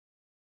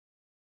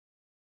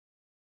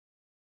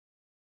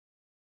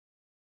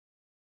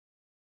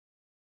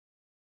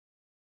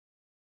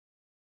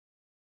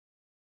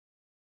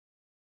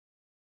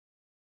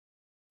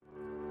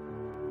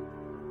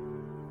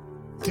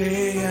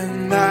Day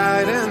and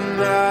night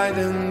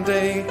and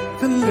day,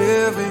 the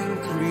living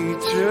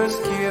creatures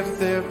give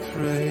their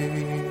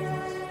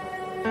praise.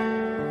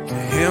 To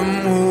him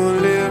who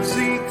lives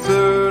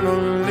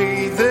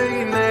eternally,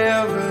 they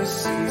never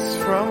cease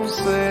from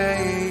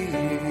saying,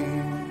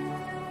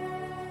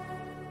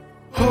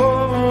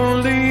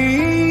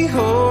 Holy,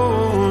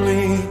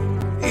 holy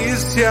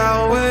is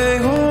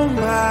Yahweh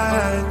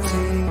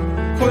Almighty,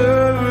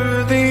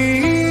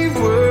 worthy,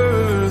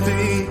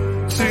 worthy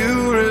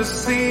to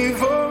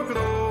receive all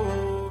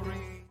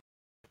glory.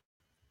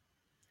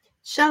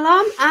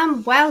 Shalom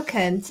and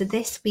welcome to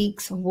this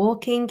week's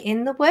Walking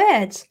in the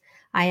Word.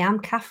 I am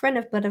Catherine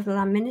of Blood of the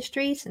Lamb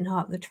Ministries and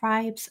Heart of the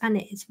Tribes, and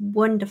it is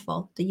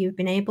wonderful that you've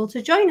been able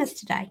to join us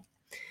today.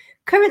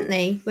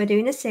 Currently, we're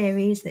doing a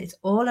series that is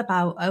all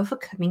about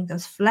overcoming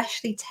those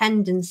fleshly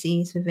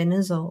tendencies within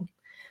us all.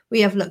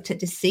 We have looked at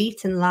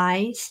deceit and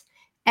lies,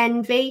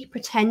 envy,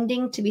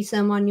 pretending to be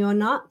someone you're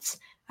not,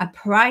 a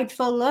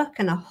prideful look,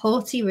 and a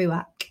haughty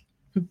ruach.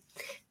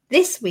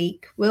 This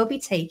week, we'll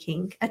be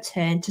taking a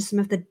turn to some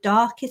of the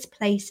darkest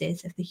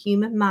places of the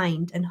human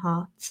mind and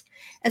heart,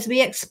 as we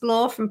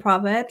explore from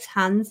Proverbs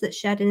hands that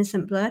shed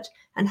innocent blood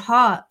and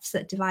hearts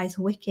that devise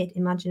wicked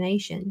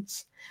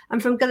imaginations,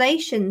 and from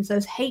Galatians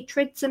those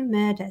hatreds and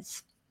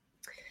murders.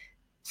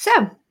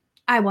 So,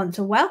 I want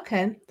to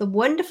welcome the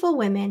wonderful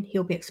women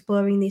who'll be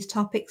exploring these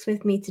topics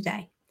with me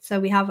today. So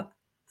we have,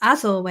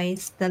 as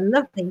always, the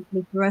lovely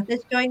Lisa Brothers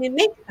joining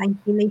me. Thank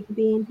you, Lee, for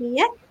being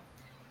here.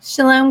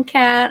 Shalom,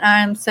 Kat.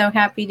 I'm so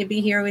happy to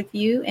be here with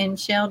you and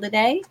Shell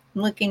today.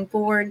 I'm looking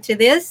forward to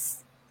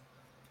this.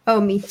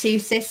 Oh, me too,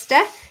 sister.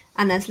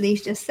 And as Lee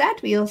just said,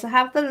 we also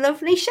have the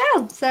lovely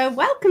Shell. So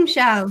welcome,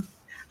 Shell.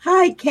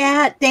 Hi,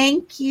 Kat.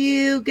 Thank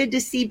you. Good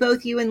to see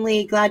both you and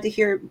Lee. Glad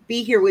to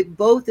be here with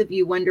both of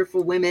you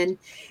wonderful women.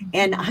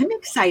 And I'm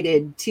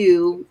excited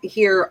to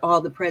hear all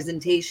the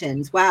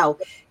presentations. Wow.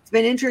 It's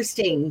been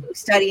interesting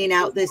studying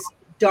out this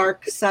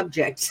dark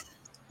subject.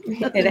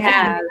 It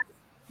has.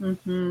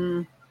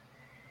 Mm-hmm.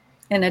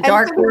 In a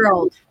dark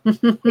world.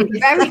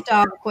 Very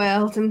dark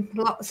world and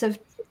lots of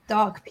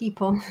dark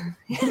people.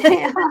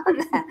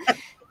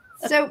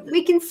 So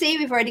we can see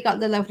we've already got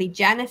the lovely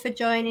Jennifer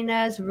joining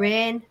us,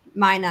 Rin,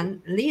 mine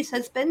and Lee's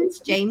husbands,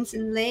 James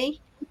and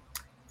Lee.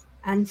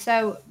 And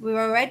so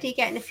we're already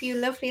getting a few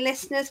lovely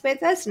listeners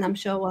with us, and I'm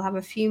sure we'll have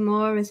a few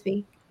more as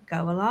we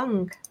go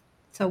along.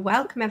 So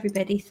welcome,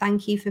 everybody.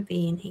 Thank you for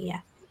being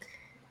here.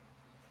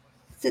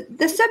 So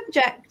the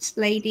subject,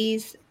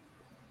 ladies,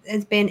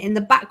 has been in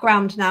the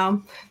background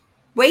now,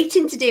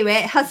 waiting to do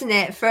it, hasn't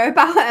it, for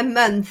about a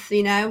month,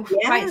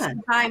 Quite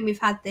some time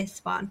we've had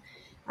this one.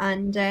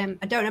 And I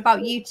don't know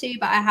about you two,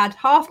 but I had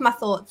half my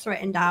thoughts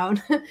written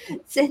down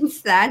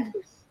since then,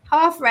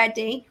 half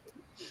ready.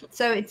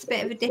 So it's a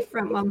bit of a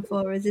different one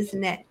for us,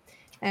 isn't it?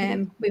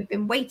 We've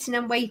been waiting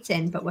and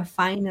waiting, but we're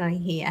finally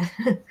here.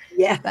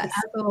 Yeah. But as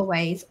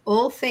always,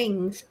 all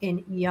things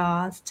in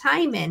Yah's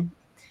timing.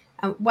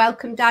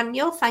 Welcome,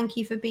 Daniel. Thank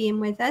you for being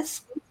with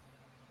us.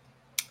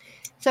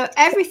 So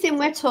everything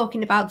we're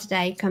talking about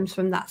today comes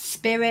from that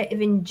spirit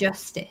of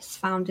injustice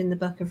found in the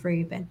book of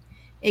Reuben.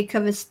 It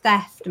covers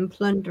theft and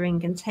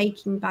plundering and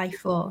taking by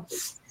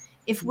force.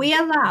 If we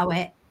allow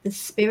it, the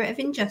spirit of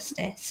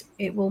injustice,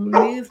 it will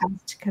move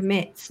us to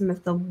commit some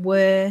of the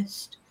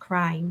worst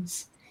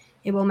crimes.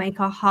 It will make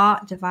our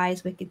heart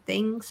devise wicked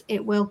things.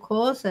 It will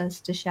cause us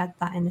to shed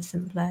that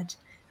innocent blood,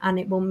 and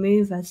it will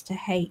move us to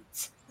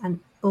hate and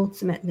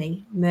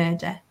ultimately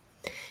murder.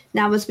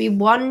 Now, as we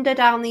wander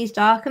down these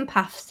darkened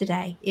paths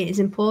today, it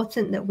is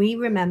important that we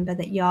remember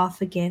that Yah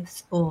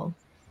forgives all.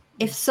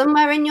 If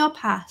somewhere in your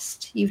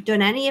past you've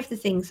done any of the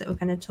things that we're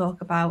going to talk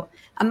about,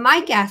 and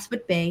my guess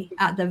would be,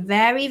 at the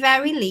very,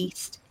 very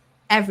least,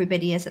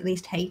 everybody is at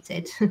least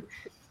hated.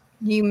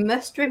 You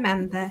must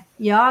remember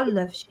Yah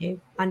loves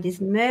you and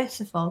is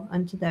merciful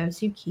unto those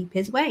who keep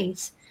his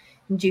ways.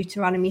 In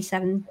Deuteronomy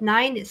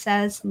 7:9, it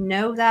says,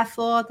 Know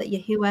therefore that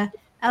Yahuwah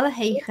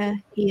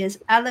Eloheicha, he is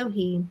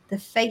Elohim, the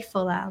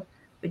faithful El,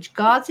 which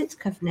guards its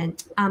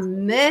covenant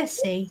and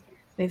mercy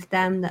with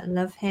them that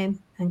love him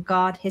and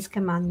guard his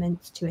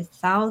commandments to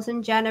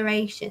 1,000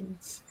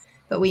 generations.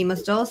 But we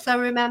must also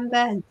remember,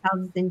 and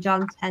tells us in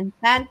John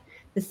 10:10,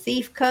 the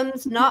thief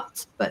comes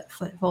not but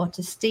for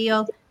to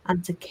steal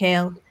and to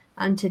kill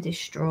and to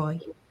destroy.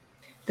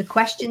 The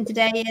question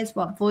today is,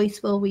 what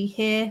voice will we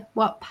hear?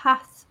 What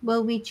path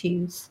will we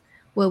choose?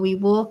 Will we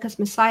walk as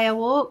Messiah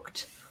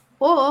walked?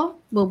 Or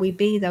will we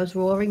be those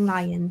roaring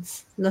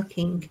lions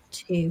looking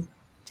to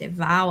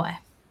devour?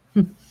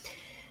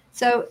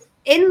 So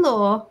in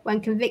law,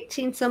 when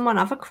convicting someone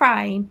of a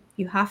crime,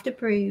 you have to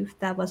prove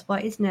there was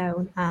what is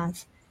known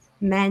as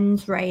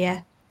mens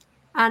rea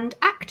and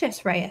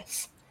actus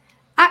reus.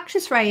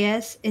 Actus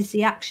reus is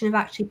the action of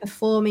actually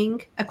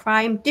performing a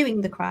crime, doing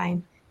the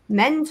crime.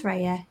 Mens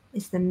rea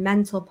is the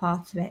mental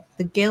part of it,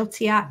 the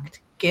guilty act,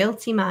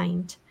 guilty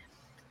mind.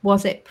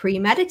 Was it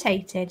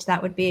premeditated?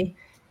 That would be,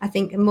 I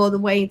think, more the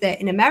way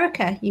that in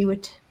America you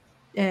would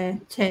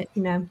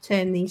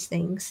term these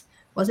things.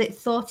 Was it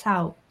thought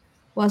out?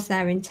 Was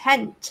there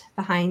intent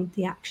behind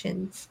the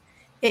actions?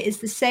 It is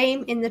the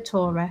same in the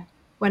Torah.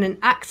 When an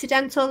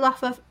accidental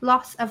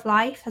loss of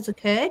life has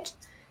occurred,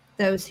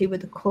 those who were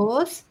the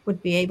cause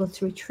would be able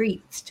to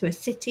retreat to a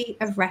city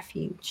of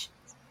refuge.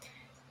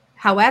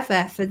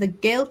 However, for the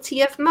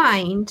guilty of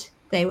mind,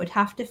 they would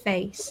have to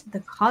face the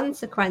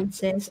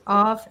consequences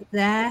of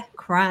their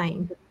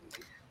crime.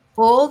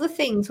 All the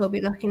things we'll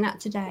be looking at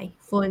today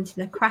fall into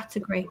the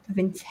category of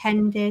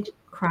intended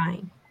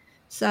crime.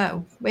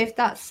 So, with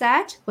that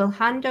said, we'll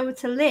hand over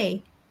to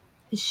Lee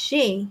as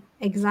she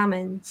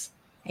examines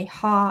a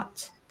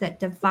heart that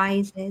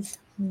devises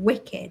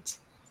wicked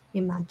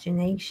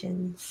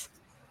imaginations.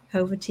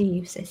 Over to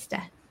you,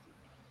 sister.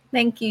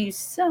 Thank you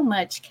so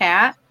much,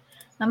 Kat.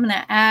 I'm going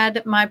to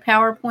add my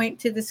PowerPoint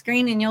to the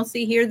screen, and you'll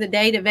see here the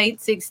date of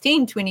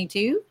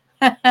 8/16/22.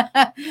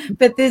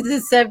 But this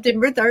is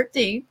September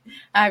 13th.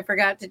 I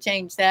forgot to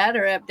change that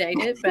or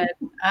update it, but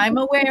I'm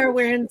aware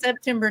we're in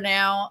September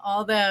now,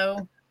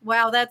 although,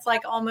 wow, that's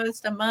like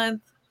almost a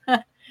month.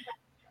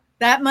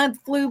 That month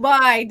flew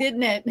by,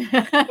 didn't it?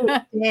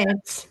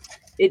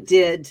 It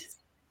did.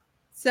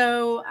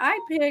 So I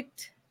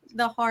picked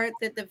a heart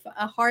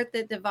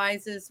that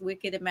devises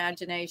wicked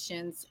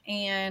imaginations.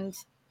 And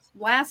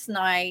last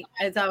night,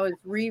 as I was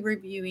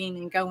re-reviewing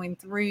and going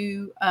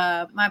through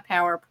my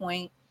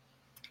PowerPoint,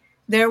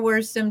 there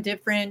were some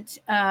different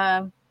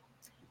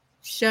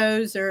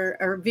shows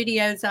or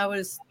videos I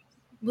was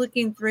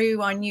looking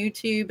through on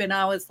YouTube, and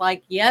I was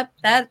like, yep,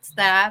 that's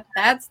that.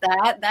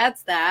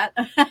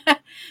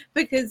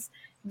 Because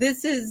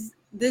this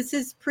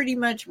is pretty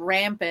much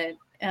rampant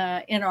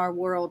in our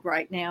world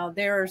right now.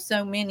 There are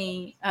so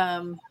many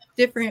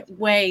different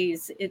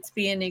ways it's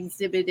being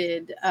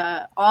exhibited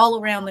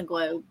all around the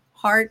globe.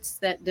 Hearts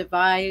that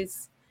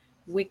devise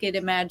wicked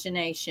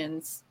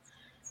imaginations.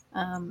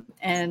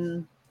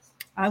 And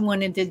I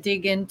wanted to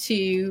dig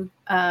into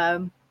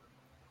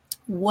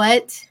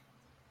what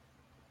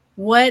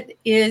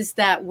is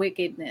that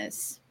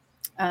wickedness?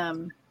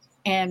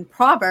 And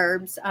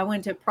Proverbs, I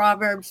went to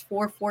Proverbs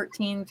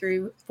 4:14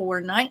 through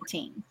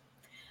 4:19.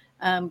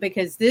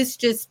 Because this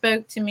just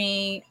spoke to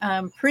me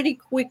pretty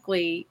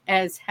quickly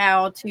as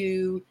how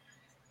to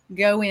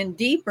go in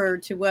deeper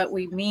to what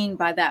we mean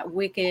by that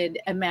wicked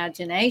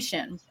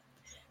imagination.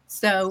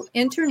 So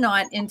enter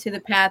not into the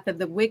path of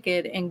the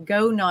wicked, and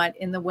go not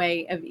in the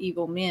way of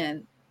evil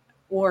men,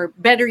 or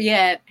better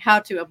yet, how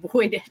to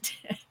avoid it.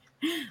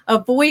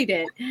 Avoid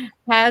it,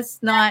 pass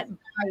not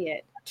by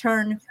it,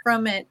 turn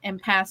from it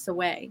and pass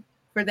away.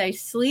 For they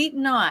sleep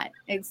not,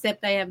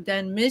 except they have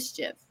done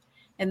mischief,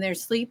 and their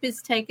sleep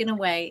is taken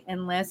away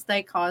unless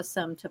they cause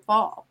some to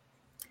fall.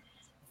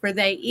 For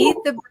they eat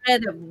the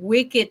bread of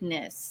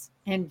wickedness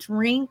and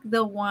drink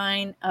the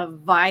wine of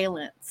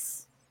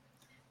violence.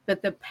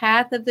 But the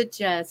path of the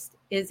just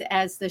is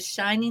as the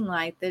shining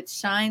light that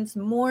shines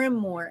more and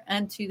more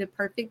unto the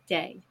perfect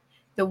day.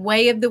 The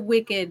way of the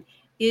wicked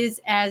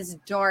is as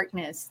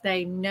darkness.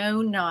 They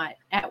know not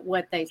at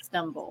what they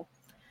stumble.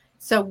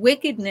 So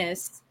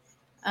wickedness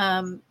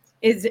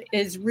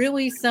is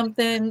really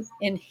something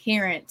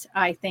inherent,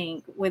 I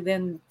think,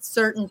 within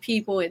certain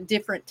people at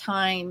different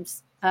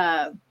times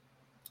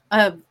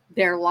of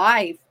their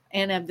life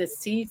and of the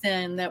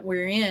season that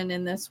we're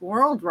in this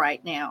world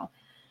right now.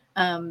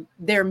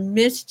 Their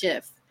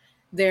mischief,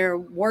 they're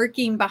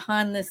working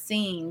behind the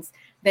scenes.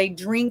 They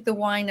drink the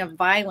wine of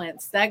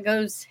violence. That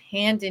goes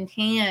hand in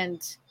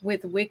hand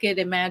with wicked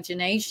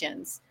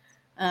imaginations.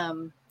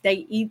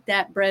 They eat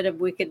that bread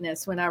of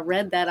wickedness. When I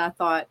read that, I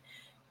thought,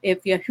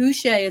 if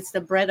Yahusha is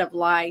the bread of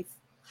life,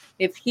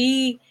 if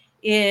he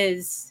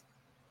is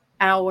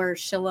our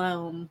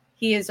shalom,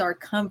 he is our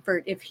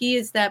comfort, if he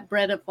is that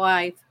bread of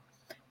life,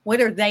 what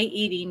are they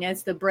eating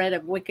as the bread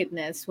of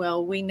wickedness?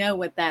 Well, we know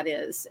what that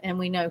is, and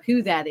we know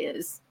who that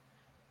is.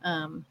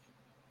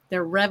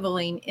 They're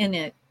reveling in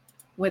it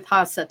with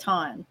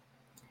Hasatan,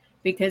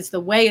 because the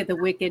way of the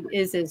wicked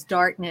is as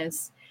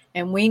darkness,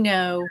 and we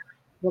know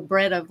the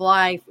bread of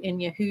life in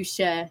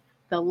Yahusha,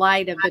 the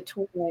light of the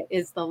Torah,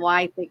 is the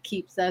light that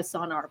keeps us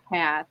on our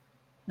path.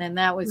 And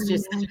that was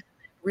just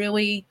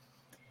really,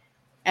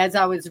 as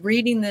I was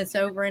reading this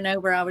over and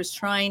over, I was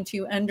trying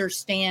to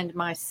understand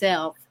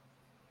myself.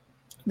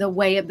 The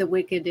way of the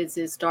wicked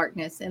is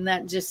darkness. And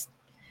that just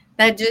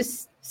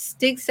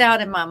sticks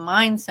out in my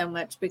mind so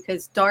much,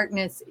 because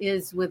darkness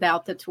is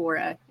without the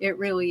Torah. It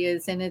really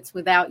is. And it's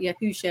without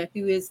Yahusha,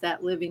 who is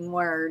that living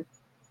word.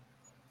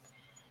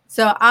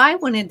 So I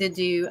wanted to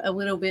do a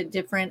little bit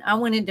different. I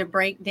wanted to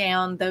break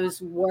down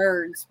those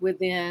words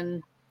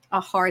within a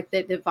heart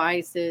that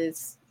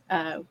devises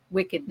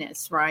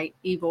wickedness, right?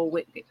 Evil,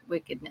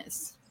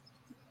 wickedness.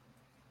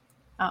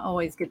 I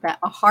always get that.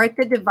 A heart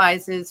that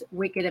devises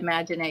wicked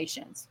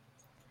imaginations.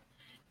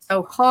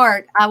 So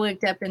heart, I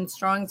looked up in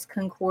Strong's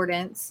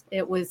Concordance.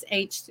 It was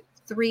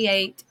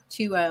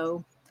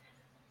H3820.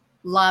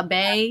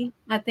 Labe,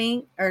 I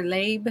think, or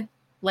labe.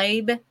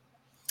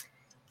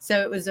 So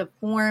it was a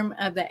form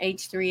of the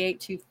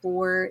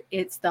H3824.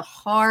 It's the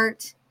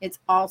heart. It's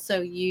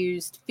also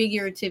used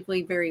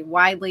figuratively very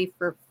widely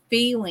for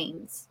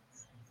feelings,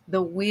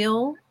 the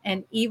will,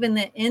 and even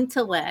the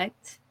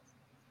intellect,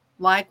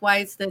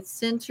 Likewise, the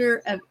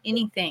center of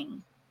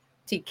anything.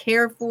 To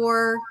care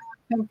for,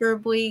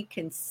 comfortably,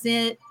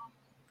 consider,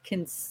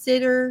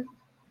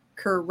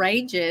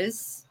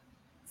 courageous,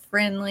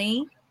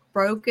 friendly,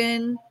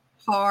 broken,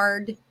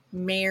 hard,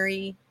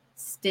 merry,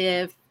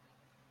 stiff,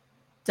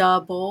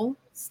 double,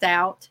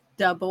 stout,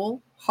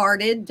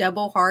 double-hearted,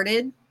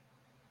 double-hearted.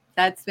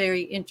 That's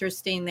very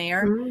interesting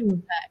there.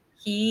 Mm.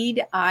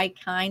 Heed, eye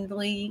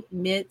kindly,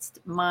 midst,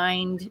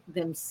 mind,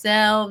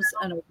 themselves,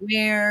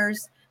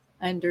 unawares,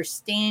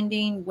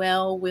 understanding,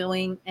 well,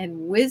 willing,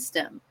 and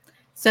wisdom.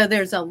 So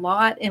there's a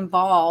lot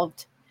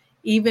involved,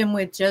 even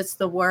with just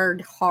the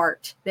word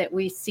heart that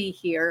we see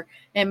here.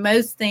 And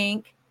most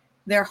think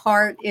their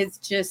heart is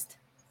just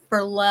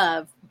for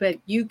love, but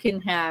you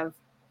can have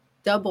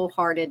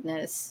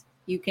double-heartedness.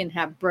 You can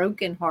have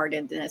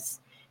brokenheartedness.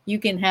 You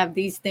can have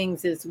these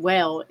things as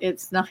well.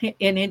 It's not,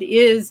 and it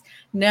is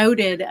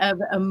noted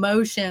of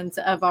emotions,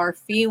 of our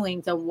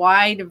feelings. A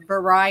wide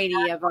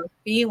variety of our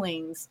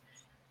feelings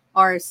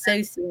are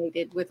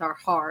associated with our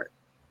heart.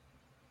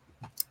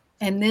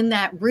 And then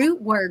that root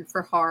word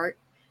for heart,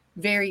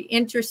 very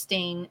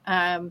interesting.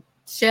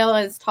 Shell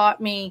has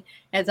taught me,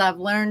 as I've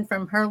learned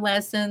from her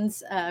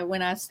lessons,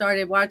 when I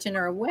started watching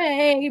her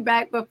way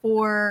back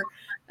before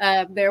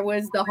there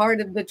was the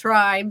Heart of the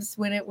Tribes,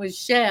 when it was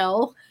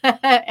Shell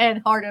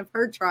and Heart of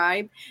her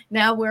tribe.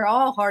 Now we're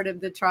all Heart of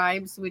the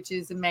Tribes, which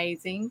is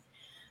amazing.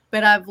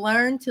 But I've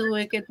learned to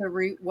look at the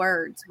root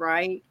words,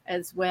 right,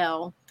 as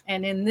well.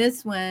 And in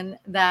this one,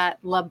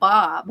 that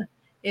labab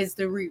is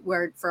the root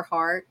word for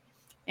heart.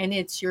 And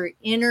it's your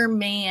inner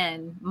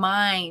man,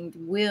 mind,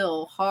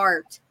 will,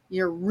 heart,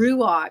 your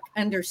ruach,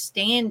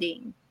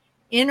 understanding,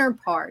 inner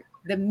part,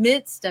 the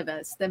midst of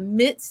us, the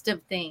midst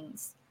of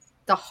things,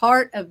 the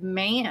heart of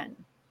man,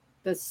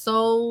 the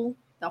soul,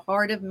 the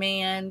heart of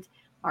man,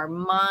 our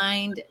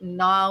mind,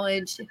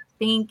 knowledge,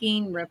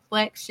 thinking,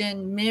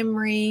 reflection,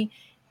 memory,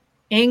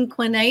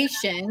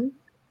 inclination,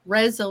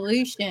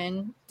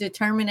 resolution,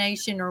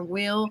 determination or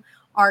will,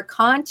 our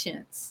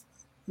conscience,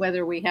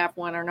 whether we have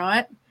one or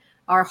not,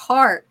 our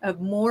heart of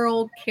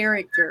moral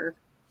character.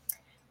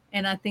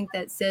 And I think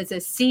that says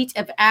a seat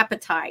of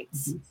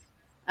appetites,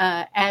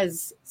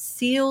 as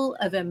seal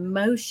of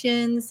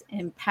emotions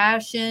and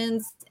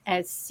passions,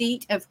 as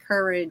seat of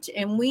courage.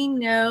 And we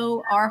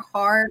know our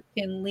heart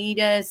can lead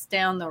us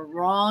down the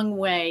wrong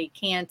way,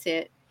 can't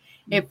it?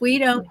 If we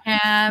don't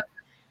have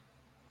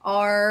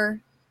our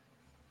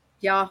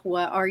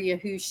Yahweh, our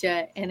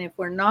Yahusha, and if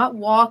we're not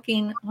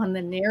walking on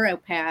the narrow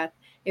path,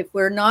 if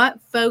we're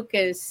not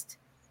focused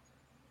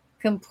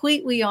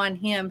completely on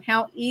him,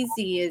 how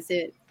easy is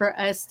it for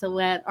us to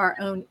let our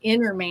own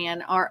inner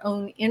man, our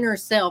own inner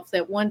self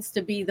that wants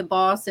to be the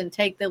boss and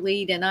take the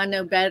lead, and I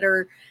know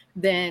better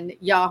than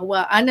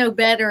Yahweh, I know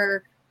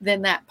better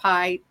than that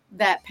path,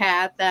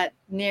 that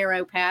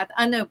narrow path,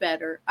 I know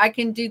better, I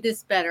can do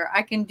this better,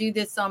 I can do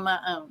this on my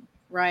own,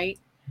 right?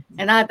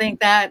 And I think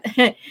that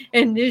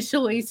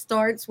initially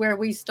starts where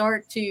we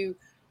start to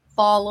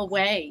fall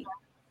away.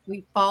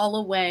 We fall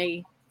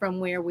away from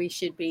where we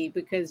should be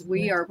because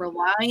we are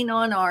relying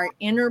on our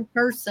inner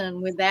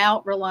person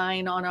without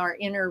relying on our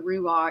inner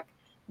ruach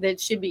that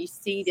should be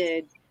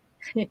seated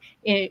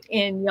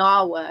in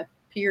Yahweh,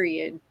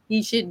 period.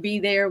 He should be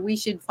there. We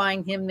should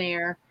find him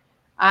there.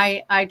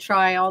 I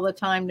try all the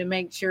time to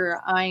make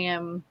sure I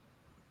am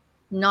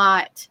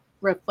not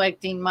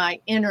reflecting my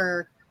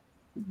inner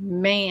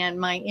man,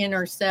 my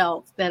inner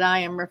self, that I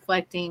am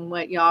reflecting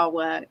what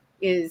Yahweh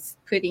is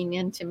putting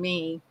into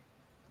me.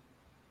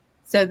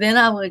 So then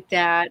I looked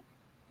at,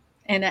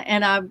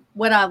 and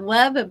what I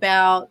love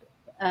about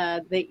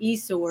the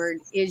eSword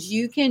is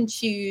you can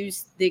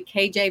choose the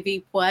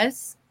KJV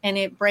Plus, and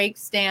it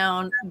breaks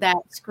down that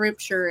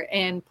scripture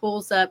and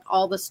pulls up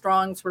all the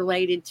Strongs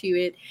related to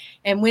it.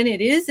 And when it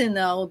is in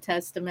the Old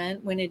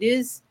Testament, when it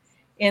is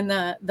in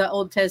the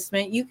Old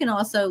Testament, you can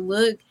also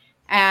look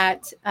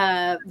at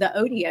the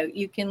Odeo.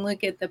 You can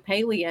look at the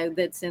Paleo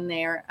that's in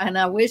there. And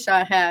I wish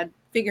I had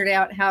figured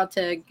out how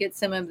to get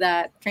some of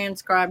that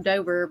transcribed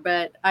over,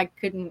 but I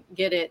couldn't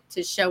get it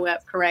to show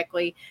up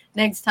correctly.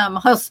 Next time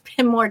I'll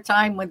spend more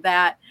time with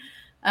that.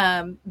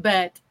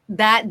 But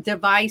that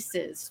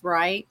devices,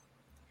 right?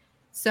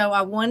 So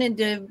I wanted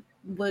to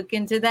look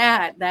into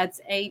that.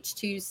 That's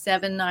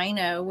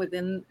H2790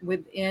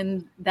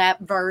 within that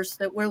verse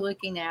that we're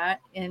looking at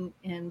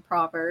in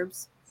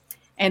Proverbs.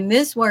 And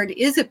this word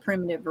is a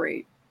primitive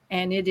root,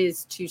 and it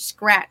is to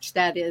scratch,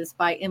 that is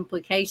by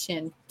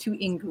implication, to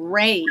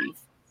engrave,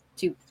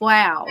 to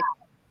plow,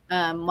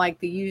 with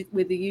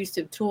the use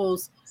of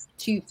tools,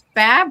 to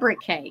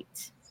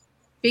fabricate,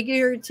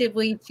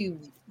 figuratively to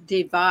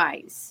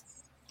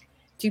devise,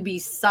 to be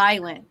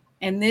silent.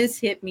 And this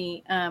hit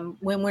me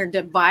when we're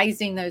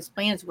devising those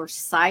plans, we're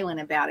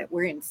silent about it.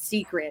 We're in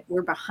secret.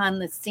 We're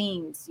behind the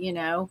scenes,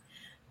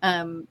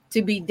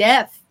 to be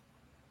deaf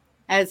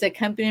as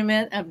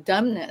accompaniment of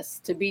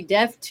dumbness, to be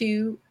deaf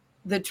to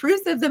the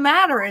truth of the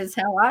matter is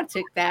how I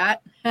took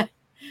that.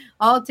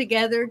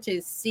 Altogether,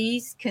 to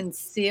cease,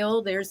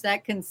 conceal. There's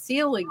that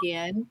conceal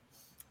again.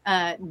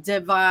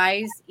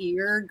 devise,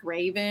 ear,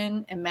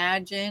 graven,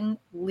 imagine,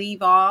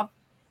 leave off,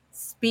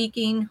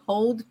 speaking,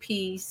 hold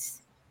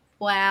peace,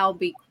 plow,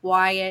 be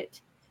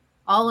quiet.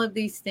 All of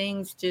these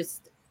things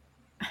just,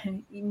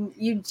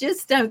 you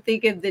just don't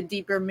think of the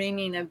deeper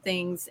meaning of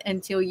things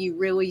until you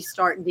really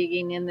start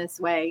digging in this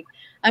way.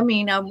 I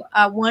mean,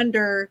 I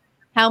wonder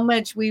how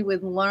much we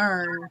would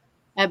learn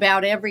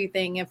about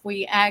everything if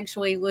we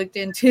actually looked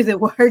into the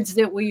words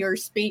that we are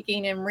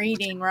speaking and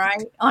reading,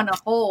 right? On a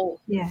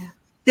whole. Yeah.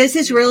 This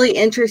is really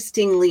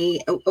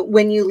interestingly,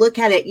 when you look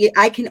at it,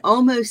 I can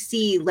almost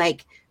see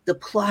like the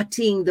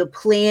plotting, the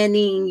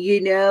planning,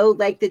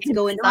 like that's It's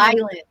going on.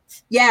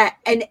 silent. Yeah.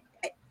 And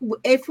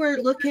if we're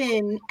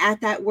looking at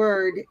that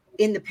word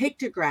in the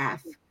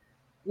pictograph,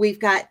 we've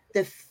got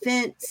the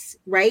fence,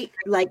 right?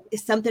 Like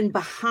something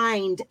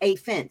behind a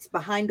fence,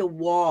 behind a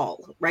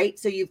wall, right?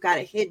 So you've got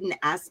a hidden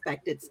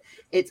aspect.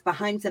 It's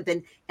behind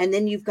something. And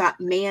then you've got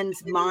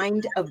man's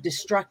mind of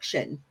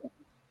destruction.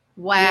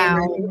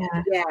 Wow.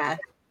 Yeah.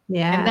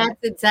 Yeah. And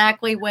that's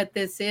exactly what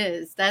this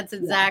is. That's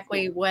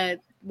exactly what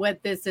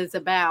this is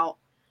about.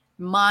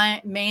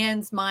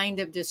 Man's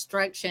mind of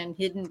destruction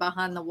hidden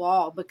behind the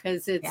wall,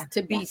 because it's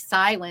to be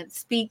silent,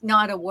 speak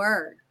not a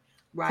word,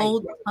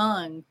 hold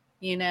tongue,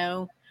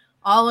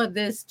 all of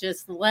this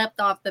just leapt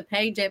off the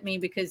page at me,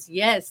 because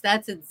yes,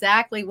 that's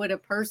exactly what a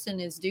person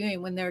is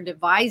doing when they're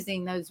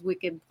devising those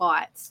wicked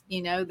plots,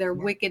 their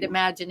wicked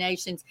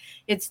imaginations.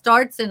 It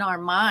starts in our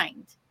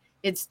mind.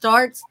 It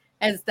starts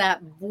as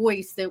that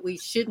voice that we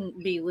shouldn't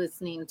be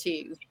listening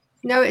to.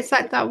 No, it's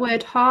like that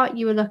word heart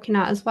you were looking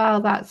at as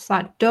well. That's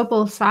that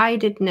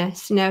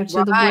double-sidedness, to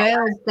the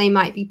world, they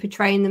might be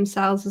portraying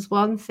themselves as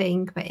one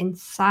thing, but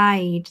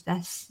inside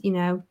there's,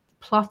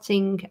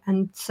 plotting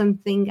and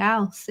something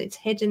else. It's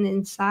hidden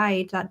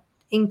inside that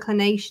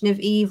inclination of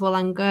evil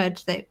and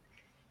good that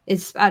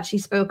is actually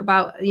spoke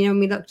about, when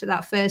we looked at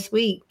that first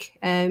week.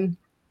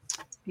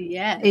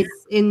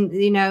 It's in,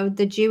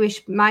 the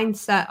Jewish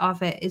mindset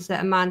of it is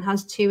that a man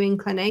has two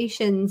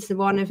inclinations,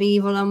 one of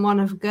evil and one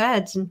of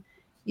good. And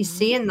you're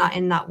seeing that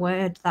in that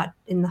word, that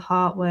in the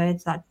heart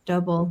words, that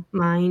double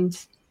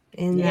mind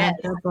in there.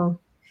 Double.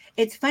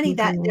 It's funny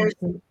that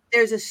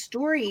there's a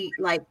story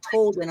like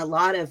told in a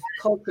lot of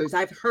cultures.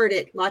 I've heard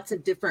it lots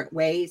of different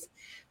ways,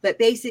 but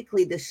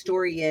basically the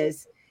story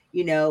is,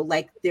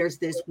 like there's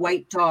this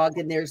white dog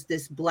and there's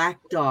this black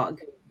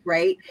dog,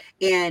 right?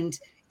 And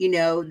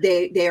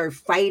they are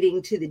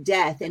fighting to the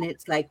death, and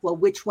it's like, well,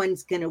 which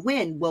one's going to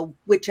win? Well,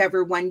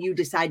 whichever one you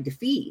decide to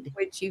feed.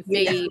 Which you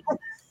feed.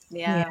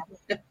 Yeah.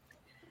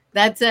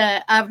 That's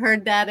I've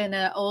heard that in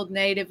an old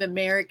Native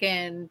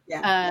American,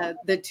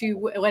 the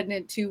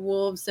two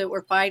wolves that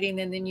were fighting.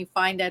 And then you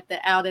find out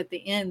at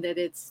the end that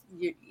it's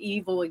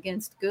evil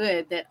against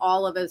good that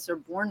all of us are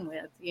born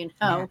with,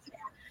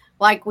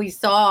 like we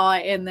saw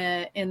in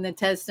the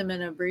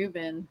Testament of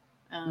Reuben.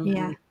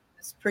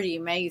 It's pretty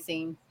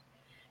amazing.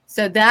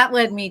 So that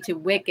led me to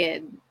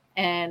wicked.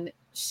 And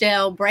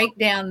Shell, break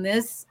down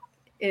this.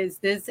 Is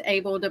this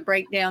able to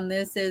break down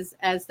this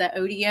as the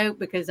odiote?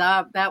 Because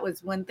that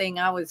was one thing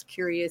I was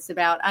curious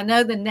about. I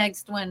know the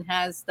next one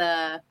has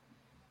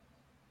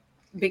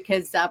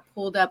because I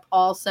pulled up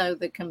also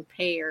the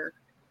compare.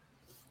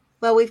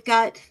 Well, we've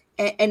got,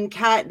 and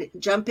Kat,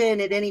 jump in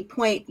at any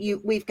point.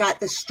 We've got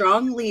the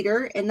strong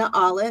leader in the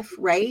Aleph,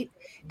 right?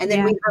 And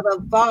then we have a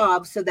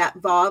Vav. So that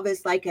Vav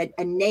is like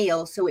a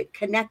nail. So it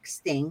connects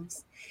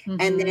things. Mm-hmm.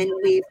 And then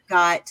we've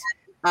got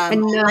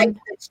light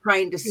that's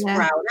trying to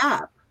sprout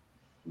up.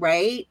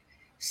 Right.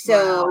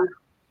 So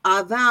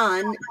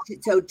Avan,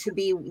 so to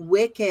be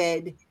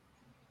wicked,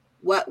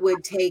 what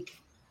would take?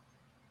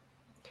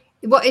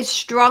 What is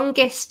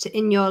strongest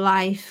in your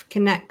life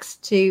connects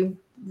to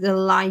the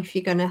life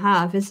you're going to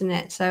have, isn't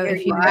it? So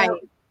if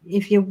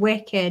you're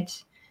wicked,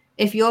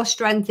 if your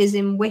strength is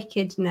in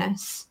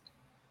wickedness,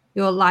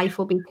 your life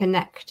will be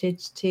connected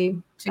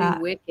to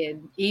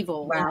wicked,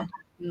 evil. Wow.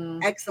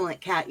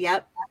 Excellent, Kat.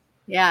 Yep.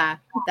 Yeah,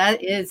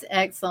 that is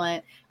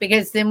excellent,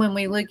 because then when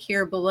we look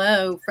here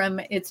below,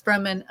 it's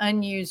from an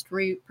unused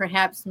root,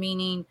 perhaps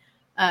meaning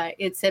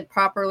it said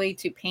properly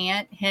to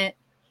pant,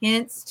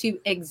 hence to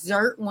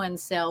exert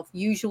oneself,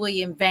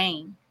 usually in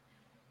vain.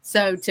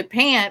 So to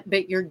pant,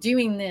 but you're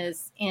doing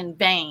this in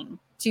vain,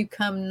 to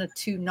come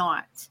to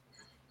naught,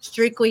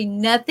 strictly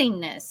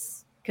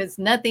nothingness, because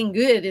nothing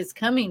good is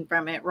coming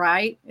from it,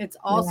 right? It's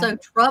also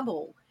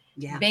trouble,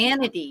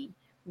 vanity,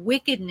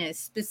 wickedness,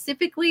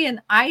 specifically an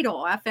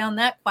idol. I found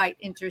that quite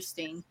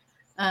interesting.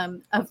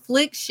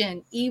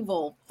 Affliction,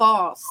 evil,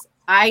 false,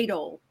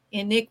 idol,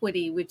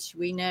 iniquity, which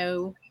we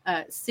know,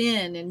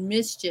 sin and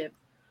mischief,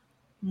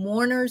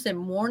 mourners and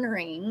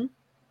mourning,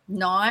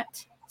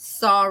 not,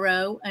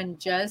 sorrow,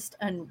 unjust,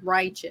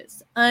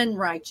 unrighteous,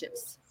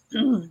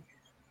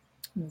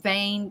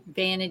 vain,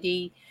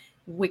 vanity,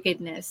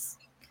 wickedness.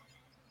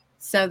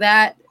 So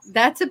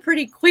that's a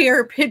pretty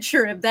clear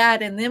picture of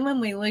that. And then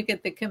when we look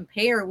at the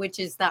compare, which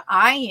is the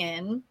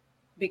ayin,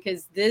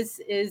 because this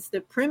is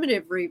the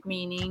primitive root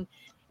meaning,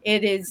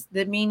 it is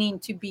the meaning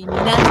to be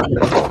nothing,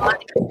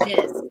 not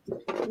exist.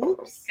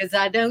 helps. Because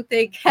I don't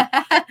think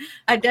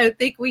I don't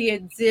think we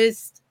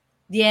exist.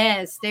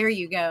 Yes, there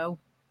you go.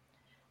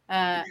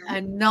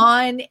 A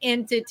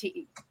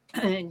non-entity,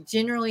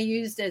 generally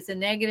used as a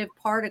negative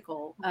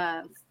particle,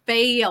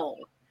 fail.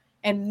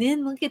 And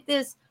then look at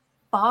this,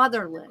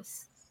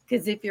 fatherless.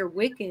 Because if you're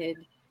wicked,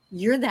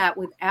 you're that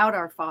without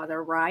our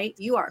Father, right?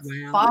 You are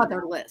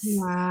fatherless.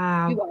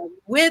 Wow. You are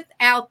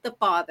without the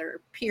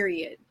Father,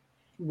 period.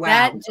 Wow.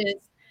 That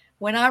just,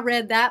 when I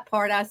read that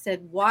part, I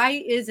said,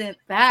 why isn't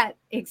that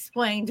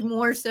explained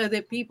more so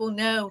that people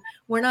know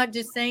we're not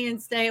just saying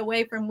stay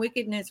away from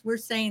wickedness. We're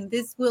saying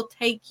this will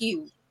take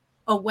you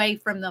away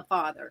from the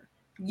Father.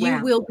 You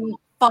Wow. will be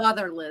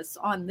fatherless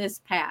on this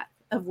path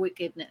of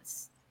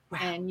wickedness. Wow.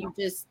 And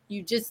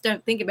you just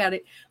don't think about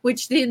it,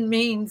 which then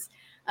means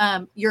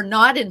you're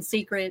not in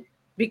secret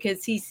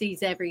because he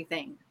sees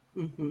everything.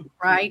 Mm-hmm.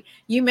 Right?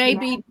 You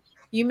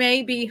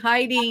may be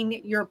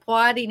hiding your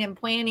plotting and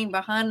planning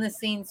behind the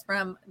scenes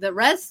from the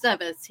rest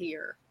of us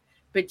here,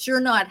 but you're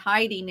not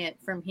hiding it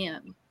from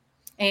him.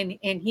 And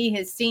he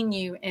has seen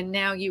you, and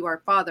now you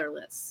are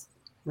fatherless.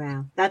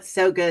 Wow. That's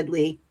so good,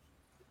 Lee.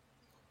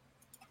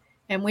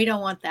 And we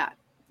don't want that.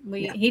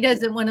 He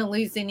doesn't want to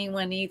lose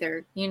anyone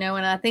either,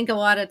 and I think a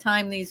lot of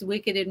time these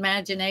wicked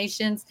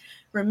imaginations,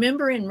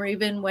 remember in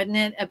Reuben, wasn't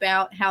it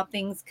about how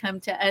things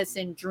come to us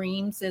in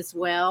dreams as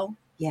well?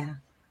 Yeah.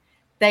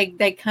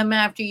 They come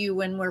after you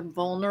when we're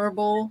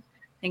vulnerable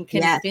and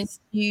convince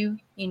you,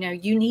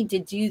 you need to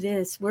do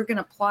this. We're going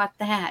to plot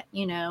that,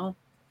 Ugh.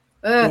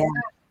 Yeah.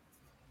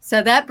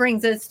 So that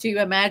brings us to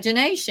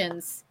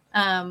imaginations.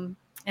 And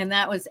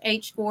that was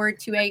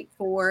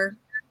H4284.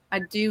 I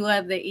do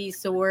love the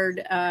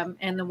eSword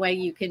and the way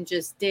you can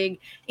just dig.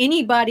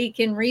 Anybody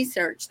can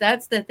research.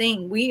 That's the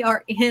thing. We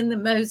are in the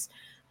most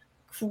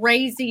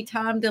crazy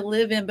time to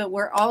live in, but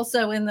we're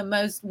also in the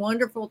most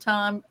wonderful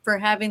time for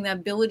having the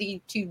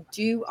ability to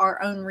do our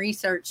own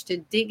research, to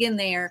dig in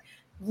there,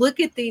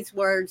 look at these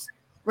words,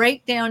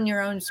 break down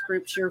your own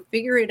scripture,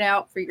 figure it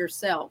out for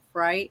yourself,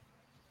 right?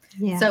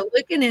 Yeah. So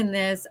looking in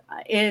this,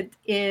 it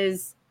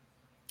is,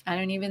 I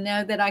don't even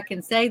know that I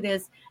can say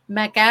this,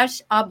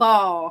 Makash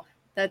Abal.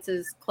 That's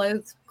as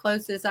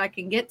close as I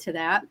can get to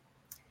that.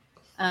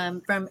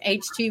 From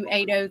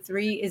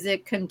H2803 is a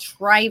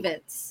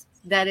contrivance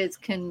that is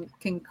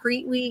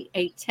concretely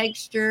a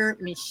texture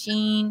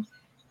machine,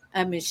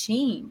 a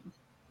machine.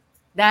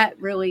 That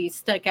really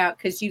stuck out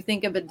because you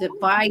think of a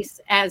device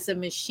as a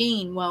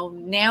machine. Well,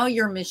 now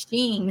your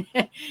machine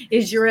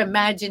is your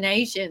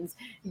imaginations,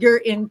 your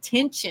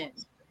intention,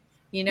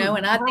 and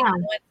I think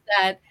once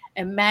that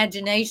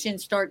imagination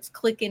starts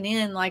clicking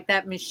in like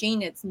that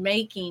machine, it's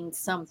making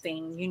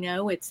something,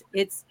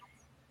 it's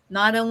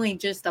not only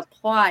just a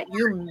plot,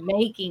 you're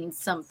making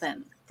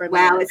something.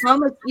 Wow, it's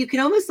almost, you can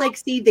almost like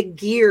see the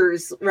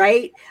gears,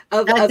 right?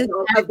 Of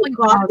the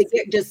cog,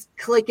 just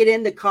click it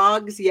in the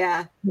cogs.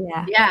 Yeah.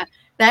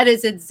 That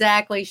is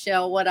exactly,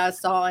 Shell, what I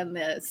saw in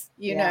this.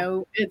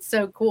 It's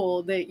so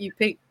cool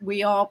that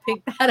we all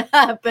picked that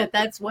up, but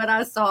that's what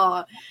I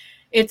saw.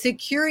 It's a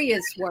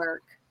curious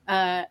work.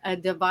 A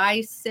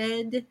device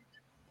said,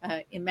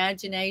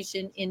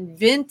 imagination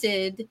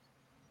invented.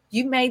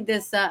 You made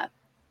this up.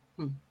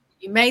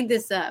 You made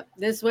this up.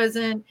 This was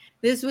an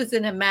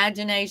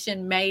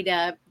imagination made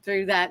up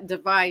through that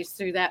device,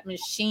 through that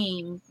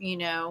machine,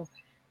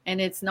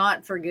 and it's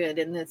not for good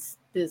in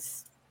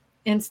this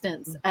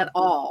instance at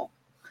all.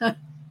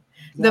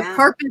 The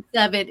purpose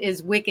of it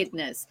is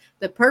wickedness.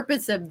 The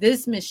purpose of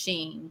this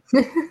machine,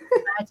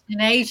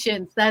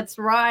 imaginations. That's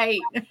right.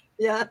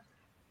 Yeah.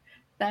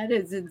 That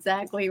is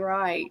exactly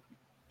right.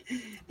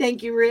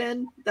 Thank you,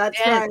 Rin. That's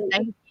right.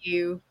 Thank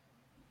you.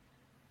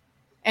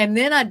 And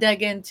then I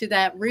dug into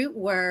that root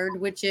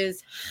word, which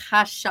is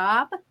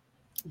hashab.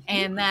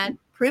 And that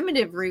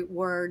primitive root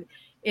word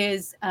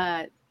is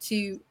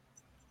to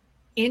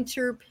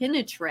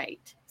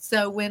interpenetrate.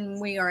 So when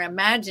we are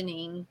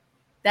imagining,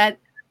 that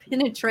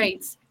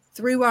penetrates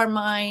through our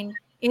mind,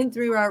 in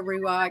through our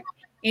ruach,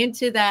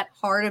 into that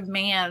heart of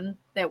man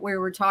that we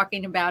were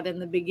talking about in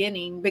the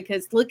beginning.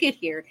 Because look at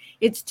here,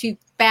 it's to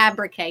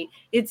fabricate.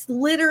 It's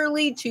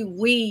literally to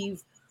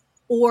weave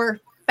or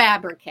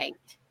fabricate.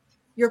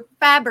 You're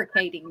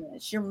fabricating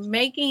this. You're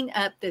making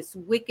up this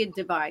wicked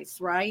device,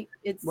 right?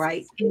 It's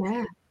right.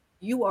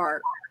 You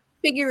are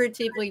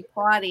figuratively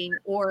plotting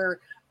or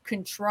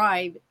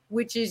contrived,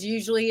 which is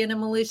usually in a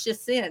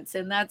malicious sense.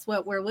 And that's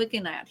what we're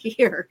looking at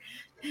here.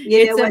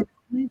 It's a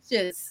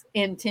malicious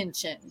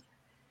intention.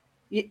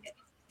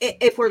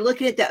 If we're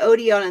looking at the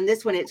Odeon on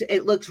this one,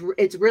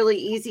 it's really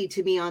easy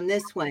to me on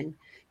this one.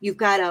 You've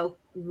got a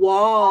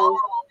wall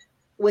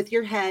with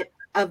your head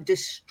of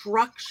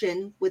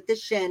destruction with the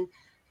shin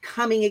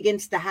coming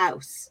against the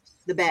house,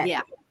 the bed.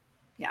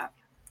 Yeah.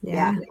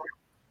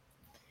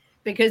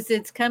 Because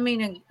it's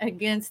coming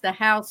against the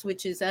house,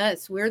 which is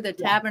us. We're the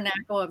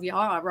tabernacle of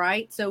Yah,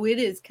 right? So it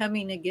is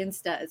coming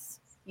against us,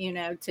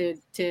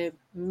 to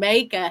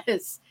make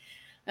us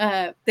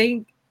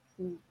think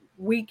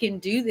we can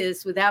do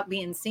this without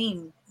being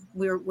seen.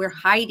 We're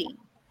hiding.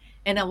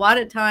 And a lot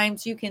of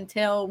times you can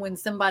tell when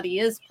somebody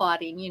is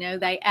plotting,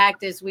 they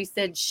act, as we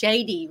said,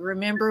 shady.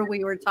 Remember,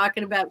 we were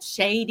talking about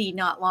shady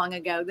not long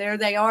ago. There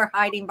they are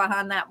hiding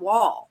behind that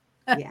wall.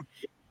 Yeah.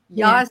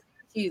 Yah sees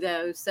you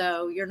though,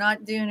 so you're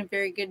not doing a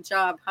very good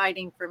job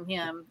hiding from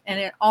him. And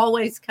it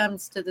always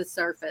comes to the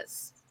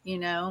surface.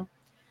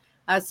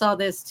 I saw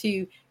this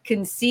to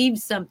conceive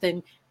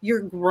something.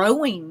 You're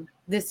growing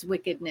this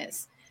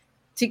wickedness.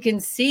 To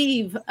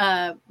conceive,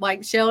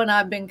 like Shell and I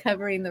have been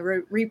covering the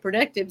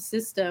reproductive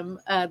system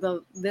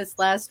this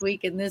last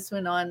week and this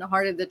one on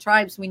Heart of the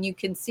Tribes. When you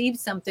conceive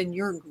something,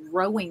 you're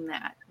growing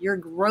that. You're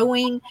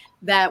growing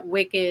that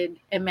wicked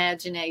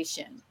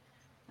imagination.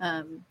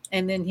 And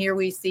then here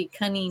we see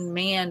cunning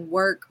man,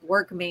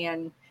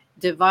 workman,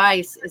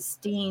 device,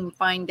 esteem,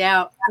 find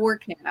out,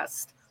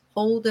 forecast,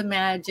 hold,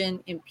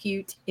 imagine,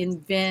 impute,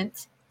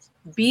 invent,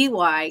 be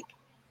like,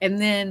 and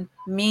then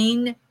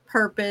mean,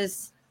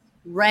 purpose,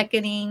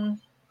 reckoning,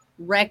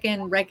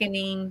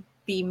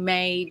 be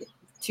made,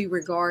 to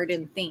regard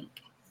and think.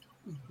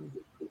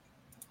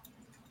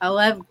 I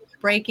love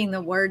breaking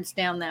the words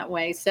down that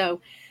way.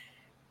 So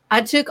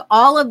I took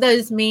all of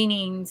those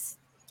meanings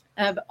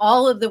of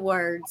all of the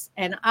words,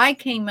 and I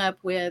came up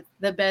with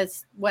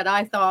what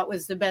I thought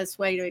was the best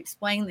way to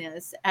explain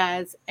this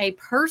as a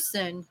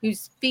person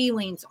whose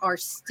feelings are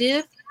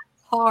stiff,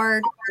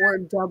 hard, or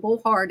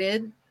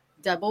double-minded,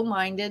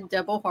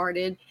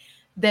 double-hearted,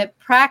 that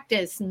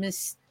practice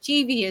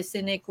mischievous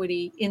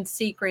iniquity in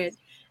secret,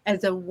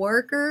 as a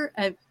worker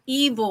of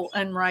evil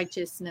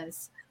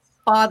unrighteousness,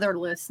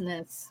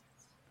 fatherlessness,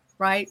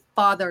 right?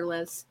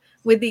 Fatherless,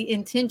 with the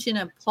intention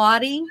of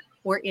plotting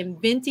or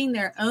inventing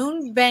their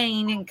own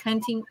vain and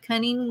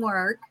cunning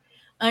work.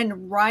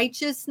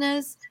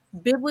 Unrighteousness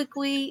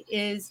biblically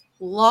is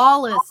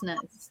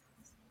lawlessness.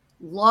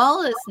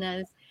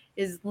 Lawlessness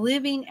is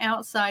living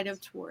outside of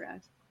Torah.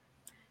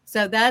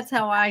 So that's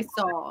how I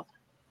saw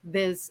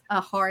this, a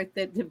heart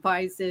that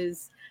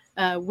devises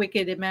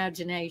wicked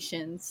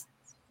imaginations.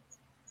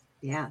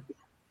 Yeah.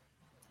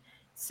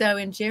 So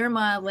in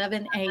Jeremiah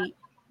 11:8,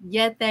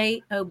 yet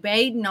they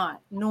obeyed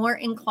not, nor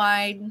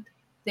inclined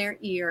their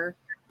ear,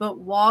 but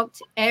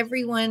walked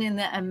everyone in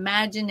the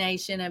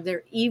imagination of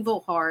their evil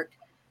heart.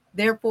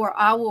 Therefore,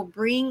 I will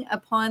bring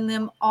upon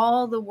them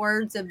all the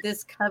words of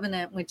this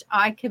covenant, which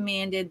I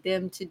commanded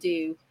them to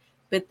do,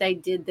 but they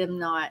did them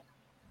not.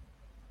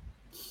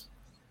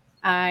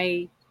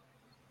 I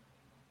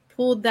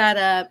pulled that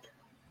up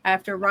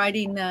after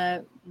writing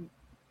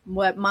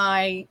what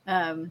my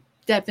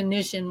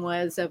definition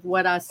was of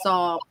what I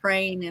saw,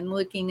 praying and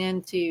looking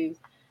into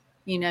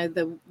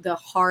the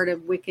heart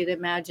of wicked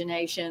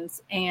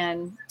imaginations.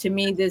 And to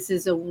me, this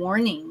is a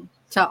warning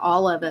to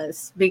all of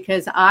us,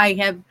 because I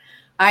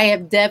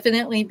have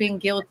definitely been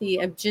guilty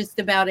of just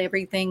about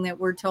everything that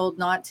we're told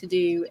not to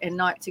do and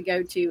not to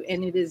go to.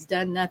 And it has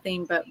done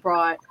nothing but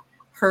brought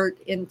hurt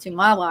into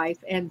my life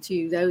and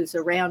to those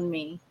around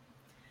me.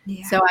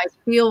 Yeah. So I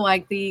feel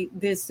like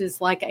this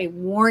is like a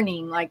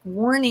warning,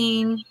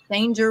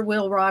 danger,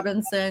 Will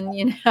Robinson,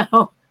 we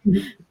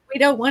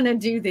don't want to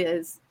do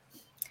this.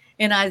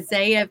 In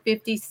Isaiah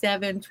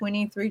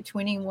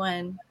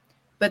 57:20-21,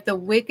 but the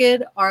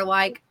wicked are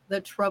like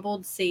the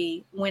troubled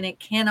sea when it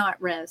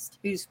cannot rest,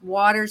 whose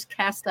waters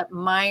cast up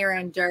mire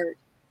and dirt.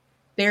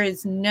 There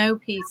is no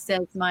peace,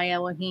 says my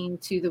Elohim,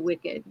 to the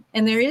wicked.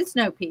 And there is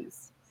no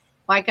peace.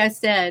 Like I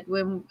said,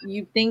 when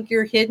you think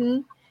you're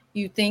hidden,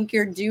 you think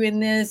you're doing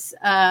this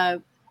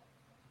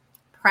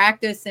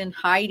practice in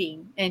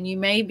hiding, and you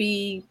may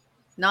be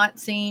not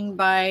seen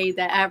by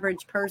the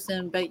average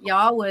person, but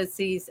Yahweh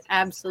sees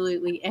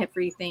absolutely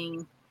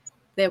everything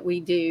that we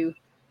do,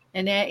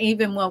 and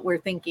even what we're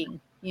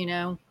thinking,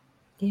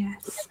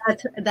 Yes.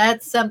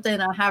 That's something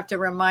I have to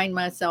remind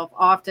myself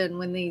often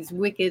when these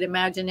wicked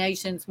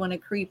imaginations want to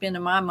creep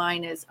into my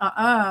mind is,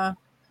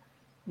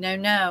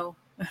 no.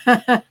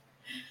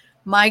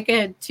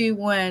 Micah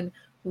 2:1,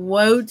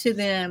 woe to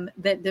them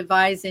that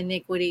devise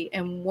iniquity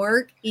and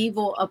work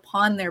evil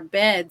upon their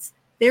beds.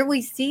 There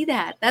we see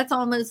that. That's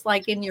almost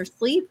like in your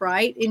sleep,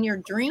 right? In your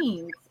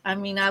dreams. I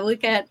mean, I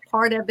look at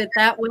part of it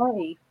that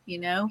way,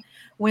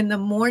 When the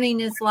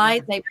morning is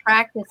light, they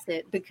practice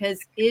it because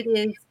it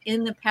is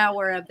in the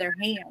power of their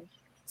hand.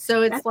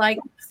 So it's like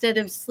instead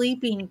of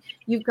sleeping,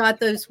 you've got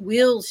those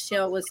wheels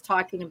Shell was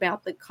talking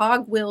about, the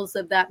cog wheels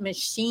of that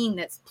machine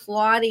that's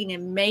plotting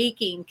and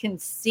making,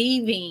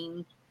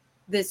 conceiving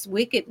this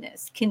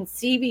wickedness,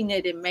 conceiving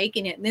it and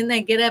making it. And then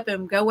they get up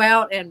and go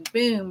out and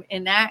boom,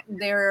 enact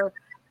their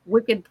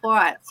wicked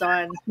plots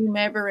on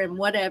whomever and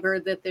whatever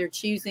that they're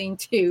choosing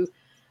to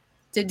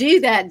do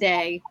that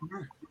day.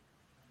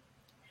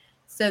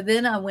 So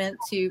then I went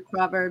to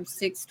Proverbs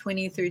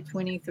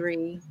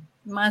 6:20-23.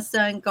 My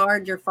son,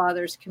 guard your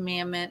father's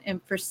commandment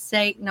and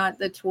forsake not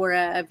the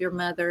Torah of your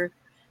mother.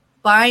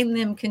 Bind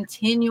them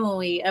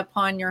continually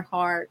upon your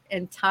heart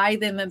and tie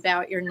them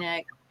about your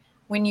neck.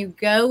 When you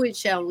go, it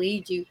shall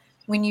lead you.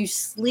 When you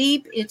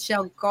sleep, it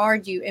shall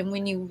guard you. And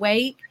when you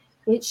wake,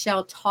 it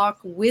shall talk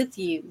with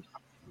you.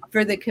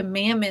 For the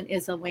commandment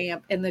is a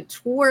lamp, and the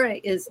Torah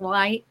is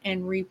light,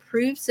 and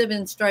reproofs of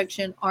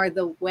instruction are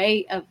the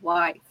way of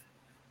life.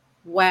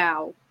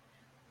 Wow.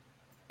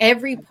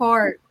 Every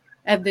part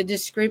of the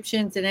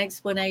descriptions and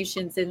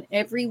explanations and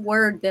every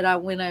word that I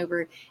went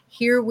over,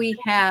 here we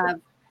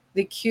have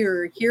the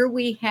cure. Here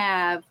we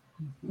have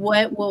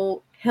what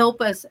will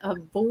help us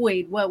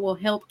avoid, what will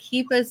help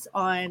keep us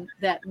on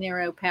that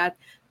narrow path,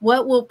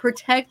 what will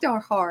protect our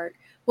heart,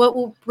 what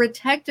will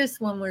protect us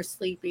when we're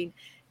sleeping,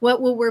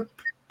 what will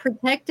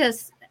protect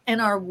us in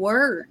our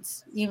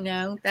words.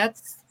 That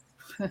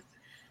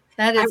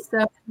is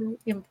so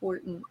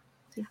important.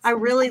 I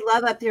really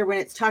love up there when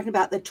it's talking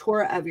about the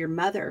Torah of your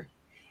mother.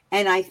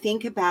 And I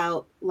think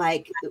about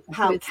like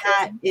how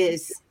Kat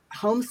is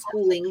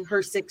homeschooling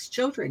her 6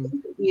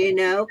 children.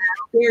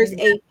 There's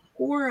a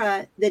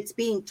Torah that's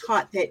being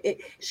taught that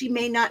she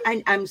may not,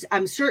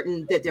 I'm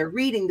certain that they're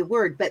reading the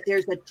word, but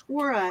there's a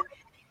Torah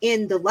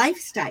in the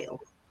lifestyle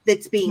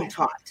that's being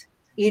taught,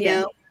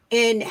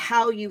 in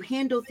how you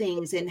handle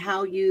things and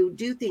how you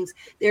do things.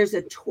 There's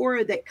a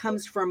Torah that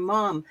comes from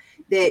mom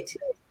that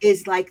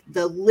is like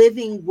the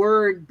living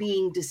word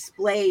being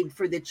displayed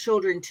for the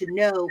children to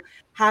know,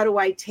 how do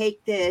I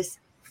take this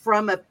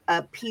from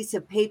a piece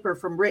of paper,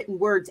 from written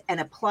words, and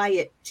apply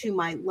it to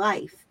my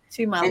life?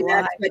 And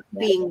that's what's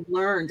being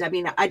learned. I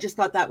mean, I just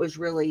thought that was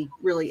really,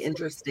 really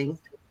interesting.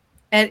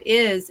 It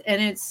is.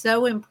 And it's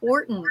so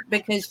important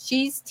because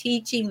she's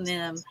teaching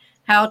them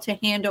how to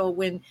handle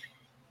when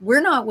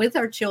we're not with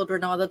our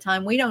children all the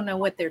time. We don't know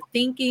what they're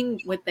thinking,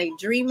 what they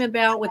dream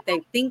about, what they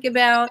think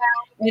about.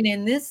 And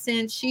in this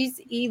sense, she's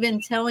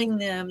even telling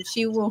them,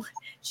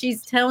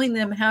 she's telling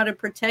them how to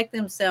protect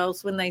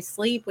themselves when they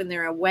sleep, when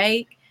they're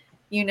awake,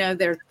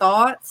 their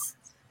thoughts.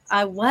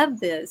 I love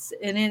this.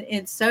 And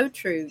it's so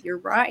true. You're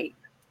right.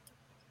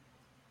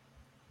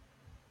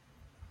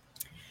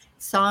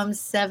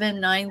 Psalms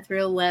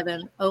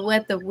 7:9-11. Oh,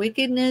 let the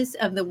wickedness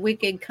of the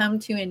wicked come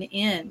to an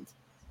end,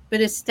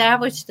 but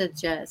establish the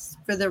just.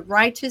 For the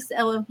righteous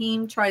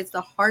Elohim tries the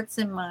hearts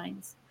and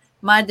minds.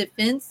 My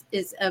defense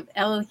is of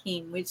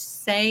Elohim, which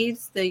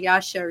saves the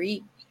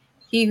Yashari,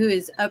 he who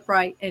is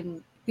upright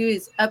and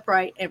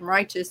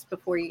righteous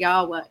before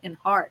Yahweh in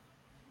heart.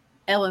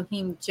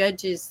 Elohim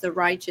judges the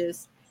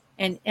righteous,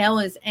 and El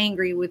is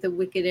angry with the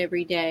wicked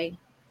every day.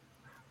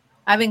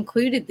 I've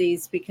included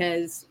these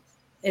because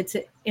it's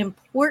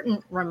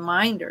important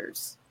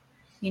reminders.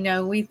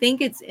 We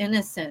think it's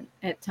innocent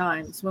at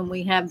times when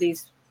we have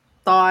these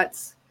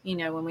thoughts,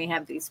 when we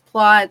have these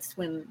plots,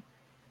 when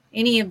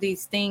any of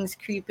these things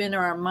creep into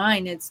our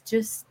mind. It's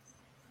just,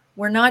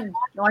 we're not,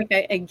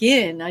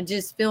 I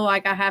just feel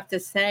like I have to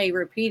say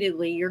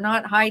repeatedly, you're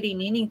not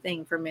hiding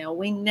anything from El.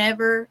 We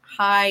never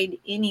hide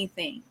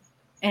anything.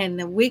 And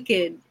the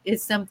wicked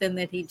is something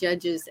that he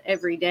judges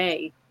every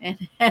day. And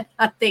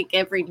I think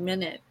every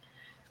minute.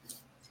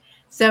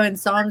 So in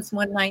Psalms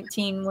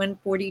 119,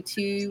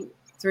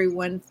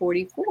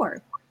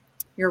 142-144,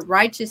 your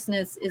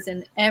righteousness is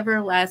an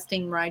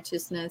everlasting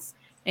righteousness,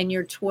 and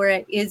your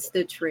Torah is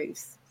the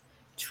truth.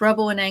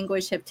 Trouble and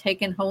anguish have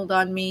taken hold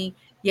on me,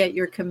 yet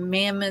your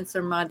commandments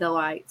are my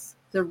delights.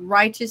 The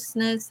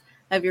righteousness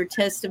of your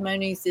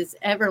testimonies is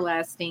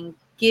everlasting.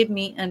 Give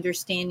me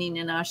understanding,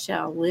 and I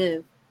shall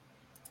live.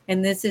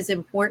 And this is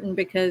important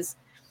because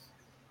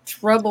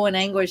trouble and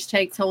anguish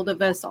takes hold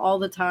of us all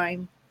the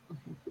time.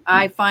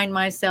 I find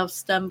myself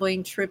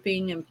stumbling,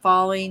 tripping, and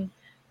falling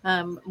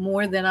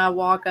more than I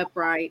walk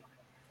upright.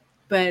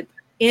 But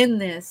in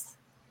this,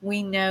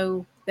 we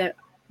know that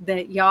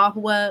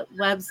Yahweh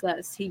loves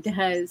us. He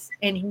does.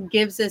 And he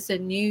gives us a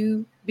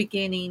new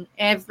beginning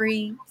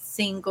every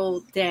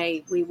single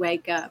day we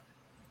wake up.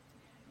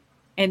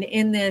 And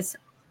in this,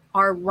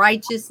 our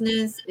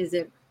righteousness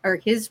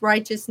his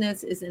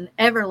righteousness is an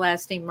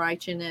everlasting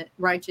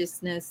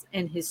righteousness,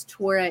 and his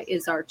Torah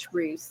is our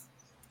truth.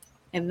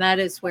 And that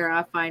is where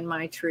I find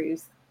my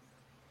truth.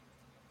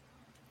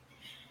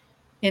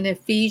 In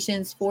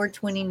Ephesians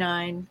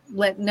 4:29,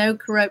 let no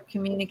corrupt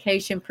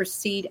communication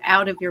proceed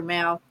out of your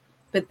mouth,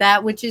 but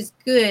that which is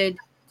good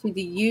to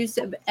the use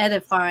of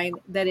edifying,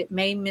 that it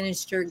may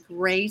minister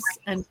grace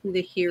unto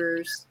the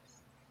hearers.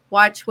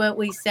 Watch what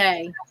we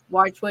say.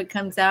 Watch what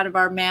comes out of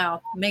our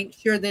mouth. Make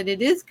sure that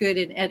it is good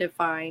and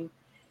edifying.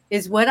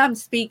 Is what I'm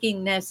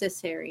speaking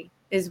necessary?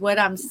 Is what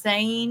I'm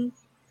saying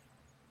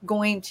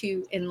going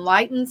to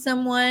enlighten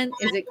someone?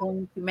 Is it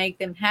going to make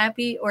them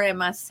happy? Or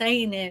am I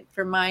saying it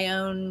for my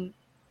own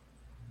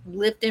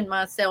lifting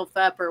myself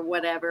up or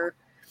whatever?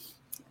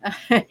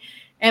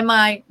 Am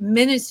I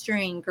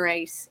ministering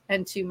grace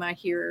unto my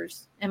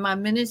hearers? Am I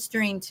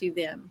ministering to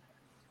them?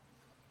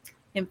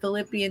 In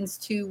Philippians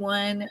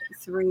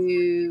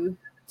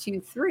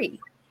 2:1-3,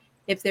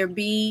 if there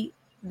be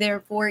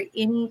therefore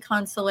any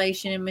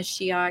consolation in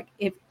Mashiach,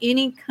 if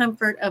any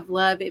comfort of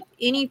love, if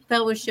any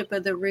fellowship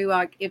of the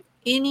Ruach, if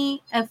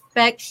any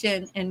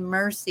affection and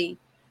mercy,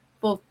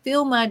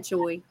 fulfill my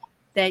joy,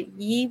 that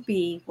ye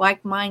be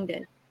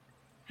like-minded,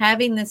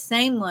 having the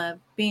same love,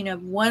 being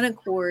of one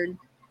accord,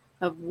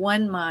 of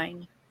one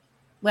mind.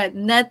 Let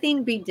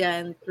nothing be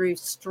done through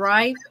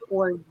strife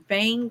or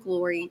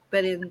vainglory,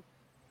 but in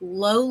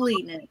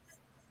lowliness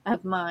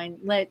of mind.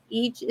 Let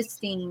each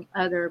esteem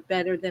other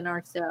better than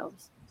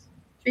ourselves.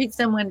 Treat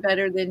someone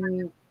better than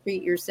you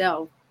treat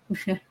yourself.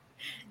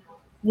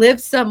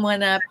 Lift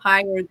someone up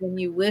higher than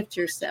you lift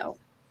yourself.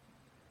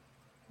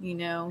 You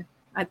know,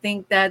 I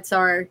think that's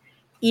our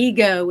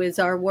ego is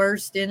our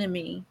worst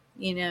enemy,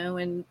 you know,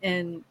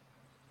 and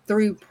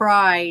through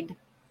pride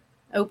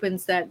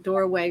opens that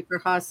doorway for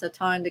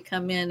Hasatan to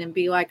come in and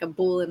be like a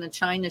bull in a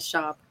china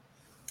shop.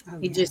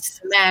 He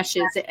just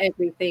smashes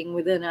everything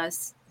within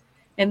us.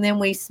 And then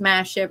we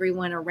smash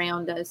everyone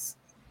around us.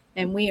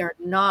 And we are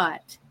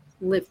not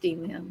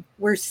lifting them.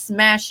 We're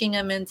smashing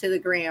them into the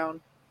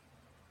ground.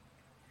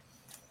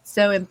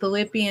 So in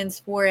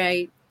Philippians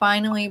 4:8,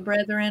 finally,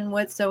 brethren,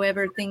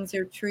 whatsoever things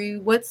are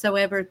true,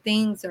 whatsoever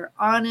things are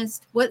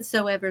honest,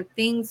 whatsoever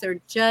things are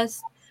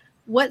just,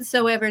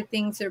 whatsoever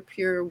things are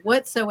pure,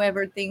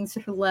 whatsoever things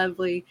are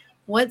lovely,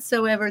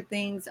 whatsoever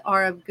things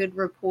are of good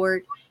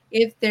report,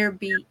 if there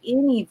be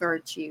any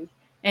virtue,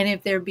 and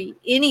if there be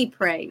any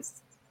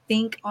praise,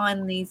 think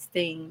on these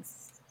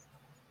things.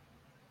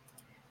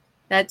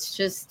 That's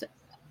just,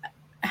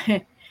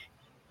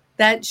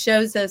 that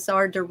shows us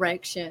our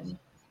direction.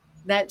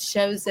 That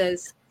shows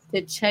us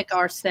to check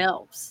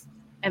ourselves.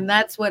 And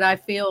that's what I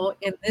feel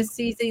in this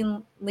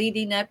season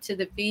leading up to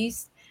the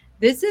feast.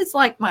 This is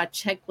like my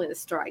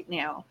checklist right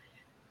now.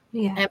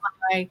 Yeah.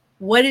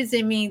 What is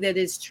in me that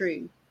is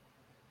true?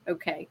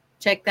 Okay,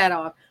 check that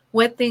off.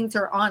 What things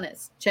are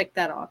honest? Check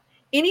that off.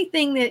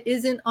 Anything that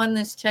isn't on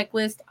this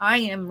checklist, I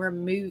am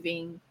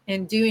removing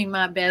and doing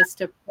my best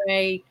to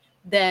pray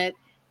that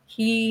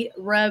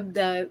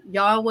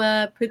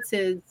Yahweh puts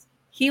his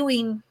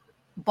healing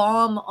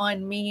balm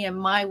on me and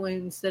my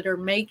wounds that are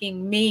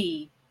making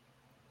me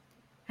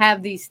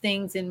have these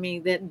things in me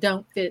that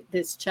don't fit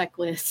this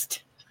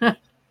checklist.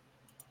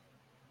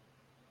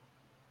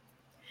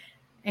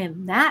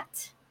 And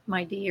that,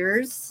 my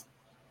dears,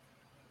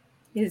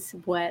 is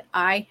what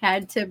I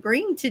had to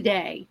bring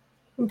today.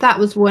 That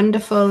was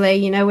wonderful, Lee.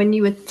 You know, when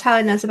you were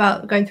telling us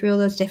about going through all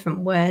those different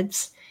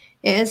words,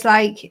 it is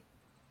like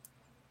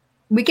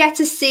we get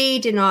a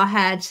seed in our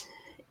head,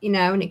 you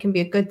know, and it can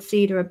be a good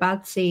seed or a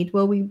bad seed.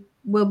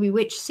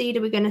 Which seed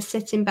are we going to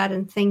sit in bed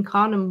and think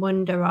on and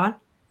wonder on?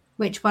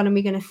 Which one are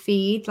we going to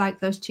feed, like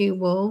those two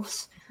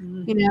wolves,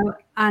 you know?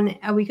 And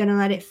are we going to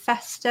let it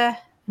fester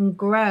and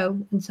grow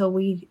until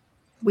we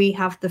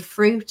have the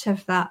fruit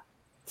of that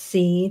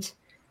seed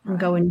and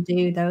go and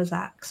do those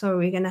acts? Or are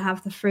we going to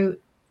have the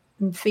fruit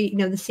and feed, you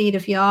know, the seed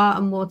of Yah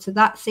and water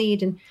that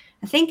seed? And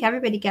I think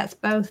everybody gets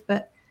both,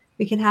 but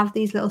we can have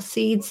these little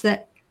seeds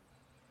that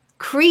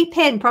creep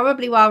in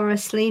probably while we're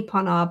asleep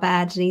on our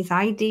bed. These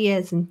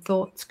ideas and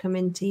thoughts come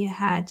into your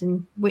head,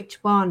 and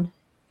which one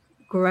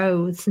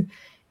grows?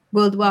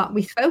 Well, what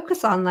we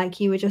focus on, like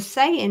you were just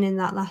saying in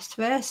that last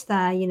verse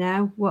there, you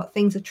know, what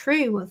things are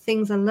true, what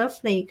things are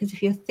lovely. Because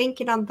if you're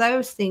thinking on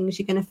those things,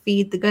 you're going to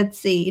feed the good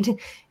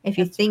seed. If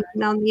you're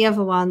thinking on the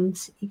other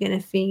ones, you're going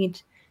to feed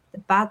the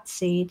bad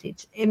seed.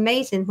 It's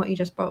amazing what you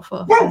just brought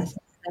forth.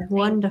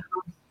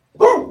 Wonderful.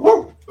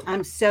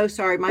 I'm so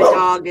sorry. My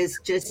dog is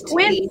just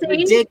being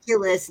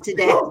ridiculous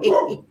today.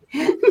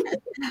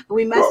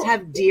 We must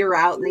have deer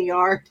out in the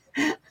yard.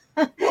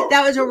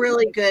 That was a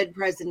really good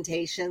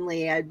presentation,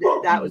 Leah.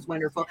 That was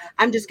wonderful.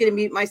 I'm just going to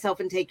mute myself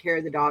and take care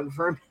of the dog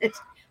for a minute.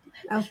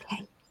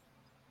 Okay.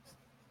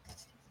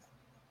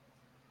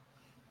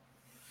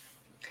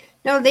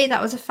 No, Lee,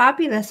 that was a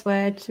fabulous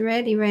word.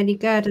 Really, really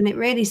good. And it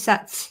really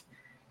sets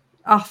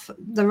off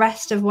the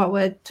rest of what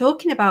we're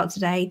talking about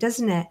today,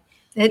 doesn't it?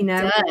 It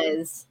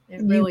does.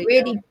 It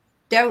really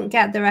don't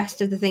get the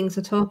rest of the things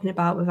we're talking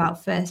about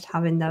without first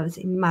having those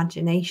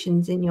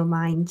imaginations in your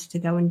mind to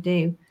go and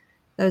do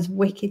those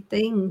wicked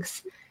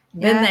things.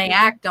 Then they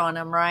act on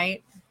them,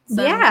 right?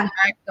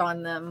 Act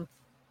on them.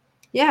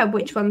 Yeah,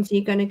 which ones are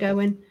you going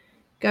to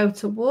go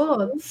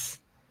towards?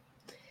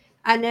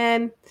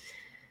 And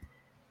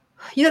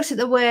you looked at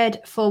the word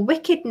for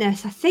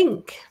wickedness, I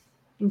think,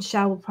 and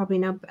Shell will probably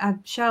know.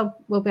 Shell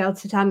will be able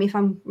to tell me if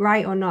I'm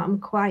right or not. I'm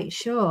quite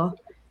sure.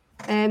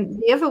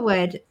 The other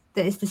word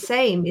that is the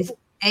same is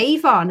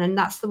Avon, and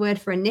that's the word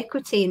for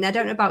iniquity. And I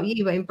don't know about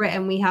you, but in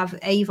Britain we have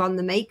Avon,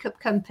 the makeup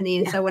company.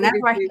 And so whenever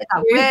I hear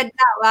that word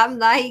now, I'm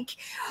like,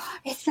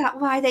 is that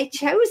why they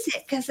chose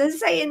it? Because they're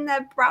saying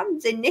their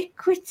brand's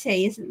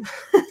iniquity, isn't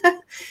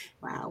it?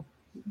 Wow.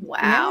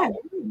 Yeah,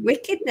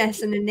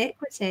 wickedness and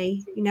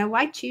iniquity. You know,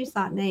 why choose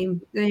that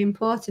name? They're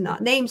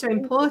important. Names are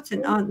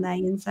important, aren't they?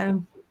 And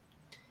so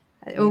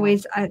it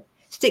always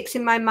sticks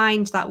in my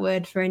mind, that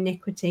word for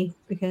iniquity,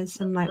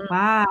 because I'm like,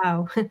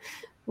 wow.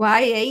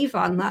 Why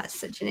Avon? That's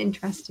such an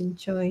interesting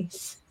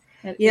choice.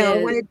 I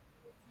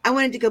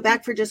wanted to go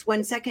back for just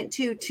 1 second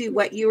to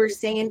what you were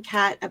saying,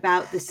 Kat,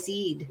 about the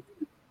seed,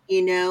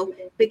 you know,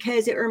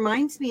 because it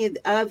reminds me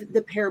of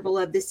the parable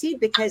of the seed,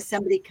 because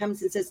somebody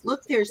comes and says,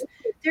 look, there's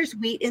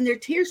wheat in their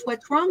tears.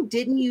 What's wrong?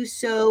 Didn't you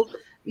sow,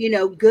 you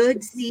know,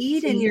 good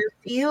seed in your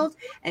field?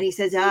 And he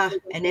says, an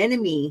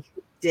enemy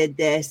did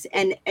this.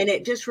 And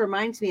it just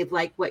reminds me of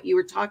like what you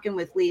were talking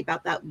with Lee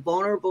about, that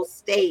vulnerable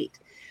state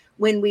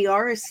when we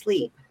are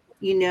asleep,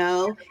 you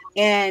know,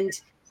 and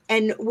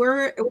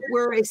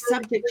we're a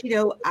subject, you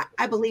know,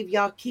 I believe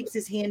Yah keeps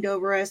his hand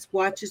over us,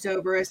 watches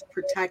over us,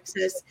 protects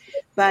us.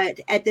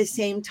 But at the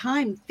same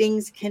time,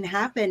 things can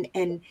happen.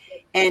 And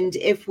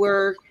if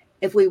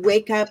we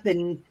wake up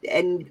and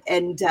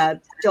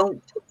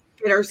don't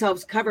get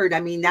ourselves covered, I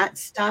mean, that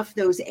stuff,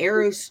 those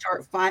arrows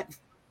start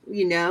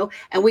you know,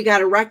 and we got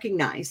to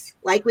recognize,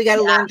 like we got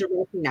to learn to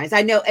recognize.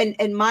 I know, and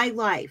in my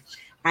life,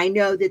 I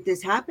know that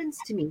this happens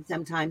to me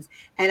sometimes,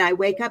 and I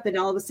wake up and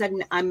all of a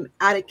sudden I'm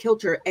out of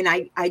kilter, and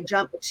I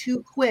jump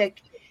too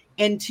quick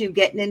into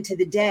getting into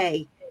the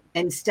day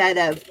instead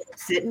of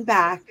sitting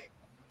back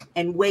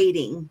and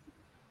waiting,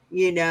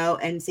 you know,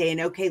 and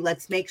saying, okay,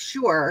 let's make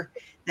sure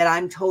that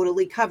I'm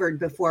totally covered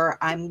before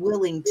I'm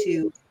willing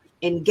to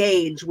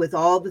engage with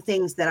all the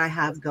things that I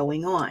have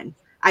going on.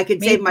 I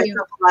could save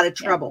myself a lot of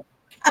trouble.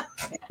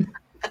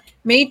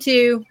 Me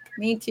too.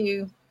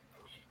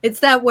 It's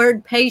that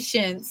word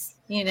patience,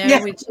 you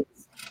know, which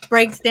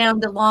breaks down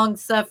to long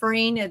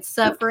suffering. It's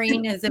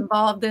suffering is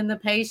involved in the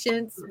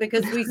patience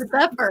because we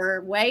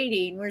suffer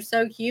waiting. We're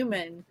so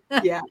human.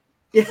 Yeah.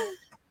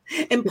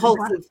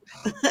 Impulsive.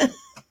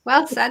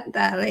 Well said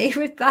there, Lee.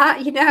 With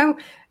that, you know,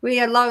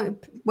 we are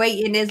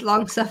waiting is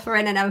long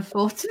suffering. I never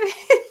thought of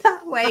it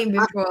that way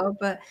before,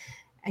 but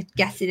I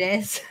guess it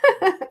is.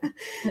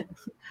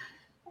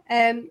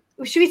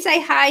 Should we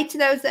say hi to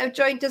those that have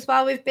joined us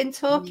while we've been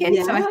talking?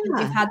 Yeah. So I think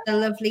we've had the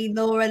lovely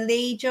Laura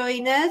Lee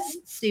join us,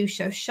 Sue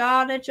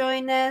Shoshana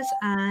join us,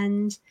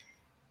 and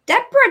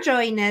Deborah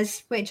join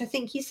us, which I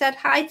think you said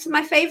hi to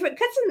my favourite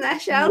cousin there,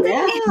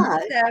 Sheldon.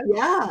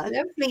 Yeah.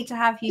 Lovely to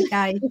have you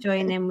guys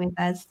join in with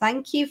us.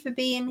 Thank you for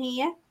being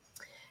here.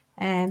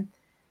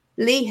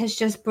 Lee has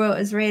just brought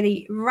us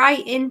really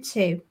right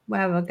into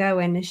where we're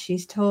going as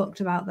she's talked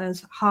about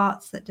those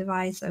hearts that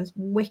devise those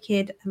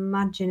wicked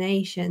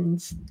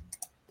imaginations.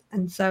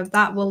 And so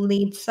that will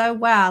lead so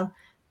well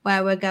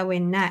where we're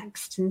going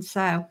next. And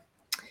so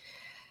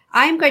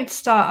I'm going to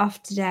start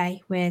off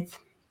today with,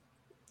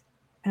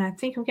 and I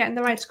think I'm getting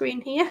the right screen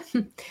here,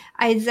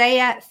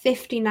 Isaiah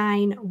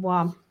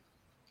 59:1.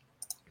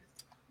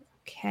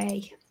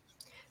 Okay.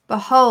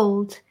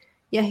 Behold,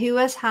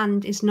 Yahuwah's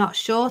hand is not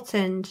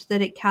shortened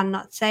that it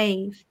cannot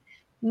save,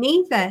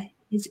 neither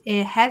is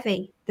ear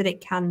heavy that it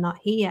cannot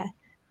hear.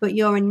 But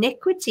your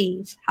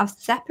iniquities have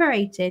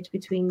separated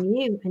between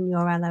you and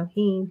your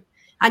Elohim,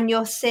 and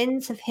your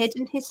sins have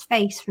hidden his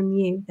face from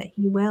you that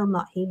he will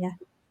not hear.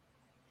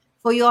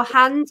 For your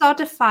hands are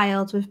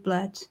defiled with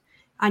blood,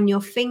 and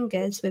your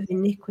fingers with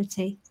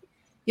iniquity.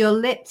 Your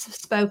lips have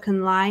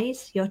spoken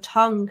lies, your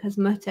tongue has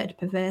muttered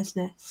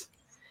perverseness.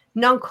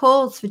 None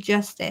calls for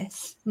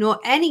justice, nor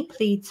any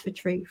pleads for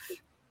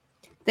truth.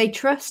 They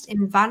trust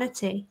in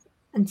vanity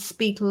and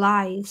speak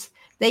lies.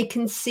 They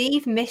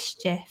conceive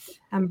mischief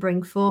and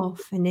bring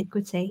forth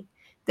iniquity.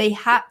 They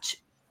hatch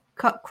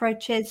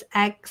cockroaches'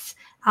 eggs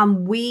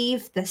and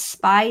weave the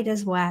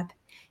spider's web.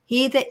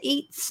 He that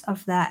eats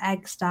of their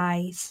eggs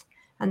dies,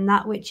 and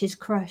that which is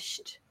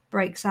crushed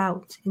breaks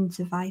out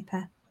into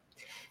viper.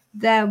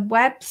 Their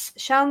webs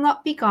shall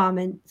not be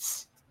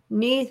garments,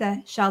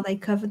 neither shall they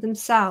cover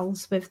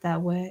themselves with their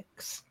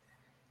works.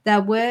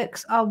 Their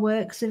works are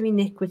works of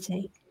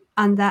iniquity,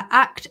 and their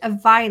act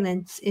of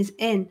violence is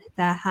in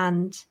their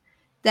hand.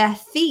 Their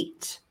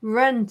feet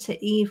run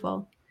to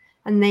evil,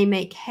 and they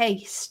make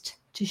haste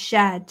to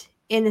shed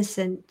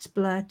innocent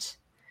blood.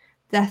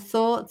 Their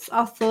thoughts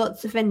are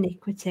thoughts of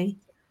iniquity.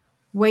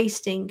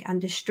 Wasting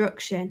and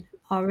destruction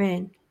are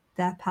in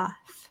their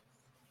path.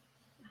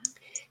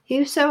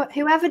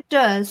 Whoever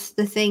does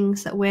the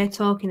things that we're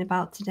talking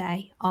about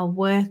today are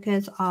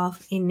workers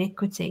of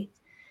iniquity.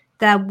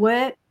 Their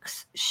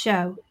works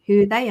show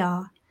who they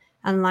are,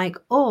 and like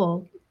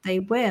all,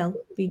 they will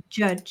be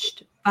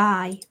judged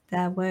by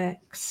their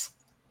works.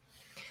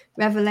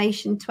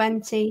 Revelation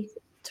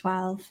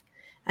 20:12.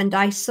 And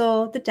I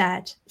saw the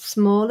dead,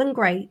 small and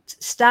great,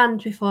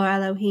 stand before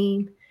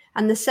Elohim,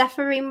 and the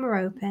Sephirim were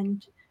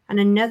opened,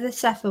 and another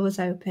Sephir was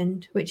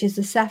opened, which is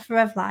the Sephir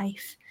of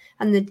life.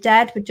 And the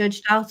dead were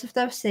judged out of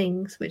those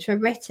things which were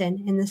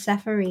written in the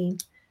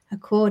Sephirim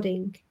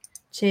according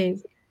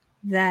to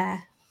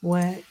their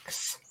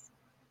works.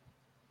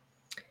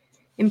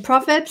 In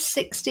Proverbs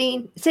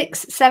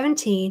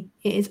 6:17,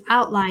 it is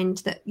outlined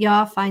that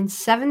Yah finds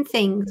 7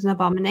 things an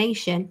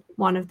abomination,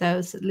 one of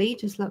those that Lee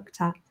just looked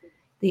at.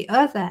 The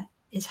other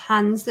is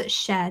hands that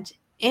shed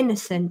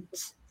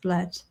innocent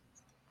blood.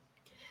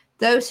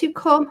 Those who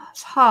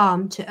cause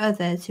harm to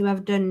others who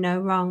have done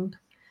no wrong.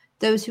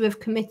 Those who have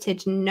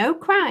committed no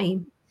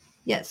crime,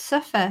 yet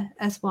suffer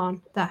as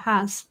one that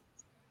has.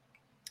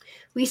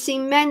 We see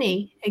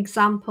many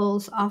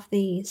examples of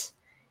these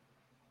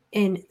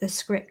in the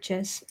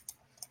scriptures.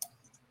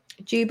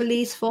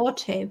 Jubilees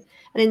 4:2.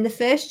 And in the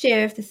first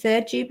year of the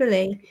 3rd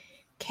Jubilee,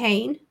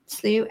 Cain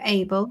slew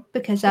Abel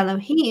because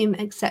Elohim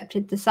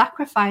accepted the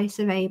sacrifice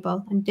of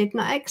Abel and did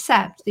not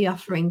accept the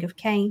offering of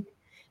Cain.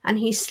 And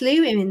he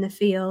slew him in the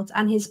field,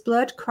 and his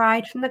blood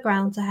cried from the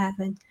ground to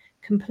heaven,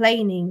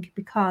 complaining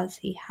because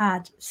he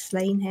had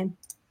slain him.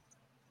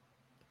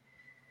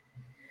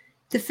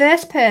 The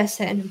first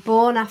person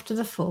born after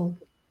the fall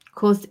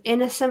caused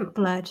innocent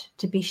blood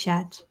to be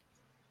shed.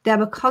 There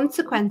were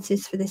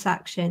consequences for this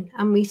action,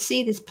 and we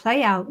see this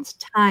play out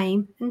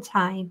time and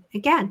time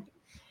again.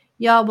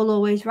 Yah will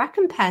always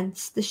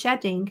recompense the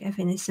shedding of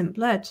innocent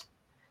blood.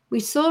 We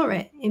saw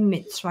it in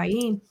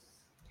Mitzrayim.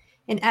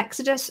 In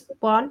Exodus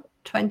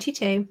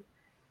 1:22,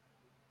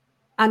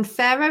 and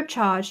Pharaoh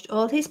charged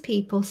all his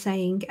people,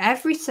 saying,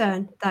 Every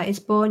son that is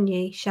born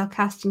ye shall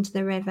cast into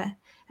the river,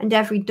 and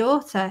every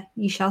daughter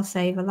ye shall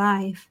save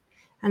alive.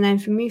 And then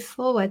if we move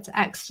forward to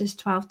Exodus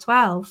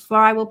 12:12, for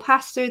I will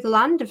pass through the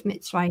land of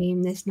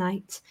Mitzrayim this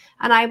night,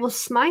 and I will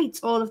smite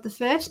all of the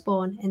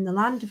firstborn in the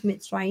land of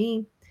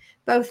Mitzrayim,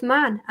 both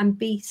man and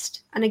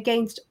beast, and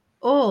against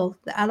all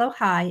the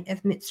Elohai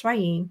of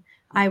Mitzrayim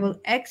I will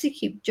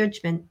execute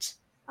judgment.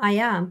 I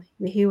am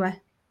Yahuwah.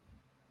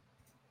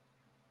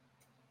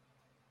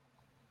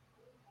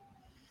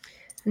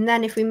 And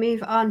then if we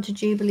move on to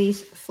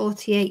Jubilees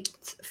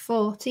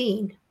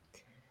 48:14.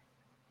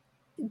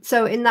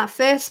 So in that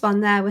first one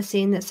there, we're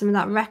seeing that some of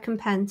that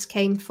recompense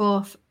came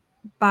forth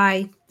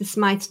by the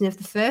smiting of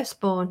the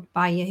firstborn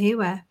by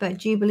Yahuwah. But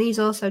Jubilees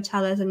also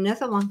tell us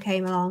another one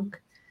came along.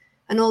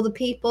 And all the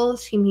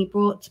peoples whom he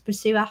brought to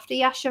pursue after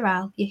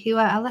Yasharel,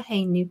 Yahuwah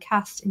Eloheinu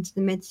cast into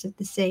the midst of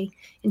the sea,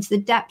 into the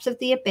depths of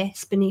the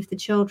abyss beneath the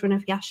children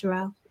of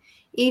Yasharel.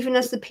 Even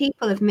as the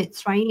people of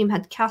Mitzrayim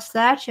had cast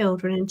their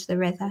children into the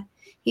river,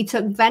 he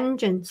took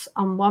vengeance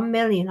on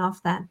 1,000,000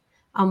 of them,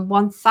 and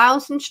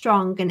 1,000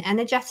 strong and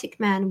energetic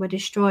men were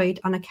destroyed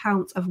on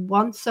account of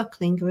one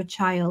suckling of a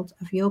child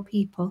of your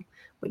people,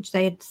 which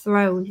they had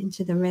thrown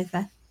into the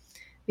river.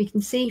 We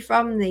can see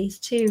from these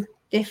two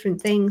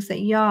different things that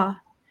Yah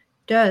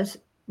does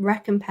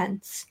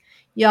recompense.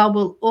 Yah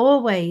will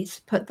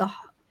always put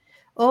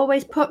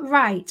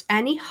right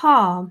any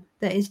harm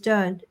that is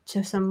done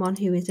to someone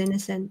who is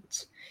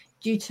innocent.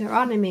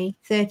 Deuteronomy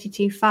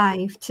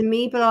 32:5, to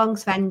me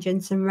belongs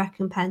vengeance and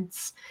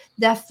recompense.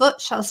 Their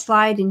foot shall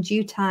slide in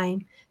due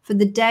time, for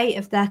the day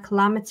of their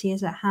calamity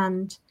is at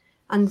hand,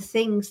 and the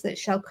things that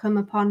shall come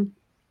upon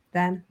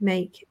them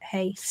make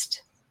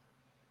haste.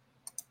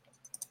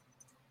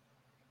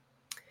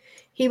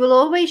 He will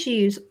always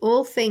use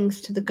all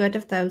things to the good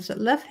of those that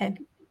love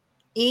him,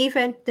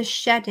 even the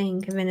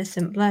shedding of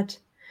innocent blood.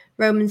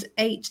 Romans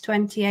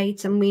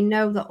 8:28, and we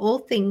know that all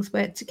things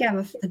work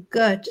together for the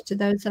good to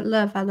those that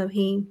love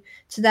Elohim,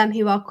 to them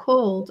who are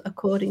called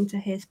according to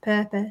his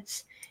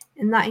purpose.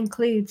 And that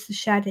includes the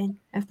shedding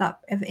of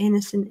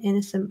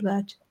innocent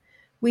blood.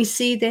 We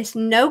see this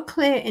in no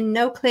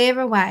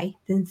clearer way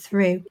than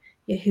through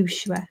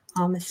Yahushua,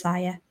 our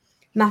Messiah.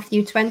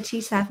 Matthew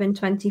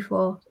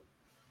 27:24.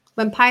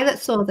 When Pilate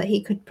saw that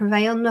he could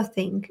prevail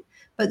nothing,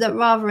 but that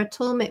rather a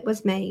tumult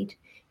was made,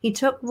 he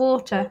took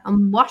water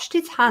and washed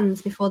his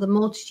hands before the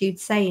multitude,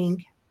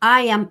 saying,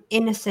 I am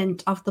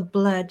innocent of the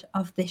blood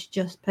of this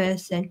just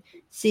person.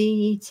 See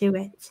ye to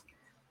it.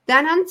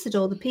 Then answered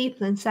all the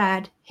people and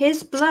said,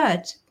 His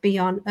blood be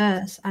on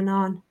us and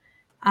on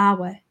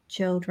our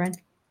children.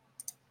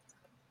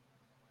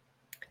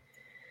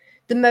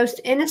 The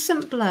most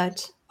innocent blood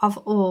of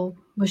all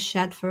was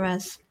shed for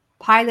us.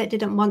 Pilate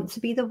didn't want to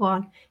be the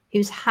one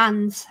whose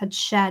hands had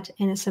shed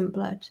innocent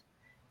blood.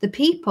 The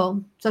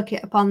people took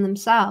it upon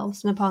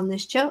themselves and upon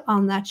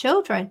their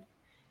children.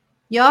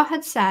 Yah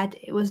had said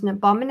it was an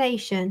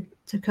abomination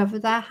to cover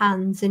their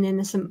hands in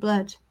innocent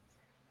blood.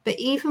 But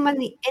even when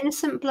the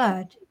innocent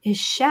blood is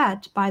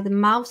shed by the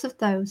mouths of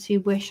those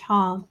who wish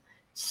harm,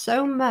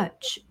 so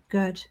much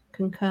good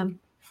can come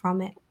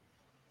from it.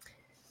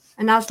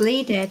 And as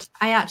Lee did,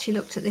 I actually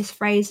looked at this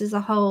phrase as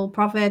a whole,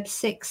 Proverbs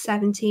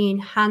 6:17,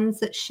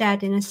 hands that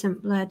shed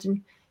innocent blood.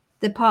 And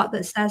the part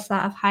that says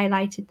that I've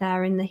highlighted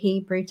there in the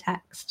Hebrew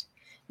text.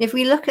 If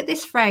we look at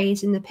this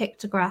phrase in the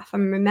pictograph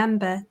and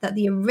remember that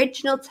the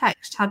original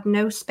text had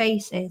no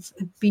spaces,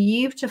 a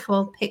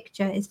beautiful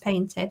picture is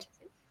painted.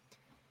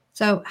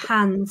 So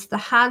hands, the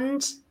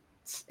hand,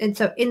 and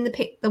so in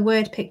the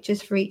word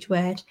pictures for each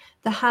word,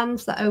 the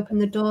hands that open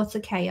the door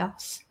to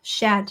chaos,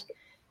 shed,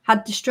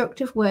 had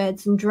destructive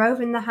words and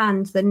drove in the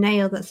hands the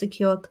nail that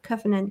secured the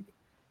covenant.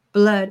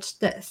 Blood,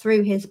 that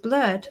through his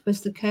blood was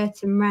the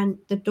curtain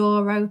rent, the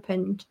door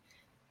opened.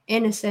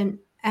 Innocent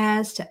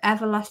heirs to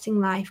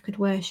everlasting life could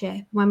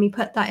worship. When we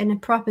put that in a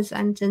proper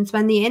sentence,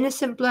 when the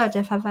innocent blood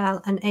of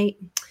Havel and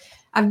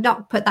I've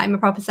not put that in a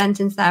proper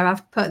sentence there,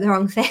 I've put the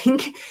wrong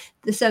thing.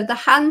 So the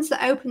hands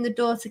that opened the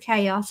door to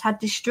chaos had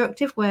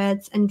destructive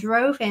words and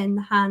drove in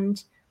the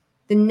hand,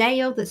 the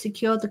nail that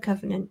secured the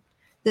covenant,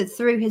 that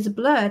through his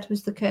blood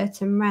was the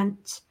curtain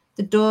rent,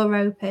 the door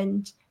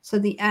opened, so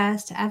the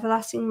heirs to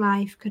everlasting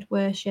life could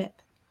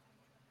worship.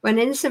 When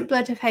innocent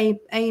blood of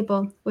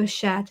Abel was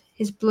shed,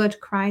 his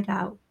blood cried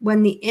out.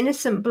 When the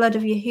innocent blood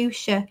of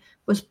Yahusha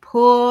was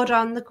poured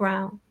on the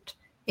ground,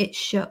 it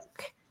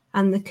shook,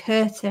 and the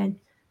curtain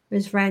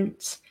was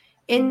rent.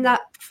 In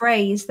that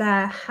phrase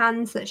there,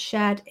 hands that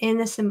shed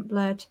innocent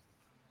blood,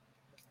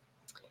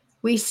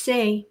 We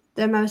see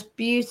the most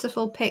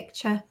beautiful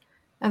picture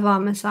of our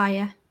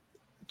Messiah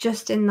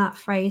just in that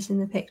phrase in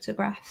the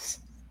pictographs.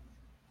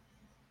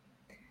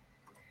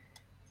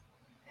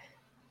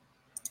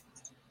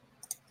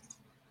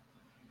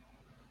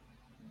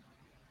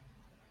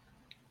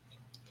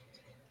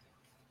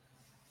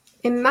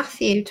 In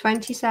Matthew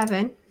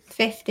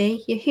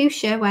 27:50,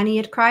 Yahushua, when he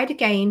had cried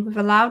again with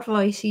a loud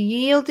voice, he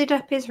yielded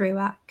up his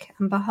ruach,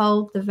 and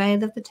behold, the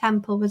veil of the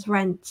temple was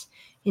rent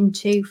in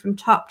two from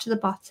top to the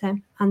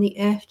bottom, and the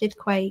earth did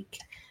quake,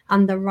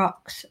 and the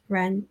rocks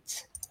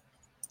rent.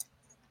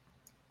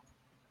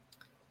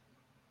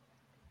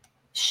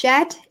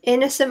 Shed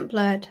innocent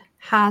blood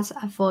has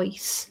a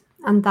voice,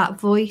 and that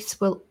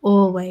voice will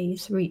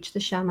always reach the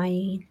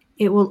Shamayim.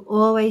 It will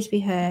always be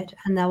heard,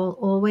 and there will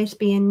always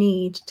be a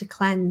need to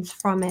cleanse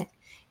from it.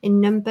 In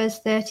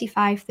Numbers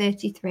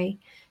 35:33,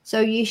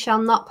 so ye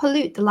shall not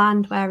pollute the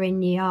land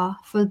wherein ye are,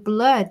 for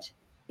blood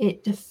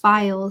it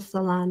defiles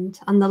the land,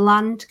 and the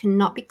land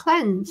cannot be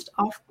cleansed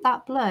of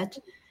that blood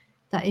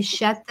that is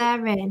shed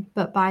therein,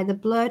 but by the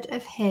blood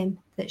of him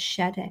that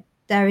shed it.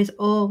 There is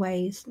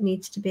always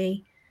needs to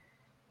be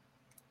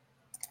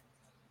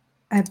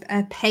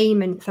a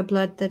payment for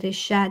blood that is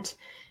shed.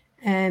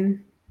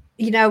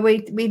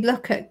 We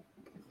look at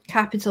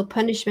capital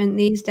punishment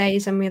these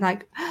days and we're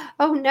like,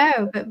 oh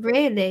no, but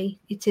really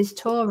it is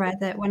Torah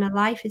that when a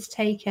life is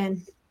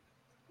taken,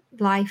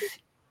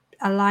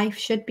 a life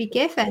should be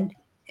given.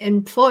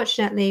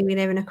 Unfortunately, we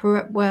live in a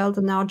corrupt world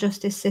and our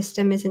justice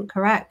system isn't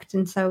correct,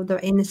 and so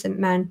the innocent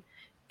men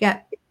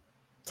get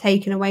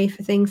taken away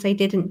for things they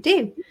didn't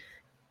do.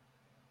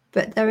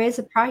 But there is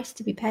a price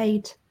to be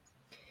paid.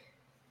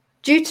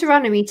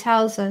 Deuteronomy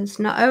tells us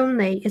not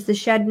only is the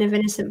shedding of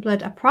innocent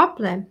blood a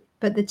problem,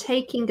 but the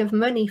taking of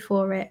money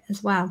for it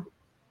as well.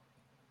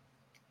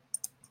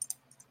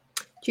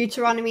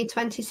 Deuteronomy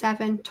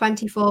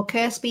 27:24,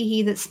 cursed be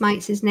he that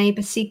smites his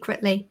neighbour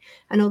secretly,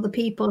 and all the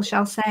people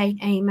shall say,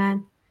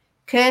 Amen.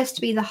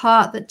 Cursed be the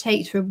heart that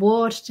takes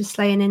reward to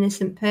slay an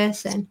innocent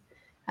person,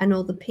 and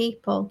all the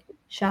people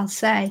shall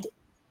say,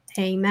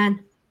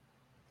 Amen.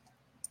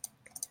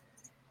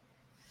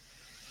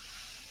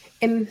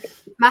 In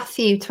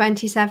Matthew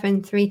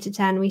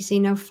 27:3-10, we see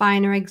no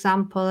finer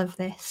example of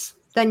this.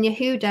 Then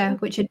Yehuda,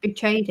 which had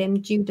betrayed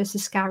him, Judas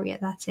Iscariot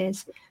that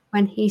is,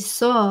 when he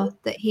saw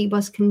that he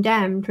was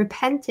condemned,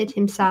 repented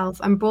himself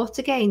and brought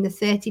again the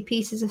 30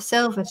 pieces of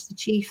silver to the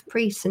chief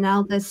priests and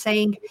elders,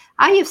 saying,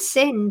 I have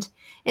sinned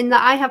in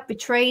that I have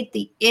betrayed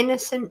the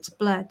innocent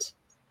blood.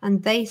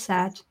 And they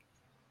said,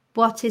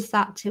 what is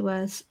that to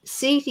us?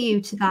 See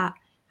you to that.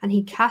 And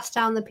he cast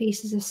down the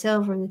pieces of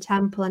silver in the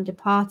temple and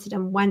departed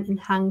and went and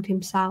hanged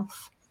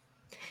himself.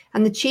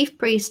 And the chief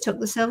priest took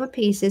the silver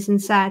pieces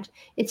and said,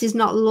 it is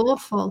not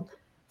lawful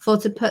for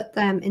to put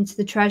them into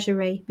the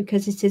treasury,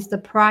 because it is the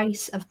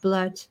price of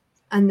blood.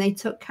 And they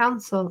took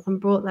counsel and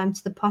brought them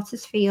to the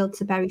potter's field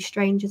to bury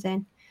strangers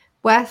in.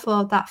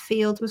 Wherefore that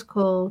field was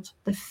called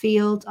the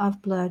field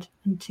of blood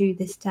unto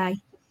this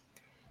day.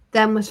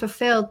 Then was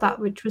fulfilled that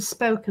which was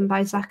spoken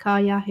by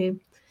Zechariah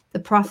the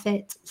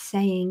prophet,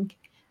 saying,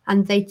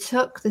 and they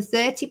took the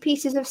 30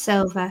 pieces of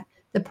silver,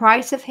 the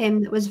price of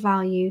him that was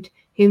valued,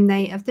 whom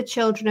they of the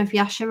children of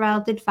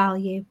Yasharel did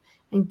value,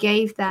 and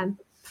gave them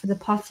for the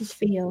potter's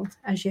field,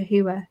 as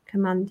Yahuwah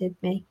commanded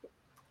me.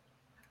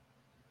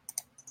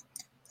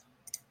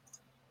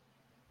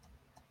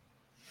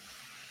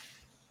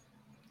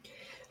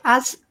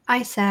 As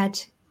I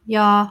said,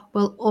 Yah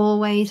will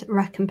always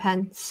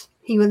recompense.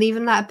 He will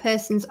even let a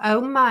person's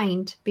own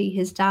mind be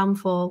his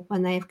downfall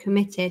when they have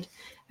committed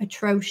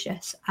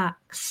atrocious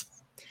acts.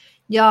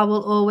 Yah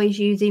will always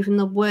use even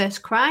the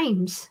worst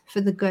crimes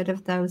for the good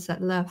of those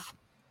that love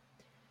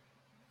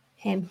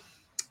him.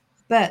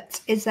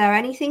 But is there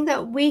anything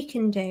that we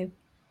can do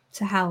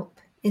to help?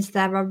 Is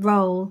there a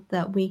role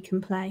that we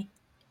can play?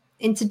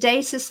 In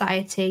today's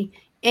society,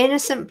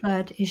 innocent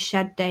blood is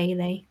shed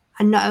daily.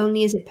 And not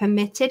only is it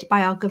permitted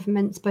by our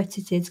governments, but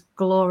it is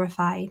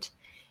glorified.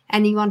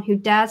 Anyone who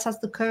dares has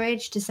the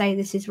courage to say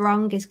this is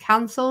wrong is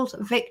cancelled,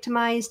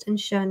 victimised and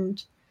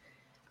shunned.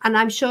 And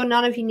I'm sure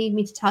none of you need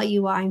me to tell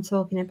you what I'm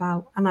talking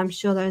about. And I'm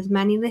sure there's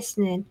many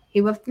listening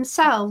who have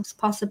themselves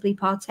possibly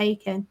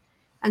partaken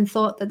and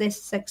thought that this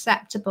is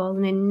acceptable.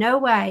 And in no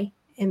way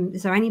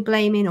is there any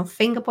blaming or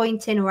finger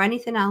pointing or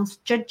anything else,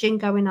 judging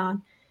going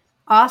on.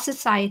 Our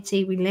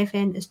society we live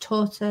in has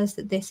taught us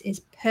that this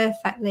is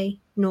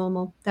perfectly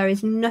normal. There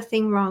is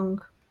nothing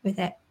wrong with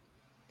it.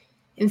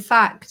 In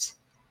fact,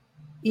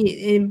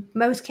 in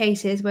most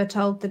cases, we're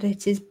told that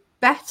it is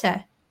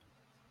better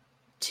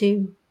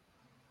to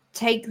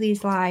take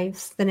these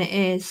lives than it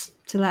is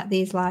to let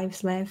these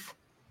lives live.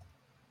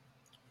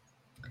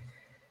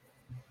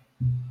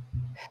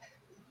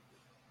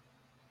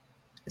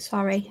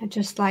 Sorry, I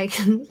just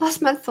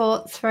lost my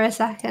thoughts for a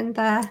second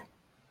there.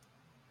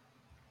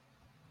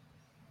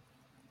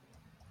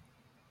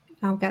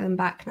 I'll get them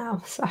back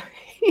now.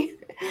 Sorry.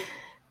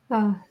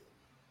 Oh.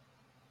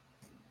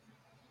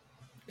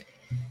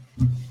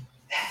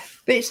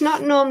 But it's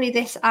not normally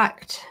this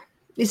act.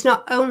 It's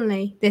not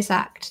only this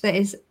act that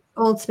is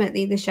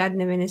ultimately the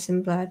shedding of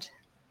innocent blood.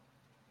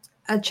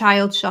 A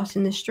child shot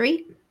in the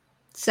street,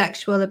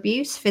 sexual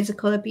abuse,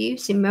 physical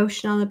abuse,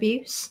 emotional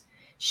abuse.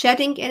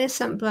 Shedding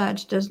innocent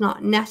blood does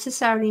not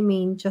necessarily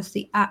mean just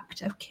the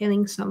act of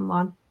killing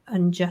someone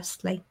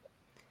unjustly.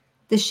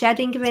 The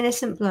shedding of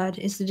innocent blood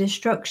is the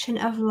destruction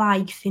of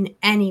life in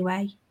any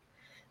way.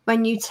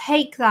 When you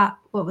take that,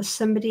 what was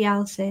somebody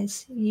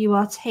else's, you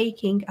are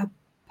taking a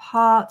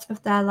part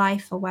of their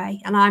life away.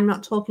 And I'm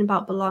not talking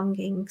about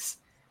belongings.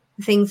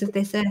 The things of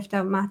this earth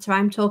don't matter.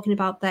 I'm talking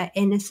about their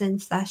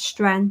innocence, their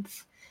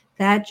strength,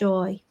 their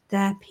joy,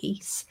 their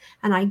peace.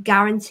 And I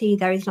guarantee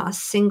there is not a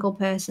single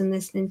person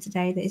listening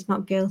today that is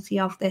not guilty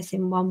of this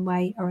in one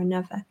way or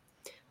another.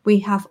 We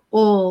have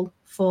all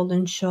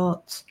fallen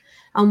short.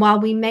 And while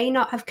we may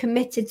not have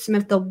committed some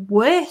of the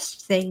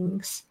worst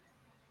things,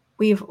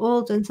 we have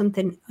all done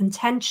something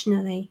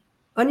unintentionally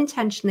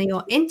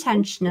or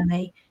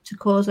intentionally to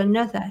cause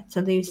another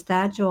to lose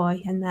their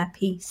joy and their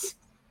peace.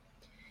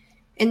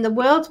 In the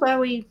world where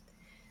we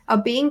are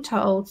being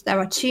told there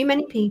are too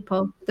many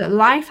people, that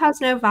life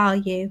has no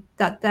value,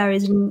 that there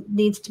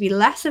needs to be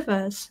less of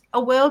us,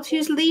 a world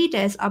whose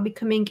leaders are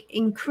becoming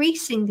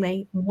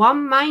increasingly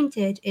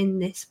one-minded in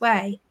this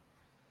way,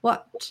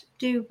 what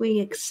do we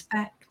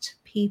expect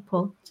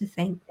people to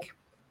think?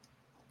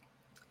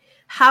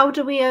 How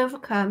do we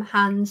overcome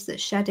hands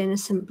that shed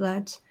innocent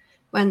blood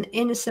when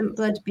innocent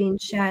blood being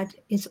shed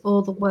is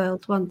all the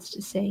world wants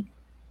to see?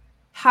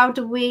 How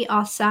do we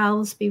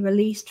ourselves be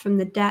released from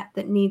the debt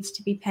that needs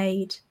to be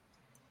paid?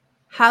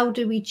 How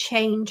do we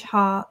change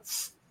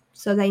hearts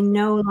so they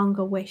no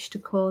longer wish to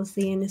cause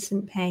the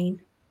innocent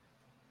pain?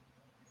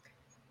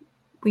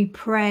 We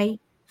pray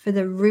for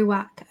the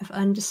ruach of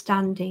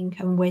understanding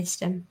and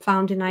wisdom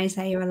found in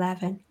Isaiah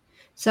 11,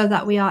 so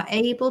that we are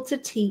able to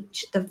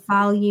teach the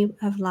value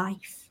of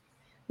life.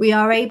 We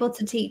are able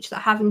to teach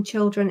that having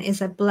children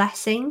is a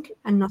blessing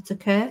and not a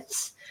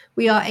curse.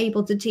 We are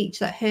able to teach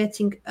that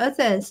hurting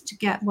others to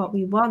get what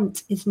we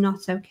want is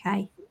not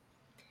okay.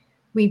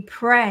 We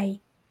pray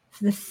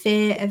for the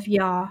fear of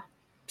Yah,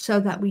 so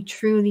that we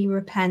truly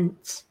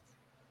repent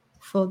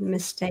for the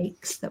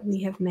mistakes that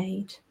we have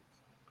made.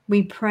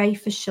 We pray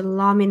for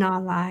shalom in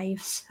our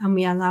lives, and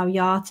we allow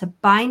Yah to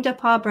bind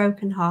up our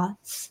broken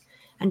hearts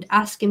and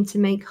ask him to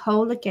make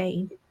whole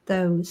again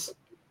those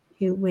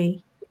who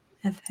we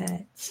have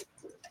hurt.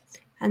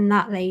 And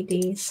that,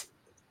 ladies,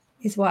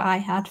 is what I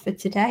had for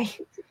today.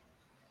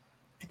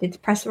 I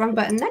did press the wrong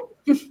button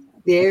then.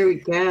 There we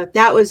go.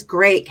 That was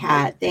great,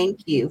 Kat.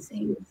 Thank you.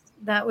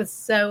 That was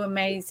so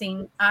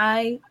amazing.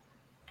 I've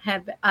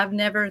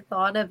never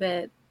thought of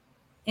it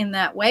in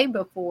that way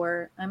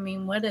before. I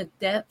mean, what a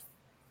depth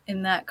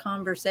in that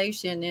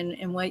conversation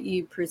and what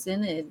you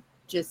presented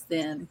just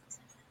then,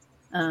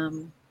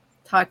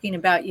 talking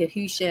about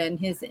Yahusha and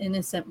his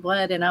innocent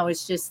blood. And I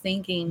was just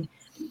thinking,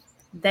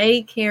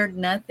 they cared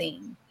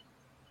nothing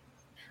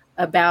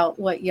about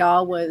what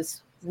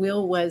Yahweh's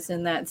will was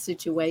in that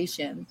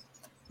situation.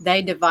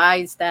 They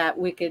devised that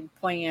wicked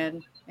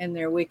plan in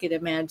their wicked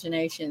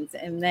imaginations,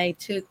 and they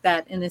took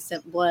that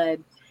innocent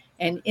blood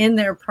and in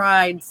their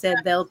pride said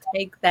they'll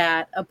take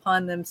that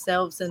upon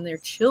themselves and their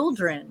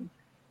children.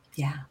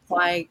 Yeah.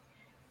 Like,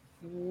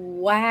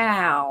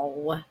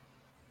 wow.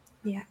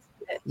 Yeah.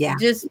 Yeah.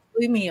 Just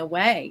blew me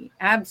away.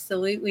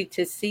 Absolutely.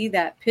 To see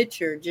that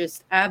picture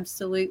just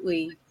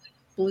absolutely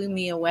blew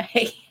me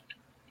away.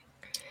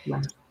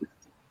 Yeah.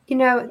 You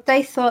know,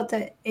 they thought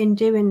that in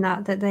doing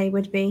that they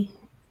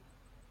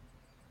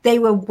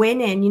were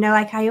winning. You know,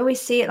 like I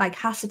always see it like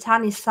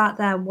Hasatan is sat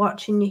there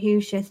watching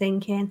Yahusha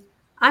thinking,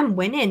 I'm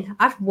winning.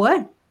 I've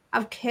won.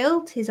 I've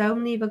killed his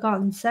only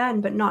begotten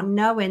son, but not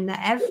knowing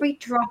that every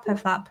drop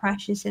of that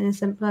precious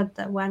innocent blood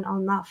that went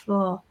on that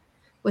floor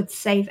would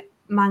save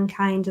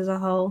mankind as a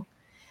whole.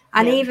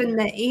 And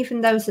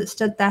even those that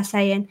stood there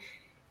saying,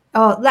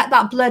 oh, let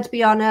that blood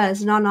be on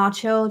us and on our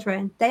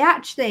children, they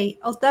actually,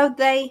 although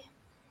they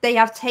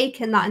have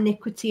taken that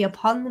iniquity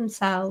upon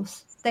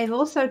themselves, they've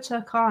also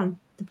took on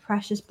the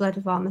precious blood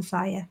of our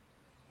Messiah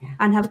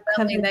and have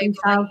covered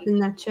themselves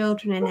and their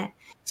children in it.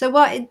 So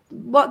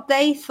what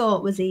they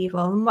thought was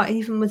evil and what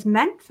even was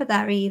meant for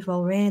their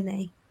evil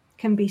really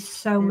can be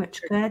so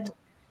much good.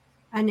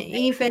 And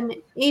even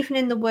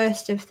in the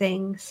worst of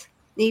things,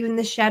 even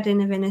the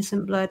shedding of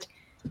innocent blood,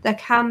 there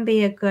can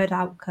be a good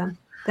outcome.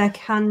 There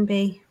can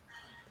be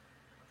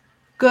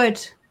good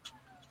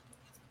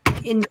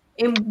in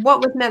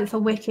what was meant for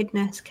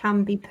wickedness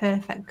can be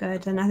perfect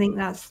good. And I think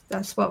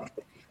that's what,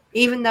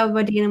 even though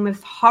we're dealing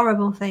with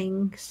horrible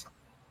things,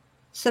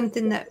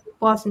 something that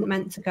wasn't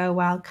meant to go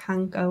well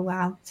can go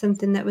well.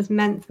 Something that was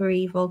meant for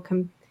evil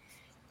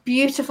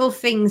beautiful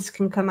things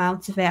can come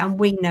out of it. And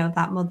we know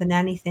that more than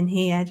anything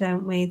here,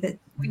 don't we? That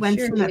when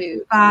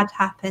something bad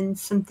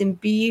happens, something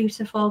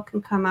beautiful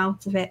can come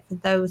out of it for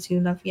those who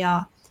love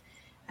Yah.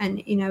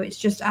 And, you know, it's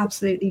just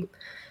absolutely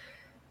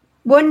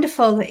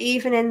wonderful that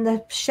even in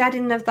the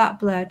shedding of that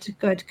blood,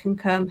 good can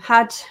come.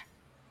 Had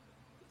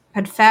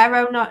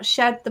Pharaoh not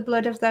shed the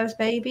blood of those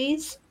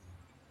babies,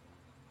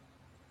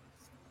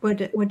 would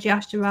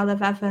Yasharel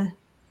have ever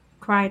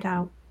cried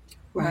out?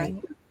 Right.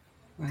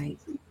 Right.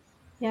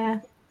 Yeah.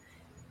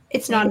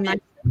 It's not a nice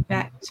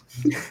subject.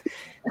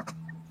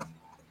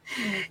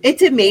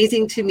 It's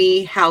amazing to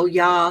me how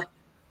Yah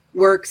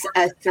works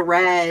a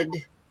thread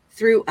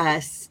through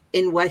us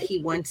in what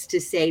he wants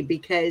to say,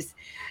 because,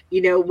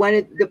 you know, one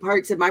of the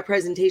parts of my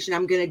presentation,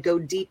 I'm going to go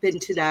deep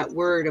into that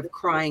word of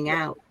crying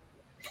out.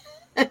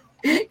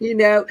 You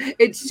know,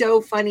 it's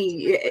so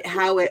funny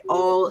how it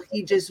all,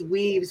 he just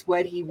weaves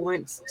what he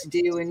wants to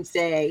do and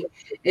say.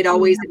 It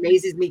always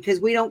amazes me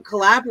because we don't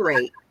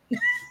collaborate.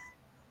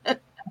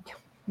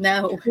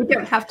 No. We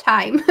don't have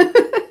time.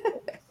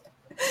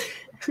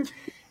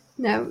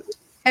 No.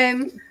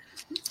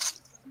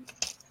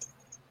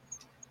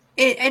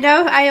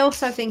 I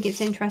also think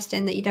it's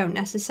interesting that you don't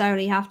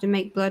necessarily have to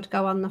make blood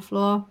go on the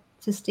floor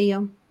to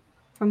steal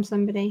from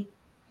somebody.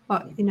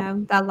 But, you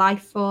know, their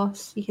life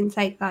force, you can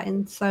take that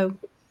in so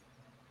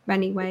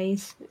many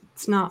ways.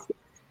 It's not...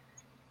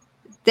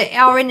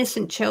 Our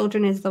innocent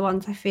children is the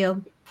ones I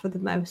feel for the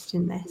most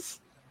in this.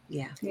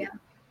 Yeah. Yeah.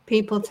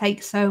 People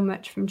take so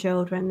much from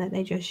children that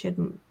they just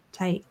shouldn't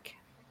take.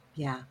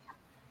 Yeah.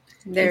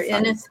 They're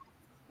innocent.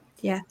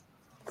 Yeah.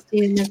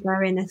 Stealing of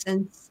their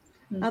innocence.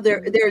 Oh,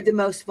 they're the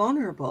most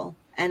vulnerable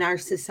in our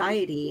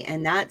society.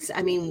 And that's,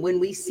 I mean, when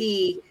we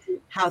see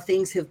how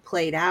things have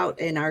played out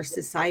in our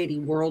society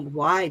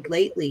worldwide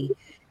lately,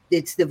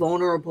 it's the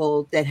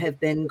vulnerable that have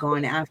been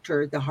gone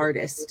after the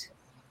hardest.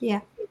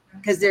 Yeah.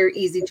 Because they're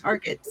easy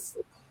targets.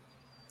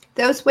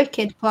 Those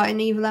wicked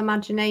plotting evil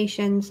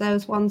imaginations,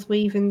 those ones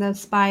weaving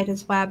those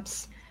spiders'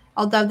 webs,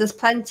 although there's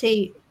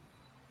plenty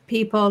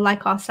people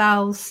like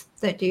ourselves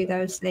that do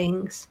those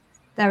things,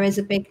 there is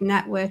a big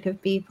network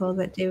of people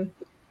that do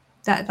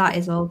that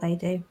is all they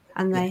do.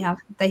 And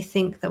they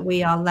think that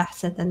we are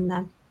lesser than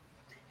them.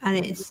 And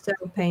it is so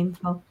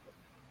painful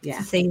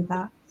to see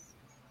that.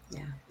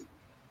 Yeah.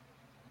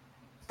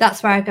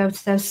 That's where I go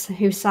to those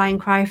who sigh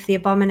and cry for the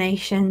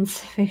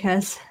abominations,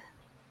 because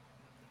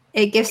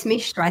it gives me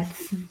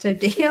strength to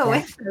deal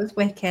with those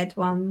wicked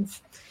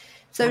ones.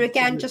 So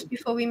again, just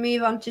before we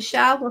move on to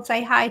Shell, we'll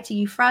say hi to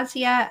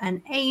Euphrasia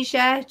and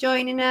Asia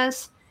joining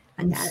us,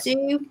 and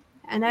Sue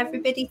and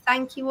everybody.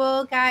 Thank you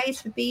all,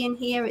 guys, for being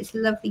here. It's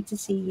lovely to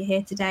see you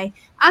here today.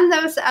 And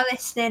those that are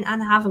listening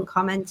and haven't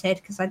commented,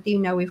 because I do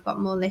know we've got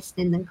more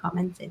listening than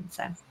commenting.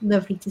 So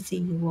lovely to see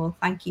you all.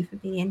 Thank you for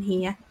being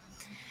here.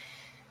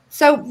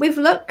 So we've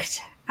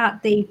looked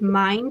at the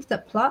mind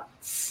that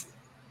plots.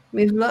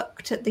 We've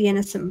looked at the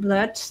innocent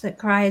blood that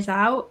cries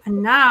out.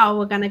 And now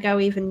we're going to go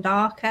even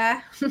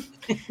darker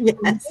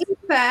and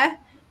deeper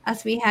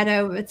as we head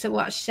over to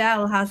what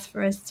Shell has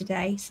for us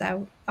today.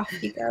 So off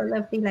you go,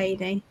 lovely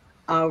lady.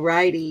 All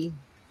righty.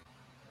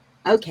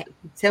 Okay.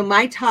 So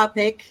my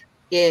topic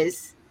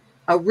is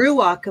a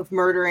ruach of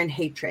murder and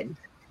hatred.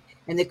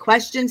 And the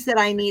questions that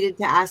I needed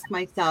to ask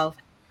myself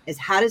is,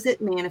 how does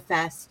it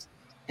manifest?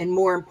 And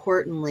more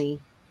importantly,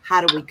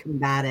 how do we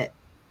combat it?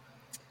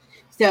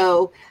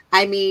 So,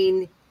 I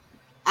mean,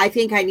 I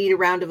think I need a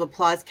round of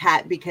applause,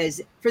 Kat,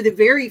 because for the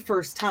very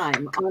first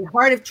time on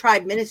Heart of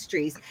Tribe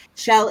Ministries,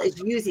 Shell is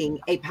using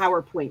a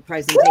PowerPoint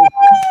presentation.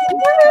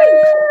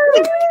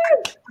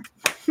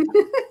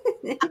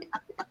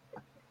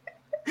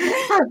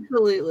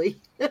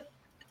 Absolutely.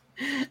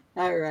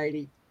 All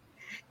righty.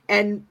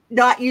 And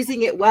not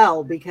using it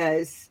well,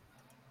 because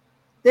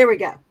there we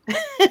go.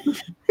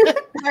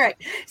 All right.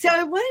 So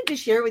I wanted to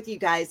share with you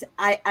guys,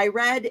 I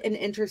read an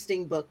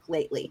interesting book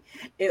lately.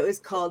 It was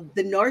called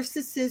The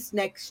Narcissist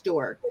Next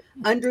Door,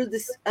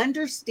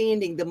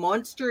 Understanding the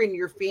Monster in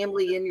Your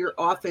Family, in Your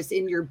Office,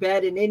 in Your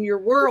Bed, and in Your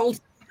World.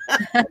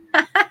 It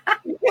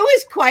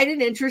was quite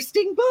an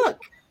interesting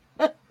book.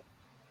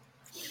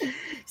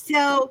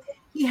 So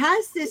he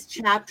has this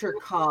chapter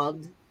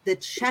called The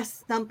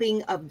Chest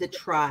Thumping of the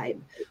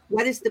Tribe.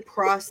 What is the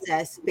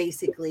process,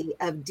 basically,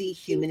 of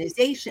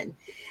dehumanization?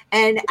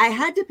 And I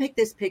had to pick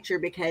this picture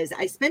because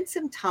I spent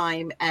some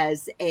time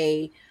as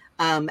a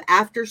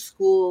after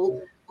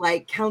school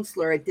like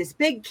counselor at this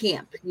big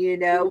camp. You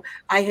know,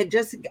 I'd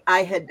just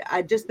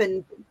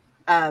been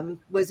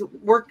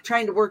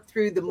trying to work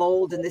through the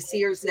mold and the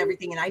sears and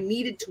everything, and I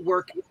needed to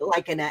work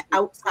like in an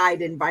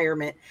outside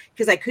environment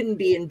because I couldn't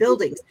be in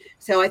buildings.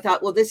 So I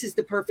thought, well, this is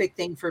the perfect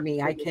thing for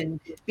me. I can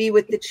be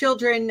with the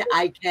children,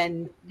 I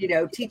can, you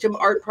know, teach them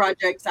art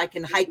projects, I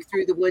can hike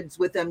through the woods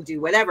with them,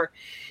 do whatever.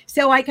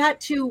 So I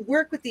got to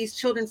work with these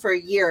children for a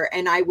year,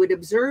 and I would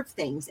observe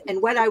things.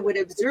 And what I would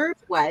observe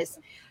was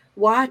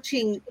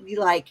watching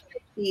like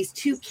these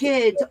two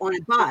kids on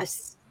a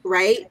bus,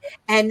 right?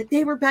 And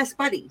they were best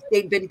buddies.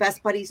 They'd been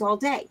best buddies all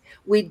day.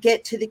 We'd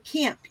get to the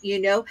camp,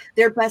 you know,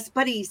 they're best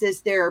buddies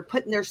as they're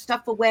putting their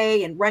stuff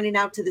away and running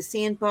out to the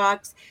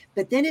sandbox.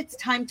 But then it's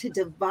time to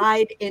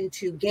divide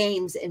into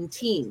games and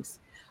teams.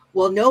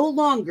 Well, no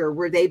longer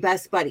were they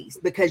best buddies,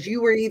 because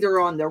you were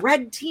either on the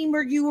red team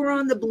or you were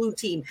on the blue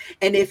team.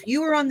 And if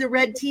you were on the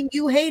red team,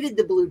 you hated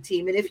the blue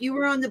team. And if you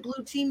were on the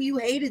blue team, you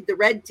hated the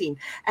red team.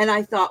 And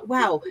I thought,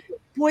 wow,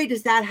 boy,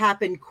 does that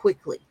happen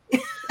quickly.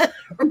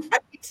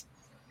 Right?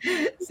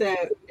 So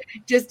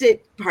just a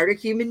part of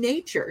human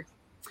nature.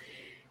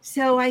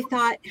 So I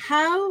thought,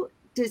 how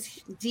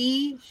does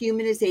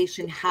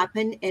dehumanization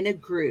happen in a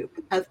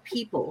group of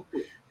people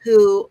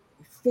who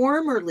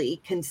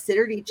formerly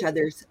considered each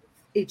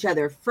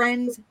other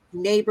friends,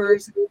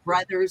 neighbors,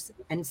 brothers,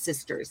 and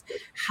sisters?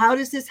 How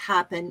does this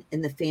happen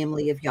in the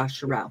family of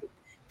Yasharel?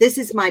 This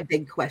is my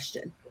big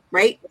question,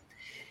 right?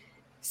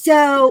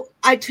 So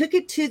I took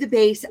it to the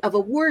base of a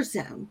war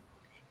zone.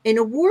 In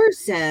a war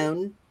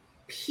zone,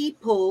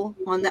 people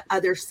on the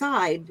other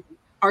side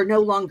are no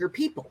longer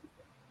people,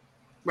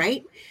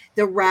 right?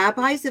 The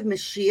rabbis of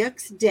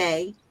Mashiach's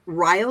day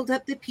riled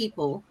up the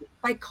people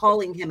by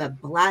calling him a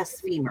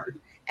blasphemer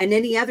and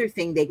any other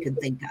thing they could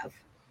think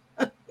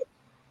of.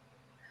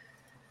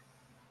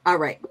 All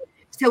right.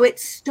 So it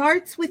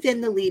starts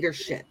within the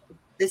leadership.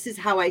 This is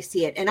how I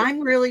see it. And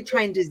I'm really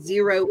trying to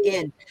zero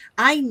in.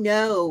 I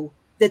know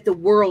that the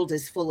world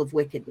is full of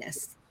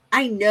wickedness.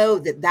 I know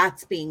that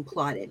that's being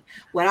plotted.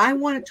 What I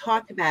want to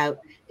talk about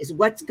is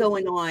what's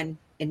going on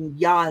in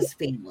Yah's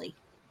family,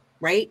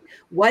 right?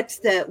 What's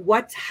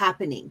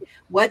happening?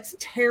 What's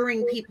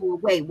tearing people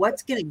away?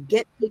 What's going to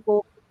get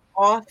people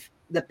off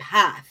the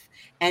path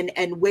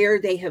and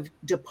where they have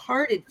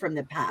departed from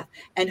the path?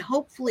 And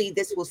hopefully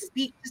this will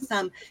speak to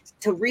some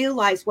to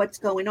realize what's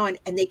going on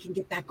and they can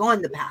get back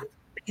on the path,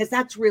 because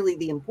that's really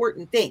the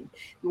important thing.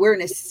 We're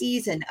in a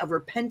season of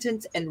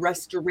repentance and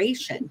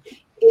restoration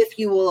if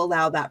you will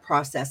allow that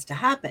process to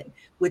happen,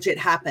 which it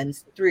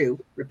happens through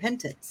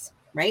repentance,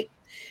 right?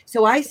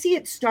 So I see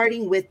it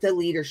starting with the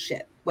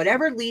leadership.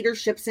 Whatever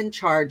leadership's in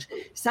charge,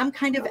 some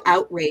kind of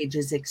outrage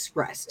is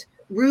expressed.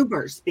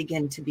 Rumors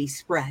begin to be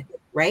spread,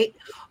 right?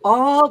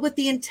 All with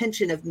the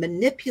intention of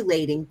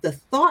manipulating the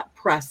thought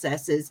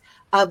processes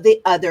of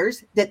the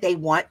others that they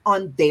want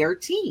on their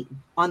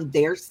team, on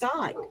their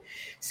side.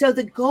 So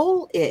the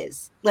goal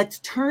is, let's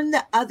turn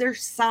the other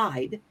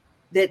side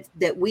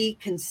that we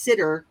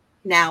consider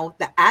now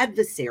the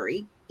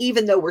adversary,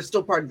 even though we're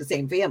still part of the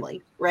same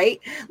family, right?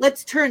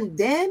 Let's turn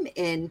them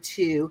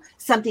into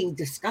something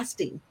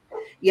disgusting.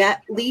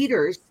 Yet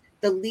the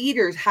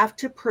leaders have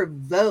to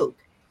provoke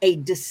a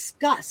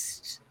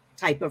disgust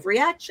type of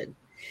reaction.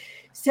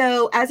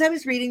 So as I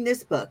was reading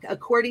this book,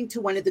 according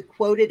to one of the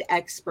quoted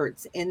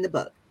experts in the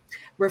book,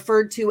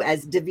 referred to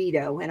as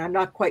DeVito, and I'm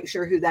not quite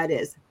sure who that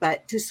is,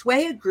 but to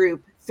sway a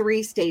group,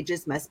 3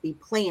 stages must be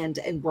planned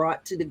and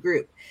brought to the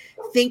group.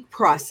 Think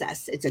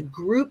process. It's a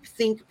group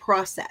think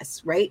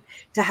process, right?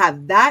 To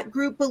have that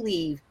group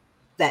believe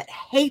that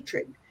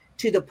hatred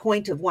to the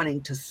point of wanting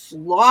to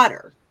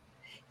slaughter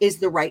is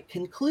the right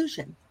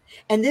conclusion.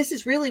 And this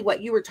is really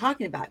what you were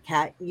talking about,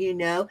 Kat. You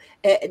know,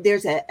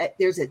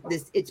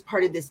 it's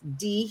part of this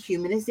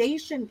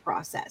dehumanization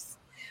process,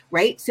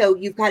 right? So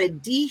you've got to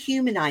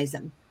dehumanize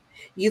them.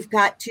 You've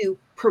got to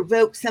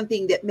provoke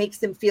something that makes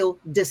them feel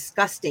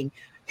disgusting.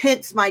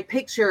 Hence my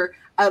picture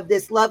of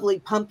this lovely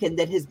pumpkin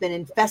that has been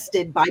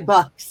infested by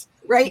bugs,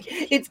 right?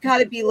 It's got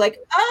to be like,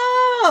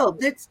 oh,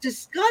 that's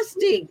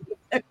disgusting,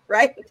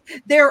 right?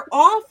 They're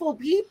awful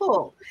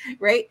people,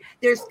 right?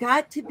 There's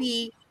got to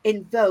be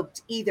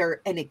invoked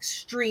either an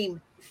extreme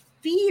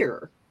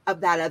fear of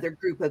that other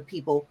group of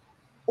people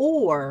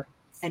or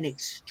an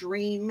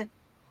extreme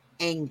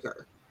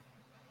anger.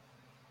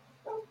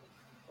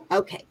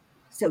 Okay,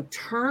 so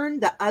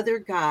turn the other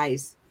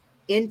guys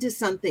into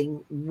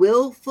something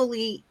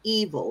willfully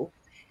evil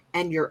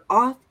and you're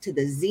off to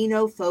the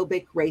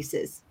xenophobic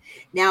races.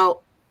 Now,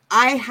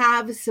 I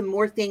have some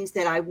more things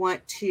that I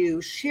want to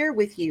share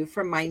with you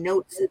from my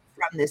notes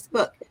from this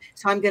book.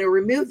 So I'm going to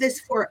remove this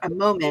for a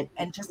moment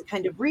and just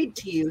kind of read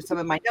to you some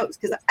of my notes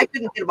because I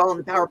couldn't get them all in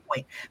the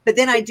PowerPoint. But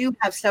then I do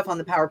have stuff on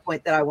the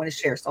PowerPoint that I want to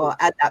share. So I'll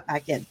add that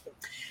back in.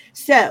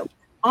 So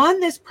on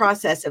this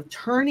process of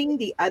turning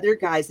the other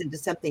guys into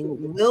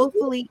something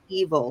willfully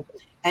evil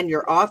and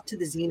you're off to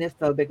the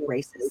xenophobic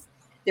races,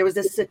 there was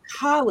a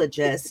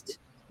psychologist,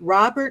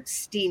 Robert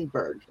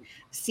Steenberg,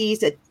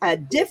 sees a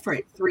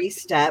different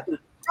 3-step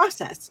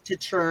process to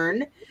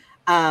turn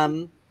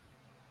animus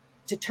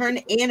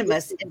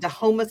into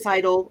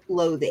homicidal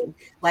loathing,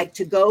 like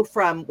to go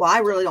from, well, I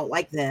really don't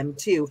like them,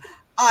 to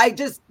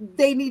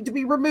they need to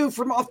be removed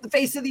from off the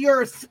face of the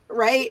earth,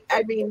 right?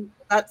 I mean,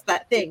 that's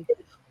that thing.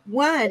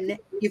 One,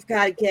 you've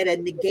got to get a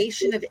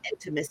negation of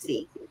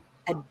intimacy,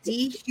 a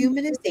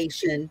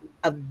dehumanization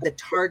of the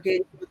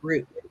target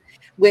group,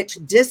 which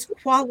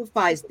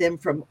disqualifies them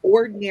from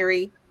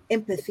ordinary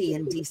empathy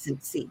and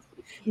decency.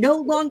 No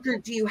longer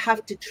do you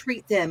have to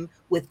treat them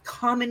with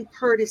common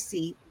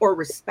courtesy or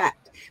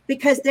respect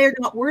because they're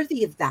not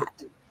worthy of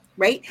that,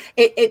 right?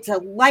 It's a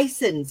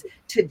license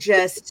to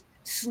just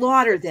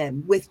slaughter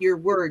them with your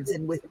words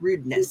and with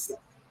rudeness,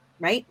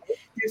 right?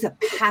 There's a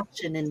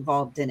passion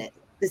involved in it.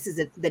 This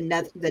is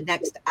the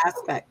next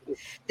aspect.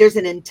 There's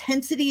an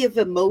intensity of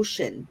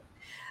emotion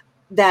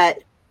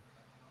that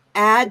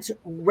adds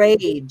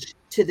rage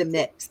to the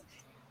mix.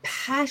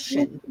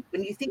 Passion,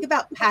 when you think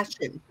about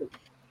passion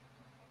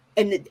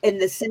and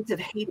the sense of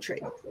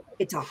hatred,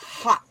 it's a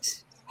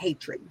hot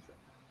hatred.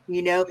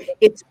 You know,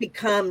 it's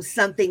become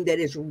something that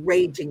is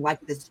raging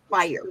like this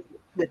fire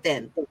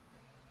within.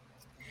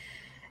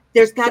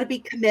 There's got to be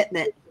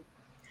commitment.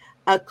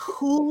 a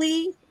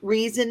coolly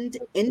reasoned,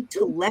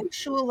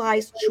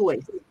 intellectualized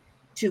choice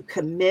to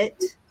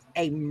commit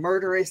a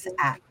murderous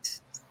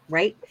act,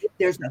 right?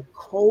 There's a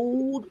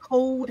cold,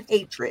 cold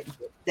hatred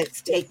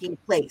that's taking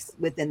place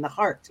within the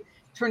heart,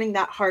 turning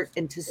that heart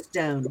into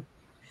stone.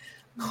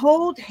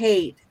 Cold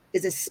hate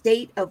is a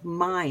state of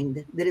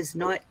mind that is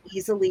not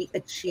easily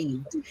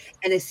achieved.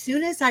 And as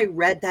soon as I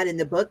read that in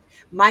the book,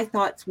 my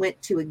thoughts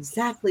went to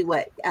exactly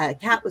what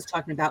Kat was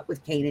talking about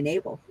with Cain and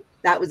Abel.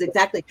 That was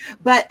exactly,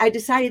 but I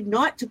decided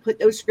not to put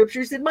those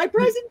scriptures in my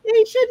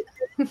presentation,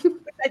 which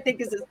I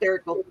think is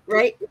hysterical,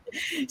 right?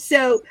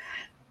 So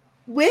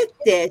with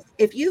this,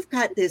 if you've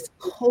got this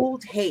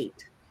cold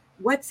hate,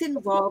 what's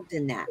involved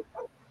in that?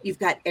 You've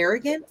got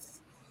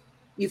arrogance,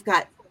 you've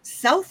got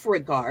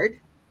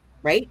self-regard,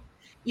 right?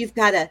 You've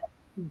got a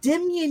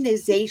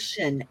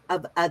demonization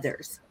of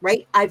others,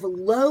 right? I've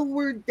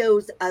lowered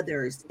those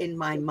others in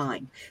my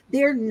mind.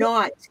 They're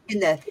not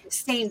in the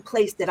same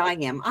place that I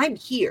am. I'm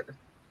here.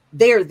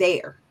 They're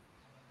there.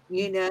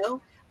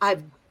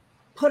 I've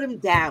put them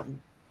down.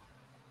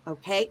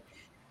 Okay.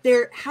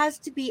 There has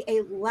to be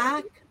a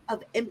lack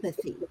of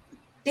empathy.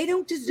 They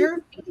don't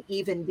deserve to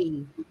even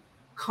be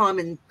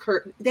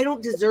they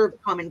don't deserve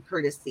common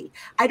courtesy.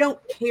 I don't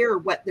care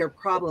what their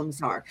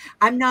problems are.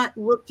 I'm not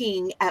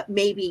looking at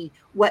maybe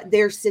what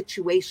their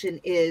situation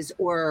is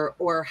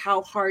or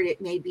how hard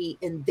it may be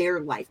in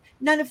their life.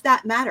 None of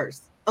that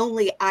matters.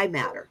 Only I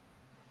matter,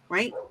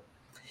 right?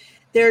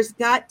 There's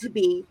got to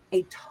be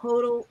a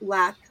total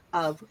lack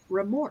of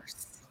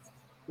remorse,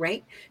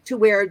 right? To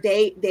where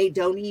they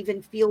don't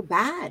even feel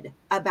bad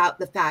about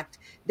the fact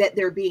that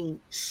they're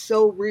being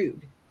so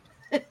rude,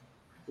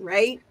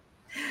 right?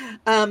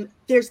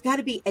 There's got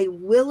to be a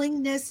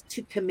willingness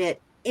to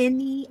commit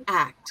any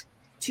act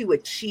to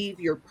achieve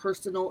your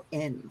personal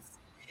ends.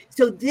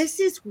 So this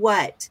is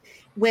what,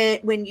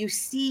 when you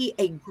see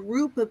a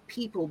group of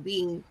people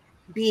being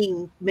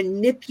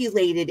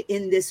manipulated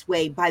in this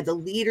way by the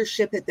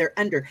leadership that they're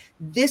under,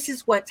 this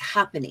is what's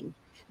happening.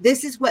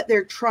 This is what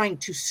they're trying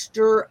to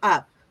stir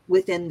up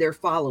within their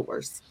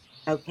followers.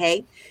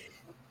 Okay.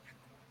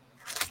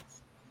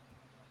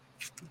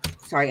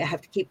 Sorry, I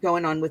have to keep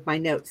going on with my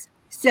notes.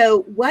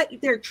 So what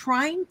they're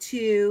trying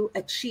to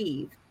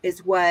achieve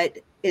is what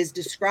is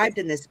described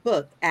in this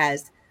book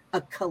as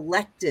a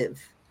collective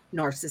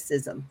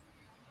narcissism,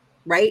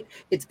 right?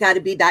 It's got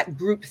to be that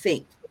group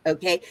think.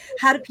 Okay.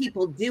 How do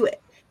people do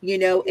it?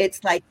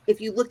 It's like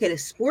if you look at a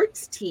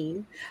sports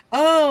team,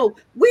 oh,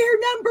 we're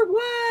number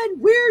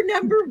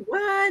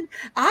one.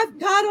 I've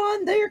got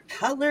on their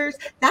colors.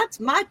 That's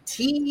my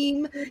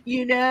team.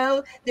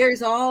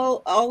 There's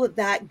all of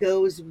that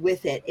goes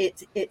with it.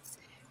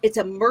 It's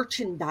a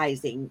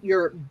merchandising.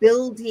 You're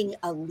building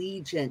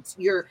allegiance.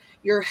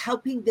 You're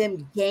helping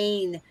them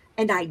gain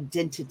an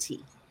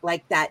identity,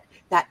 like that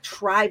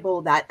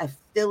tribal, that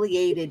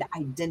affiliated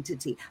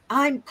identity.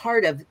 I'm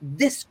part of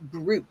this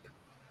group,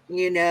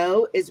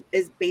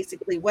 is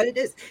basically what it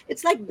is.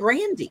 It's like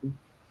branding,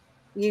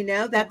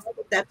 that's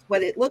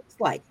what it looks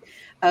like.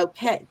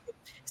 Okay.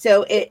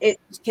 So it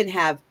can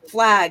have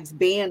flags,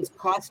 bands,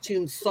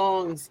 costumes,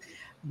 songs,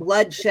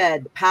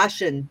 bloodshed,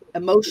 passion,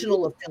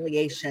 emotional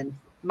affiliation,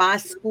 my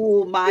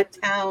school, my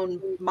town,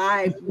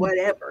 my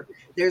whatever.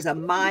 There's a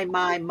my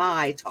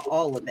to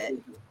all of it.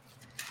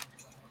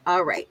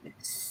 All right.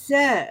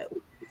 So,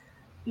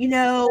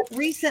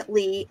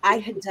 recently I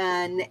had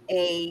done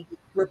a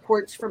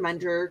reports from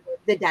under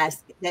the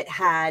desk that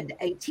had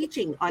a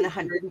teaching on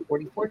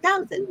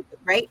 144,000,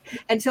 right?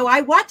 And so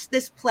I watched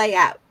this play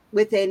out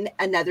within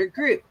another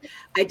group.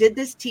 I did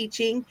this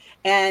teaching,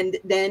 and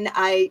then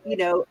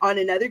on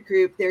another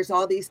group, there's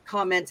all these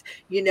comments,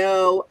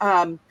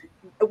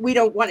 we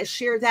don't want to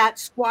share that,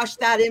 squash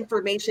that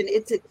information.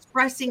 It's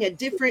expressing a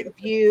different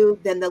view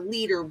than the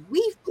leader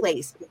we've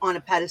placed on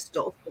a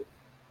pedestal.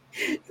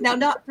 Now,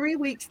 not 3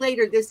 weeks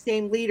later, this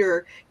same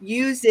leader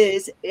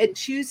uses and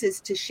chooses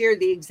to share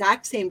the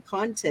exact same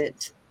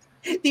content,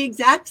 the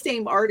exact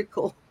same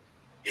article,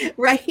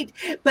 right?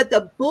 But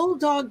the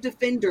bulldog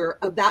defender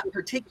of that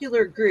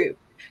particular group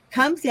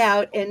comes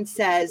out and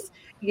says,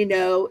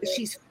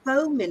 she's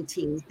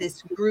fomenting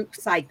this group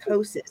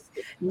psychosis.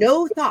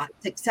 No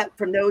thoughts except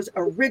from those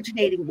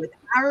originating with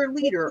our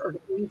leader are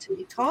going to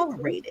be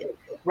tolerated,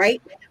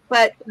 right?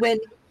 But when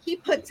he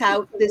puts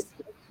out this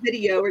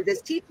video or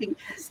this teaching,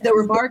 the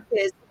remark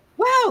is,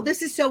 wow,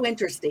 this is so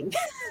interesting.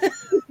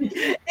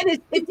 And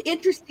it's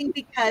interesting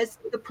because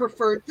the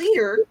preferred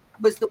leader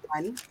was the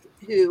one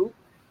who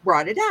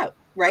brought it out,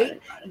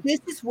 right? This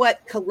is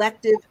what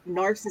collective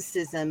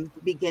narcissism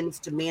begins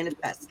to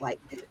manifest like.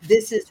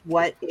 This is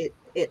what it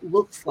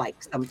looks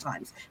like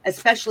sometimes,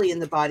 especially in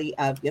the body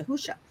of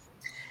Yahusha.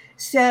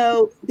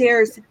 So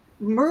there's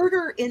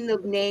murder in the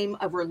name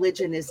of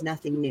religion is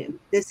nothing new.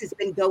 This has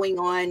been going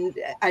on.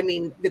 I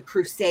mean, the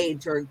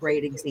Crusades are a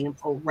great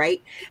example,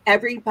 right?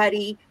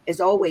 Everybody is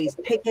always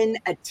picking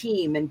a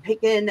team and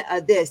picking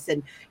this,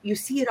 and you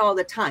see it all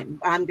the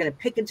time. I'm going to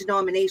pick a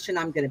denomination.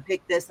 I'm going to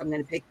pick this. I'm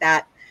going to pick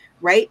that,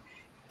 right?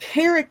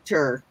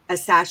 Character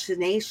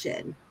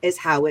assassination is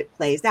how it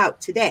plays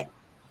out today.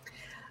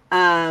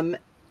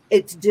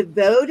 It's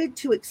devoted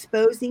to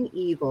exposing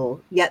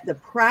evil, yet the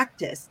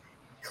practice,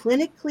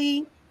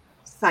 clinically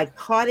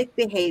psychotic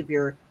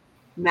behavior,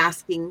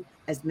 masking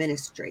as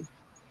ministry,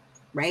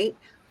 right?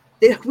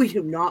 We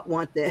do not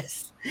want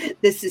this.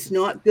 This is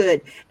not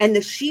good. And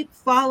the sheep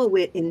follow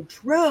it in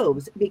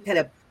droves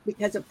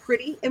because a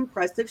pretty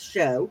impressive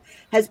show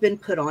has been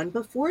put on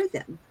before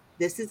them.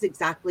 This is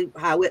exactly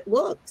how it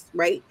looks,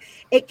 right?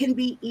 It can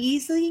be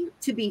easy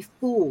to be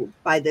fooled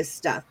by this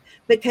stuff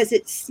because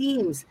it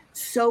seems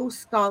so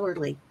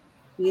scholarly.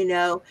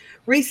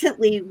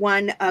 Recently,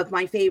 one of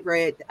my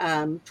favorite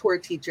tour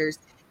teachers,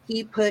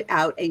 he put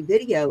out a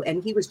video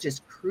and he was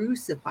just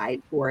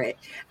crucified for it.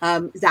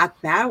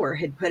 Zach Bauer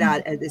had put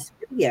out this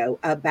video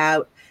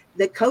about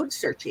the code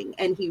searching,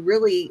 and he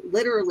really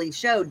literally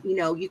showed,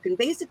 you can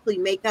basically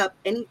make up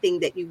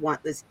anything that you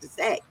want this to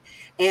say.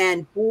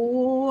 And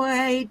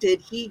boy,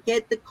 did he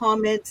get the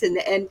comments.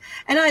 And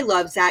I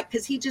love Zach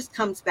because he just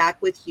comes back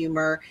with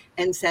humor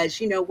and says,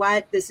 you know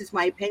what, this is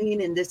my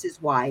opinion and this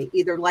is why.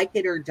 Either like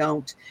it or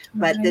don't.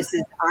 But this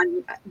is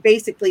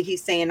basically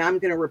he's saying, I'm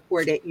going to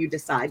report it. You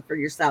decide for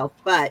yourself.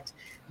 But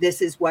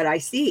this is what I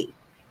see.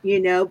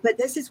 But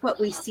this is what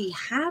we see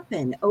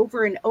happen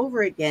over and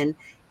over again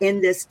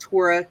in this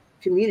Torah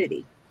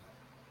community.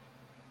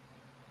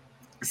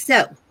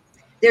 So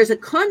there's a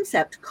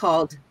concept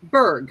called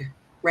Berg,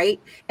 right?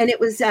 And it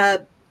was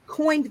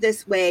coined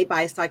this way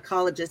by a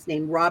psychologist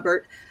named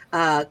Robert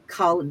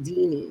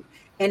Cialdini.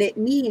 And it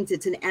means,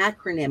 it's an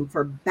acronym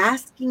for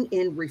basking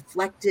in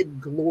reflected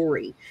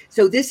glory.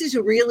 So this is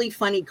a really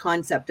funny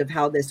concept of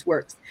how this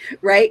works,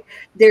 right?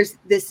 There's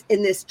this,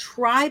 in this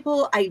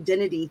tribal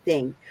identity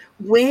thing,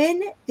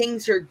 when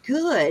things are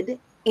good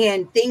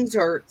and things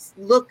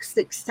look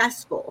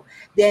successful,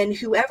 then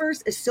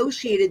whoever's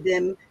associated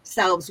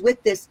themselves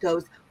with this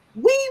goes,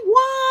 we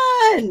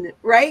won,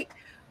 right?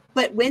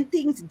 But when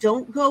things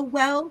don't go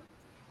well,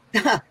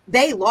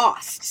 they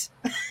lost.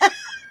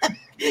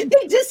 They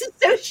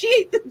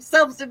disassociate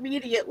themselves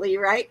immediately,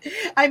 right?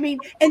 I mean,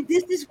 and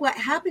this is what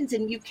happens,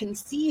 and you can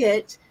see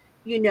it,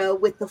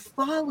 with the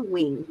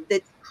following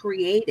that's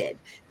created.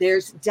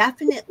 There's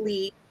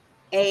definitely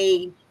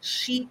a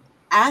sheep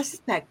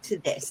aspect to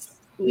this,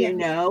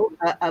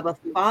 of a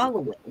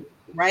following,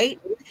 right?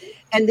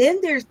 And then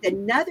there's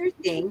another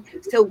thing.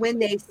 So when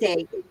they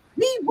say,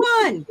 we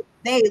won,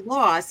 they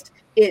lost,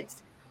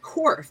 it's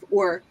Korf,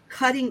 or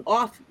cutting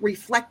off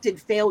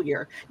reflected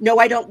failure. No,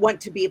 I don't want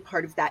to be a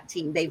part of that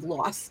team. They've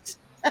lost.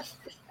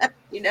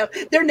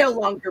 They're no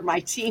longer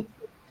my team.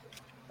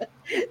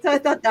 So I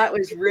thought that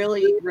was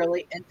really,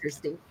 really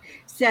interesting.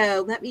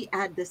 So let me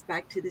add this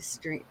back to the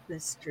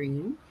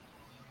stream.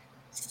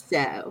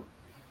 So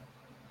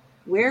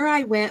where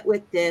I went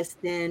with this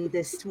then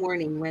this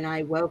morning when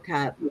I woke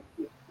up,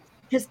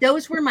 because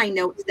those were my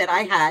notes that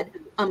I had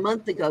a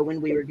month ago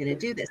when we were going to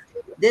do this.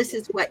 This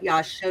is what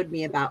Yash showed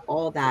me about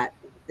all that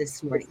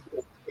this morning.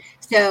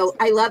 So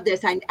I love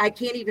this. I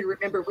can't even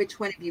remember which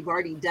one of you have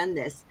already done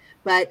this,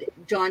 but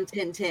John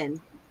 10:10,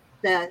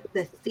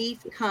 the thief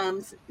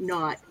comes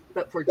not,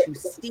 but for to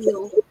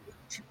steal,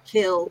 to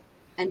kill,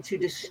 and to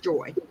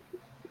destroy.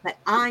 But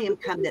I am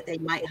come that they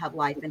might have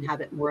life and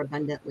have it more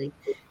abundantly.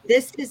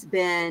 This has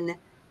been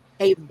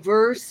a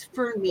verse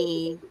for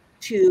me.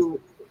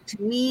 To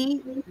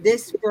me,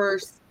 this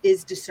verse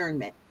is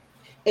discernment.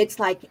 It's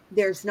like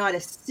there's not a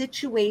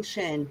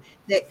situation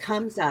that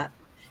comes up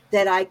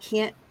that I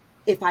can't,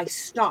 if I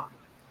stop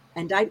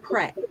and I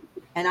pray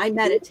and I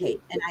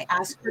meditate and I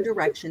ask for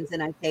directions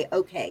and I say,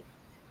 okay,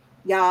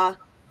 Yah,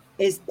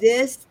 is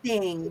this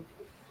thing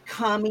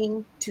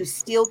coming to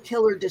steal,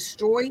 kill, or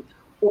destroy?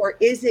 Or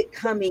is it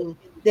coming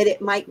that it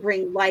might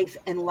bring life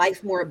and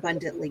life more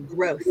abundantly,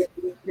 growth,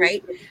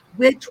 right?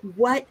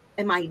 What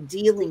am I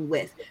dealing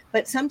with?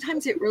 But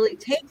sometimes it really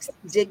takes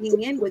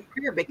digging in with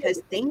prayer because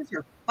things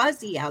are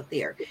fuzzy out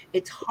there.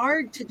 It's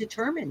hard to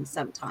determine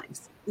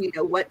sometimes,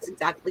 what's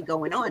exactly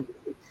going on.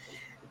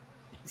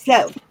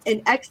 So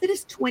in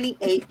Exodus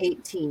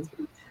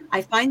 28:18,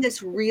 I find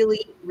this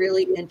really,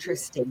 really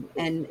interesting.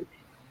 And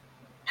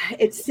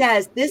it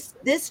says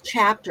this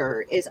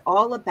chapter is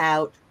all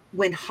about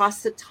when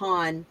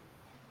Hasatan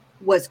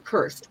was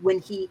cursed, when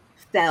he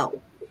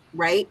fell,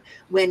 right?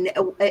 When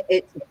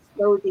it's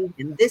exposing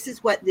him. This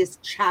is what this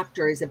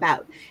chapter is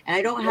about. And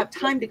I don't have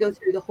time to go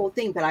through the whole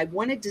thing, but I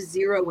wanted to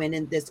zero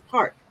in this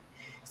part.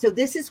 So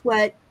this is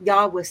what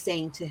Yah was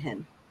saying to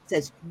him. It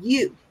says,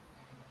 you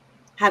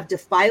have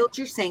defiled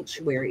your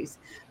sanctuaries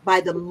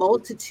by the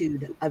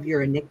multitude of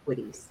your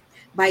iniquities,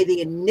 by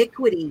the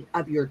iniquity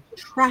of your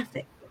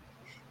traffic.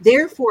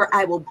 Therefore,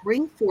 I will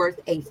bring forth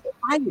a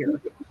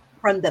fire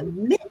from the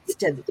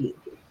midst of you.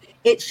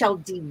 It shall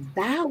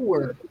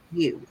devour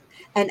you,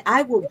 and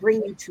I will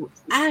bring you to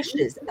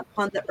ashes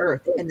upon the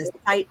earth in the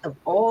sight of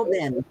all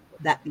them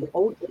that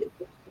behold you.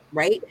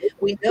 Right?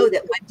 We know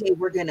that one day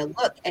we're going to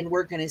look and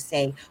we're going to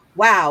say,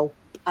 wow,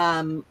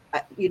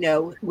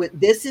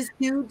 this is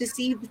who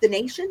deceived the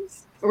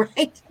nations,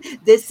 right?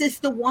 This is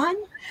the one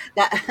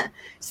that.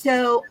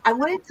 So I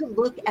wanted to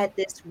look at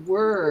this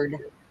word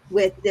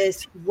with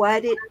this,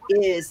 what it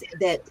is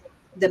that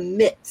the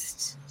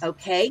midst,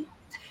 okay?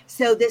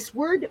 So this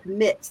word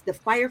midst, the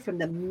fire from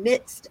the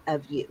midst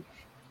of you,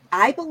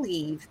 I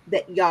believe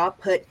that Yah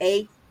put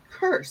a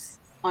curse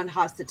on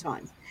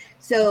Hasatan.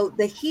 So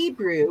the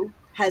Hebrew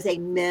has a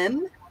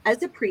mem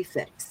as a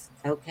prefix,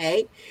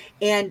 okay?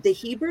 And the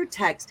Hebrew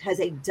text has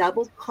a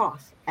double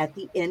cough at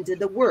the end of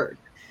the word.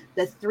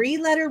 The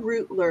 3-letter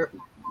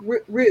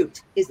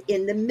root is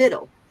in the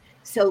middle.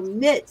 So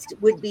midst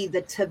would be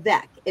the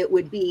tavek. It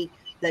would be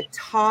the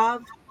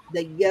tav,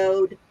 the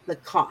yod, the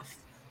cough,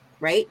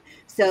 right?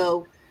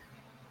 So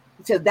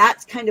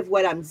that's kind of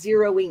what I'm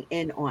zeroing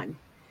in on.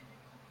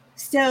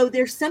 So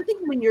there's something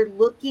when you're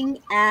looking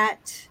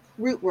at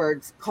root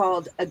words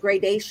called a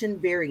gradation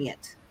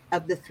variant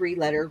of the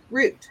 3-letter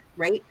root,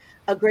 right?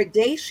 A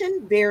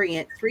gradation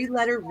variant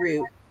 3-letter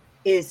root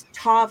is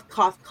tav,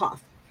 cough,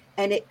 cough,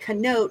 and it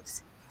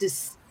connotes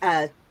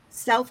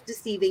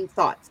self-deceiving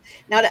thoughts.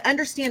 Now, to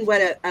understand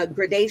what a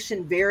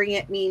gradation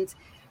variant means,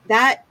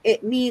 that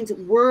it means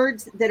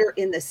words that are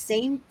in the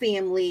same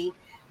family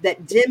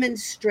that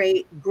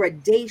demonstrate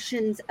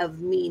gradations of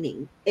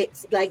meaning.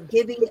 It's like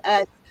giving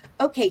us,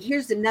 okay,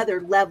 here's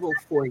another level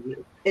for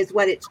you, is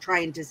what it's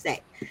trying to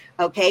say.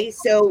 Okay,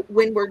 so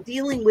when we're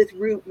dealing with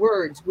root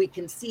words, we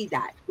can see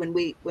that when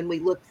we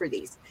look for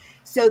these.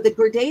 So the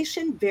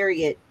gradation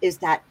variant is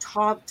that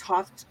tav,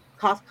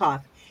 cough,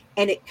 cough,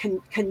 and it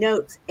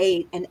connotes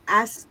an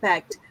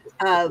aspect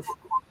of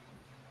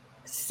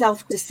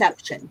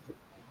self-deception.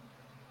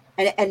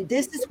 And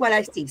this is what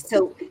I see.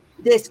 So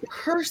this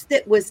curse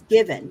that was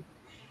given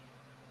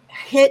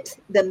hit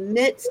the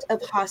midst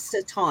of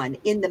Hasatan,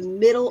 in the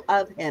middle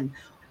of him.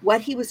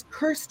 What he was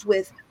cursed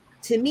with,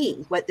 to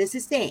me, what this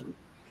is saying,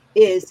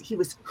 is he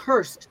was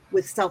cursed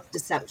with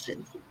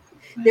self-deception.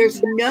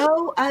 There's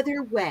no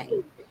other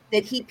way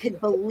that he could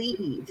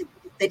believe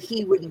that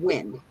he would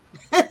win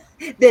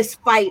this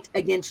fight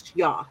against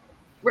Yah,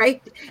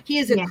 right? He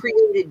is a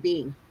created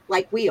being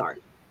like we are,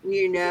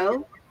 you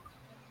know?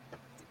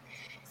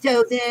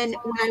 So then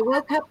when I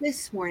woke up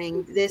this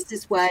morning, this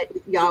is what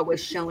Yah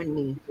was showing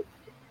me.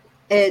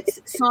 It's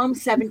Psalm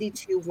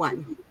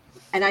 72:1.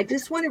 And I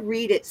just want to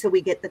read it so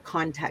we get the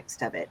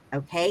context of it,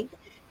 okay?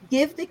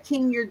 Give the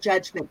king your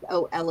judgment,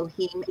 O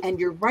Elohim, and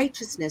your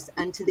righteousness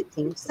unto the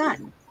king's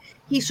son.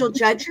 He shall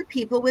judge your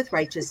people with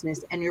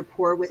righteousness and your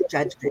poor with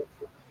judgment.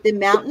 The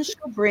mountains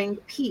shall bring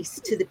peace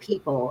to the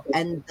people,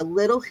 and the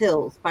little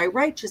hills by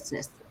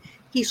righteousness.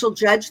 He shall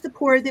judge the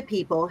poor of the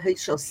people. He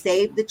shall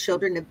save the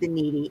children of the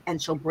needy,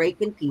 and shall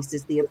break in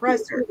pieces the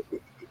oppressor.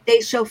 They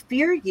shall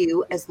fear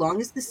you as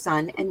long as the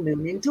sun and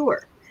moon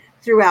endure.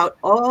 Throughout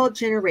all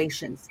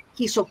generations,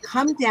 he shall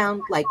come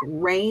down like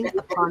rain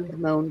upon the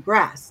mown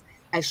grass,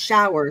 as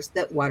showers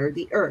that water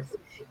the earth.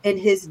 In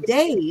his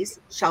days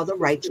shall the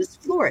righteous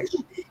flourish,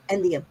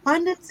 and the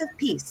abundance of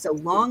peace, so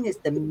long as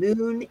the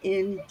moon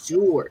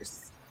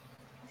endures.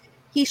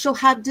 He shall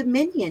have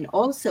dominion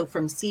also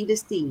from sea to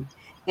sea,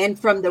 and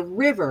from the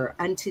river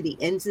unto the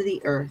ends of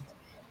the earth.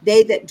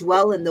 They that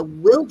dwell in the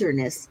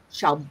wilderness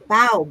shall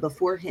bow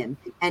before him,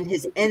 and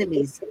his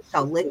enemies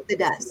shall lick the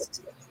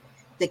dust.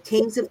 The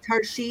kings of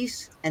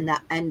Tarshish and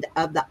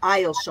of the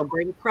isles shall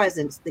bring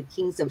presents. The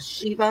kings of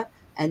Sheba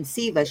and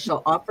Seba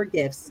shall offer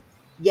gifts.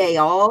 Yea,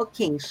 all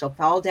kings shall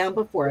fall down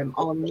before him.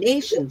 All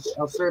nations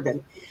shall serve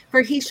him.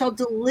 For he shall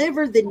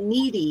deliver the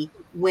needy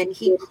when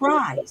he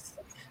cries,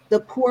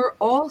 the poor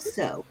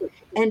also,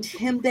 and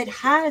him that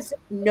has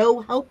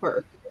no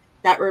helper.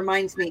 That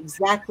reminds me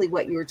exactly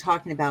what you were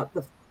talking about,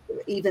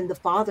 even the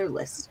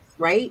fatherless,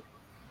 right?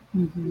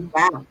 Mm-hmm.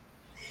 Wow.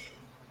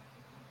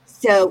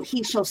 So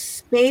he shall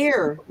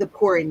spare the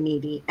poor and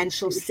needy, and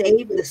shall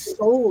save the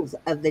souls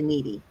of the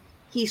needy.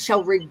 He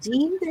shall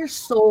redeem their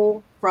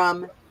soul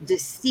from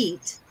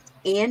deceit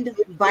and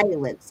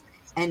violence,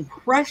 and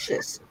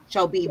precious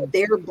shall be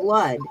their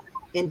blood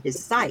in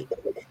his sight.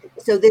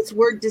 So this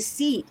word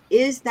deceit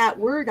is that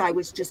word I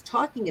was just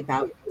talking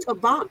about,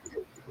 tavak,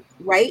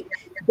 right?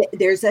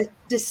 There's a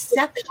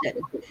deception.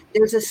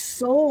 There's a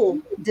soul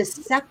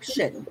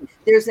deception.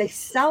 There's a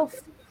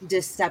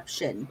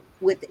self-deception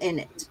within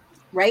it,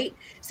 right?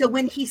 So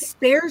when he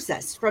spares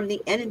us from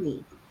the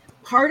enemy,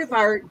 part of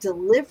our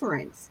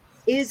deliverance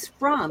is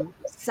from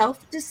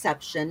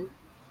self-deception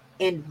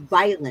and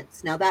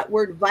violence. Now that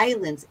word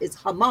violence is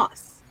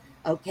Hamas,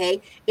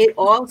 okay? It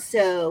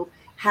also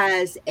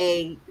has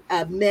a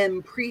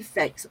mem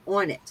prefix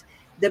on it.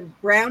 The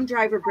Brown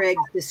Driver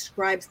Briggs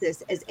describes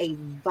this as a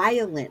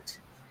violent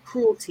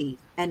cruelty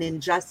and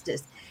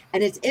injustice.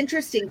 And it's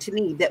interesting to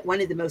me that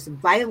one of the most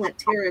violent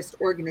terrorist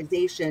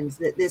organizations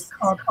that this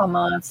called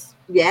Hamas,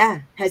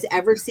 has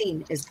ever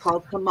seen is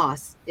called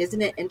Hamas.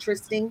 Isn't it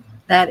interesting?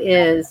 That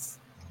is.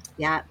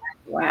 Yeah.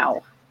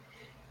 Wow.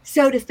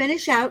 So to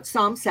finish out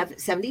Psalm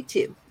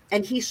 72,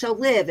 and he shall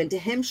live, and to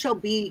him shall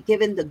be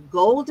given the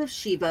gold of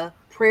Sheba.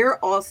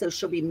 Prayer also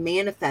shall be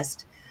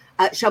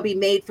shall be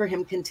made for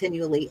him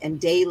continually,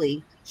 and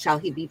daily shall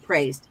he be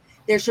praised.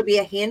 There shall be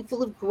a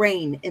handful of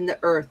grain in the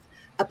earth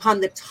upon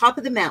the top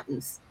of the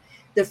mountains.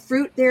 The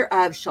fruit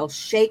thereof shall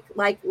shake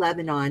like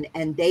Lebanon,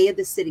 and they of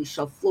the city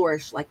shall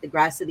flourish like the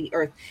grass of the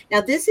earth.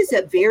 Now, this is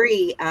a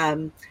very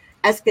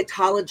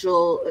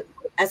eschatological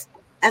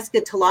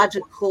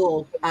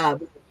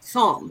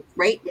psalm,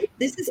 right?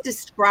 This is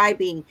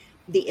describing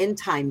the end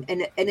time,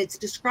 and it's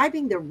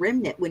describing the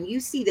remnant. When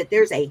you see that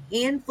there's a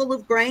handful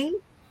of grain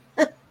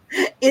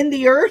in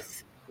the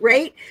earth,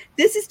 right?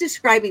 This is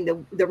describing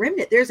the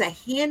remnant. There's a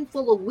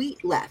handful of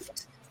wheat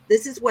left.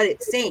 This is what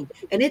it's saying,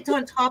 and it's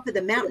on top of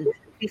the mountain.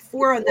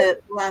 Before, on the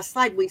last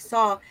slide, we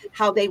saw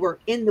how they were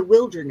in the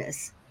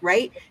wilderness,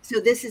 right? So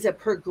this is a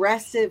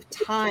progressive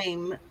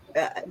time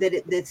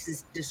this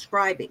is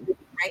describing,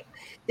 right?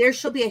 There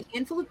shall be a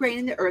handful of grain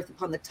in the earth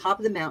upon the top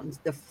of the mountains.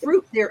 The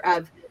fruit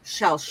thereof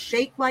shall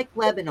shake like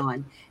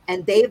Lebanon,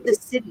 and they of the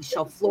city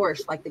shall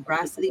flourish like the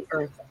grass of the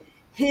earth.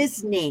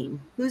 His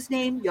name, whose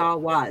name?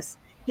 Yahweh's.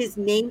 His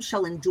name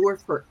shall endure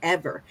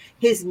forever.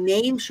 His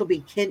name shall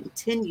be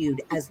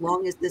continued as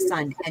long as the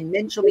sun, and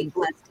men shall be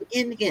blessed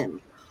in him.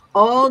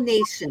 All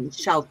nations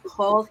shall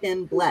call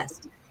him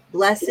blessed.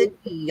 Blessed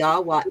be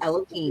Yahweh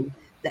Elohim,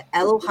 the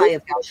Elohai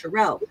of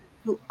Yasharel,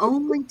 who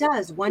only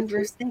does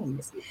wondrous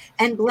things.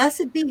 And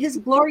blessed be his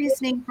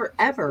glorious name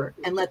forever,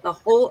 and let the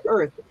whole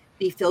earth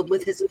be filled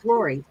with his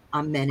glory.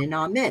 Amen and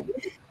amen.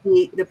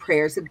 The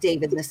prayers of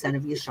David, the son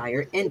of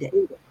Yeshua, ended.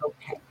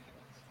 Okay.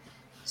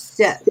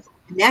 So,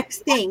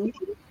 next thing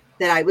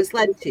that I was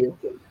led to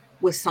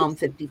was Psalm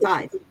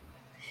 55.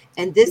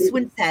 And this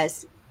one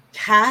says,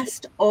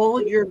 cast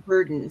all your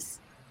burdens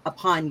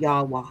upon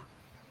Yahweh,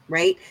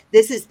 right?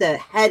 This is the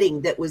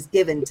heading that was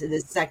given to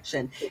this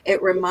section.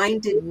 It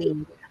reminded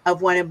me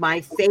of one of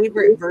my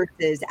favorite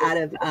verses out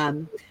of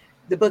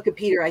the book of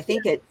Peter. I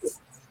think is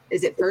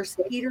it First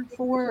Peter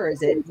 4 or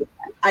is it?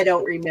 I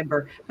don't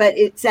remember, but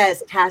it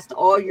says, cast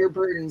all your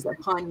burdens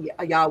upon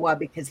Yahweh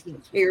because he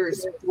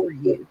cares for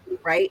you,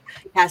 right?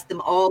 Cast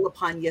them all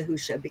upon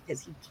Yahusha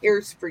because he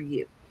cares for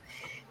you.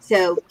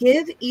 So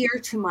give ear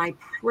to my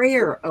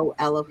prayer, O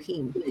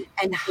Elohim,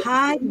 and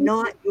hide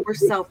not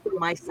yourself from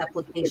my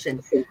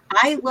supplication.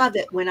 I love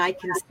it when I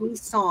can see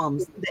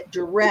psalms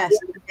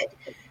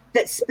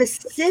that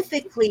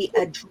specifically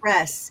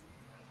address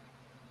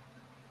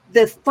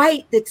the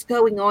fight that's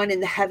going on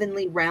in the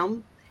heavenly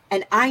realm.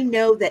 And I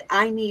know that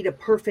I need a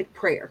perfect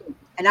prayer.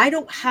 And I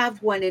don't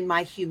have one in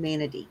my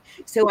humanity.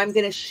 So I'm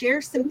going to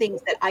share some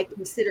things that I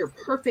consider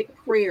perfect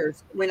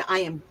prayers when I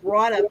am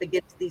brought up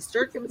against these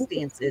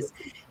circumstances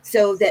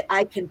so that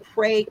I can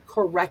pray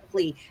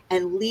correctly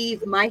and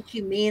leave my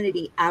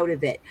humanity out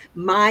of it.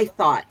 My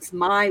thoughts,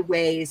 my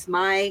ways,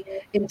 my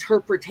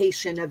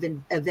interpretation of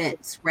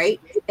events, right?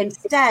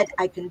 Instead,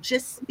 I can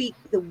just speak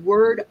the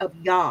word of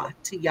Yah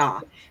to Yah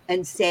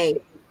and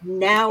say,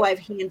 now I've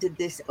handed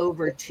this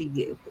over to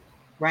you,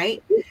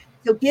 right?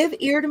 So give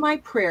ear to my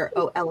prayer,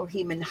 O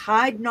Elohim, and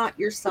hide not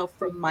yourself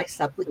from my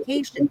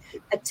supplication.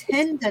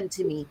 Attend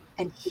unto me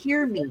and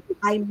hear me.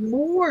 I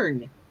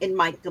mourn in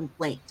my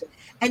complaint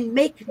and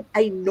make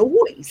a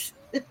noise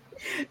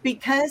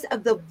because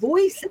of the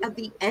voice of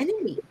the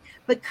enemy,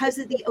 because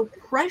of the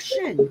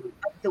oppression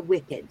of the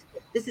wicked.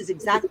 This is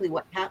exactly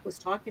what Pat was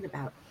talking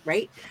about,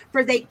 right?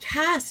 For they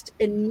cast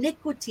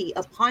iniquity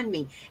upon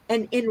me,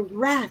 and in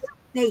wrath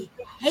they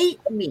hate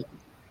me.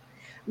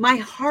 My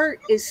heart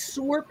is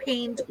sore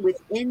pained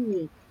within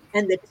me,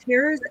 and the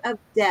terrors of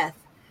death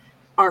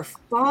are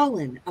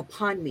fallen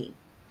upon me.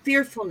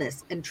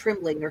 Fearfulness and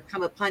trembling are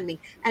come upon me,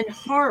 and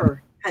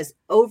horror has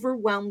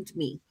overwhelmed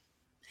me.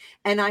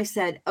 And I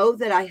said, oh,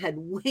 that I had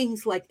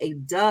wings like a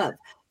dove,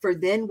 for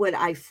then would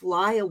I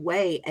fly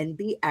away and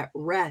be at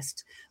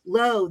rest.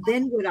 Lo,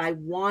 then would I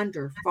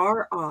wander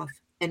far off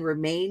and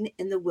remain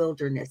in the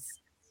wilderness.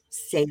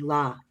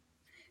 Selah.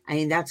 I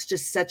mean, that's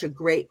just such a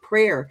great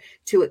prayer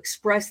to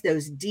express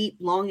those deep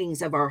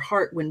longings of our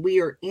heart when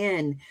we are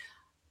in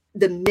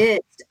the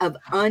midst of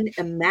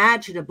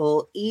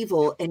unimaginable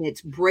evil and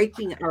it's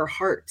breaking our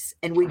hearts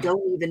and we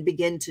don't even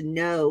begin to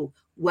know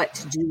what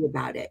to do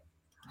about it.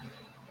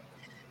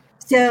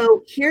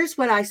 So here's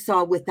what I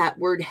saw with that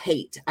word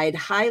hate. I had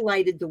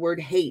highlighted the word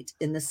hate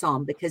in the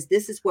psalm because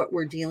this is what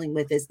we're dealing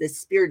with, is this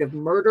spirit of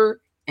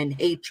murder and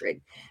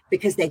hatred,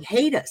 because they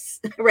hate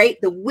us,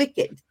 right? The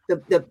wicked,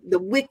 the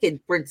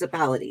wicked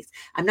principalities.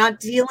 I'm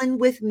not dealing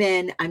with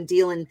men.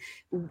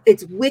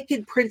 It's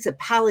wicked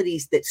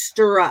principalities that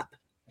stir up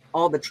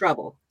all the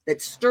trouble,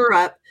 that stir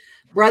up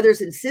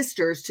brothers and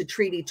sisters to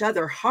treat each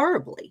other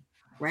horribly,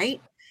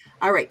 right?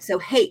 All right. So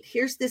hate,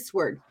 here's this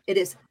word. It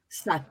is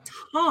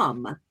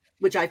satam,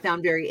 which I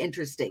found very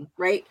interesting,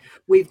 right?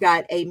 We've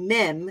got a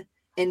mem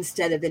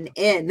instead of an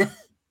N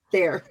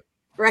there.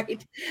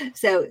 Right.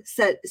 So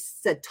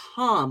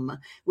satam,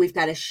 we've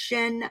got a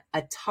shin,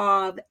 a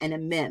tav, and a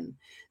mem.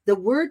 The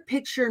word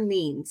picture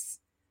means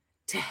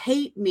to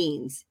hate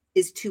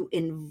is to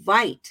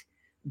invite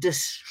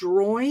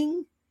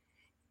destroying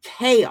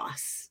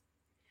chaos,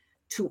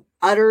 to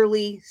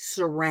utterly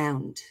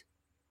surround,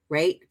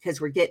 right?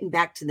 Because we're getting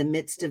back to the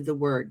midst of the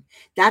word.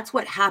 That's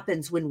what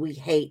happens when we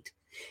hate.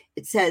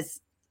 It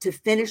says, to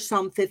finish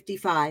Psalm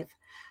 55,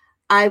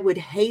 I would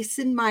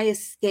hasten my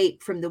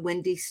escape from the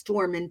windy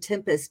storm and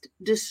tempest.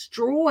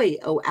 Destroy,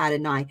 O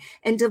Adonai,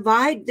 and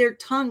divide their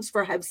tongues,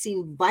 for I have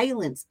seen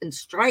violence and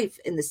strife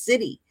in the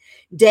city.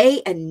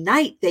 Day and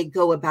night they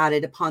go about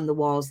it upon the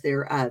walls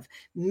thereof.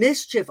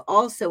 Mischief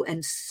also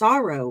and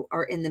sorrow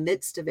are in the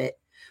midst of it.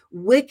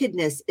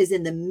 Wickedness is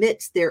in the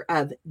midst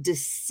thereof.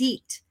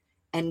 Deceit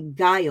and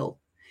guile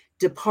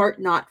depart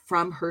not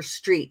from her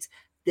streets.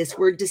 This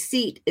word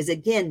deceit is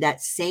again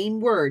that same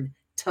word,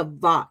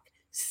 tavak,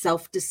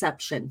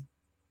 self-deception,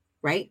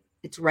 right?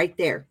 It's right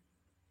there.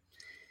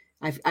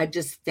 I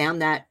just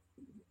found that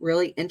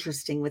really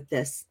interesting with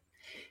this.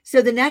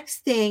 So the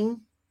next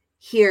thing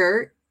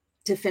here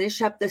to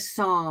finish up the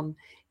psalm,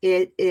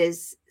 it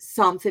is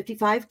Psalm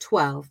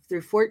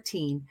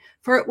 55:12-14.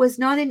 For it was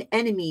not an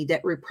enemy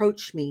that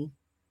reproached me,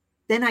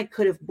 then I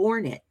could have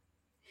borne it.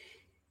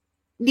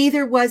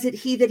 Neither was it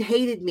he that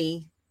hated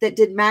me, that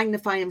did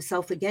magnify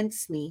himself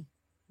against me,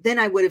 then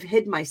I would have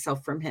hid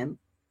myself from him.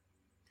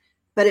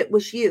 But it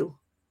was you,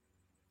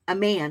 a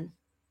man,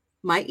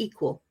 my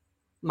equal,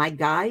 my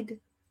guide,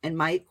 and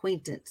my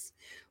acquaintance.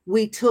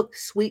 We took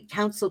sweet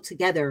counsel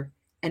together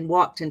and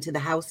walked into the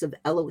house of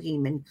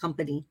Elohim in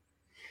company.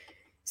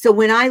 So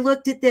when I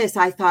looked at this,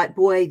 I thought,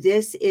 boy,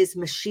 this is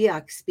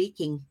Mashiach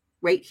speaking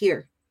right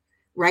here,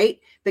 right?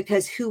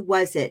 Because who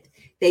was it?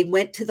 They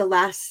went to the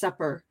Last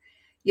Supper.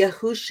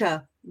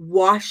 Yahusha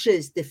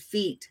washes the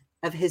feet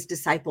of his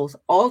disciples,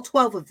 all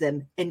 12 of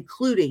them,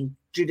 including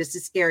Judas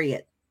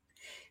Iscariot.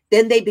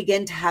 Then they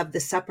begin to have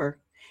the supper.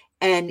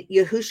 And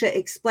Yahusha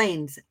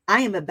explains, I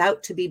am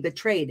about to be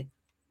betrayed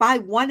by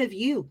one of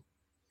you.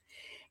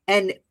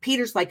 And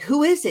Peter's like,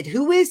 who is it?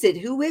 Who is it?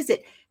 Who is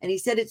it? And he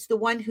said, it's the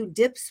one who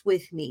dips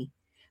with me.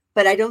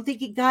 But I don't think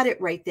he got it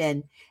right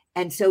then.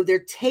 And so they're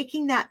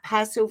taking that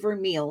Passover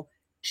meal.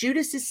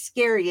 Judas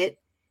Iscariot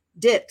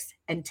dips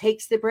and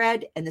takes the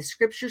bread. And the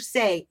scriptures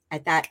say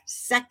at that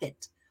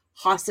second,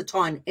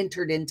 Hasatan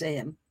entered into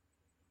him.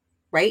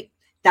 Right?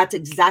 That's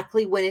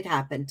exactly when it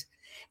happened.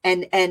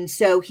 And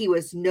so he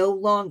was no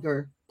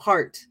longer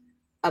part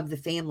of the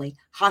family.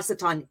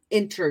 Hasatan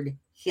entered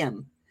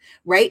him.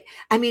 Right?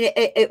 I mean,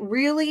 it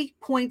really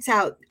points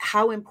out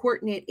how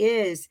important it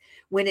is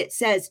when it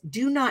says,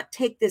 do not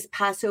take this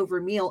Passover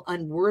meal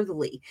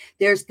unworthily.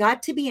 There's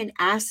got to be an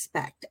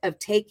aspect of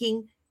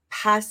taking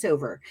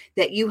Passover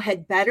that you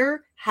had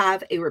better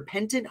have a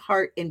repentant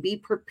heart and be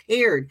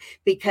prepared,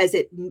 because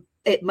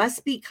it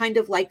must be kind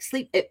of like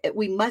sleep.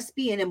 We must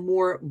be in a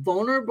more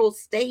vulnerable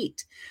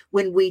state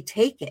when we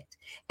take it.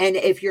 And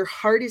if your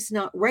heart is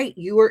not right,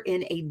 you are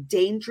in a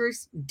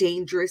dangerous,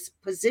 dangerous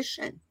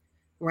position.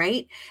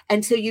 Right?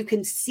 And so you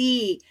can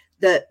see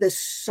the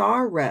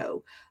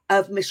sorrow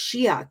of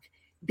Mashiach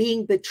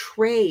being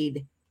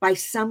betrayed by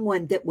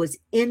someone that was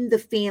in the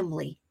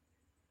family.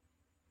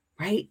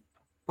 Right?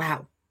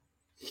 Wow.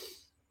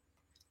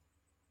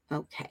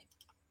 Okay.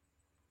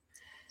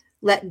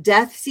 Let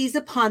death seize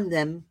upon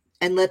them,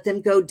 and let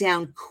them go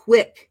down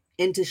quick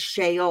into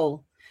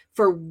Sheol,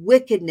 for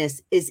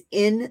wickedness is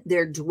in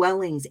their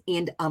dwellings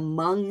and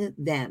among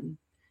them.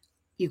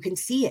 You can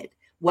see it.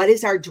 What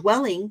is our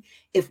dwelling?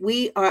 If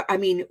we are,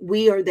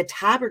 we are the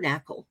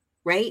tabernacle,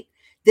 right?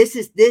 This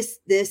is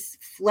this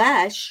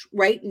flesh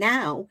right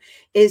now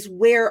is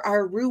where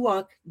our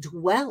Ruach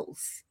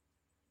dwells,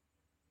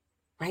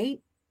 right?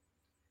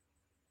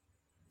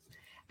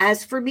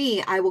 As for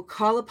me, I will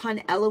call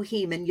upon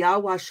Elohim, and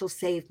Yahweh shall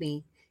save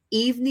me.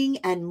 Evening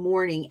and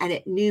morning, and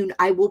at noon,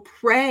 I will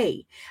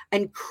pray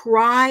and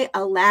cry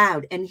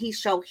aloud, and he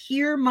shall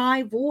hear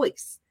my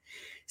voice.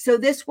 So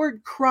this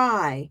word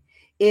cry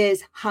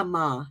is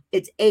Hama.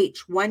 It's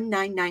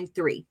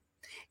H1993.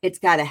 It's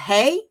got a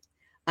hey,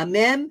 a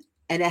mem,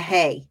 and a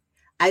hey.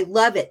 I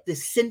love it. The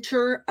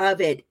center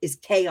of it is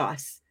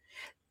chaos.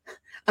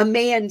 A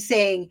man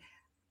saying,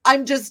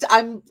 I'm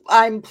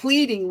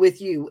pleading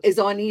with you is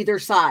on either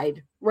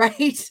side,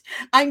 right?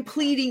 I'm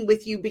pleading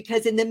with you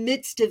because in the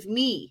midst of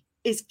me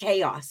is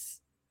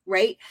chaos,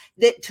 right?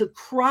 That to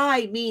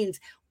cry means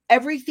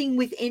everything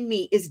within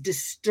me is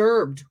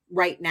disturbed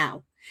right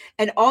now.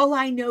 And all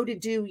I know to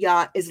do,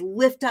 Yah, is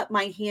lift up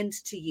my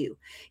hands to you.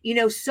 You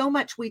know, so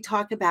much we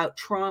talk about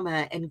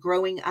trauma and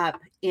growing up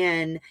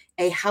in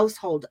a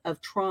household of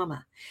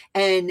trauma.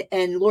 And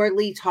Laura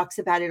Lee talks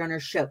about it on her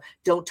show.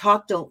 Don't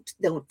talk, don't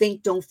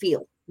think, don't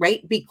feel.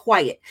 Right? Be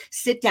quiet.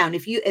 Sit down.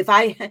 If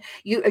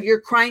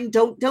you're crying,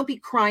 don't be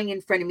crying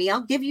in front of me.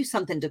 I'll give you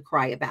something to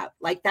cry about.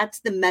 Like that's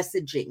the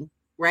messaging,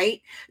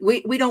 right?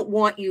 We don't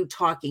want you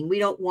talking. We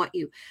don't want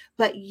you.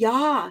 But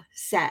Yah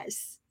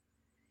says,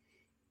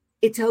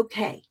 it's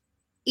okay.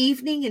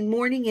 Evening and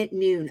morning at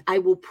noon, I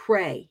will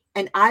pray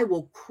and I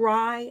will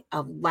cry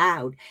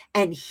aloud,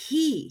 and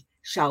he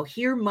shall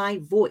hear my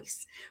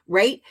voice,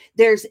 right?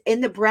 There's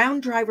in the Brown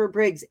Driver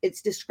Briggs,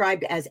 it's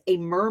described as a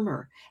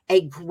murmur,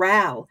 a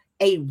growl,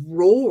 a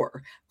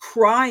roar,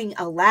 crying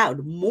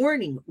aloud,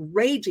 mourning,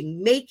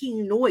 raging,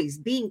 making noise,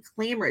 being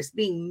clamorous,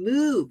 being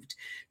moved,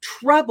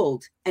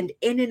 troubled, and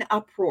in an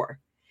uproar.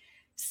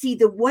 See,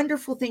 the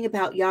wonderful thing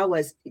about Yahweh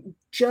is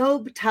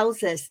Job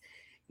tells us,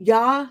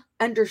 Yah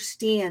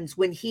understands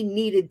when he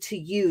needed to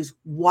use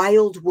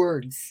wild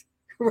words,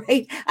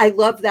 right? I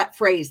love that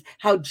phrase,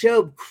 how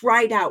Job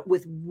cried out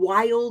with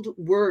wild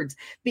words,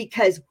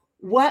 because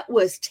what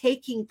was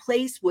taking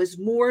place was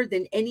more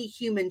than any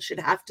human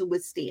should have to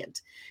withstand.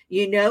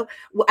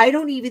 I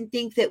don't even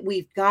think that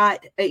we've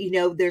got,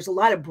 there's a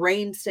lot of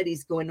brain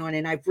studies going on.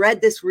 And I've read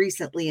this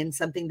recently in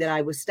something that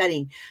I was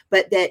studying,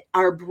 but that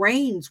our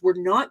brains were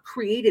not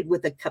created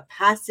with a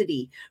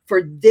capacity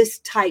for this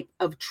type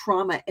of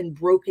trauma and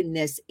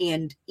brokenness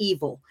and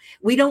evil.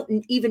 We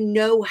don't even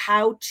know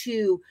how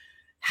to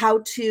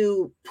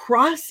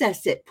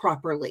process it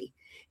properly.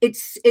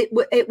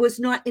 It was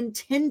not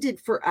intended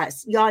for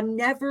us. Yah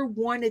never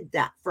wanted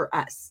that for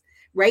us,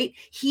 right?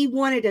 He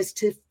wanted us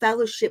to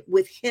fellowship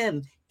with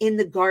him in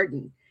the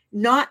garden,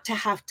 not to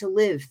have to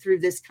live through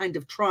this kind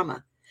of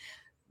trauma.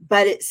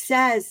 But it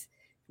says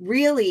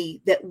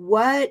really that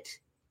what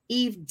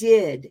Eve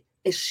did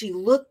is she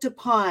looked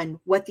upon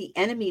what the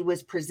enemy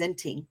was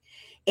presenting,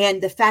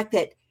 and the fact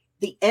that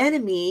the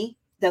enemy,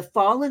 the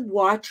fallen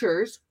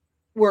watchers,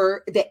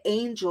 were the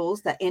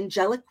angels, the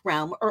angelic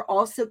realm, are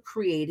also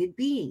created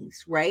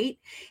beings, right?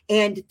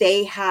 And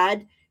they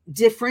had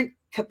different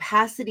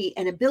capacity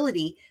and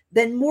ability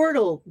than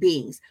mortal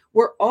beings.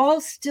 We're all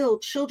still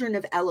children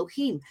of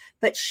Elohim,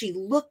 but she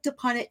looked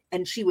upon it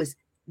and she was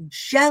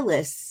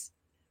jealous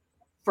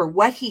for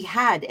what he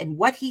had, and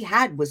what he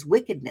had was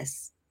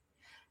wickedness.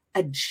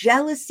 A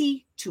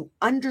jealousy to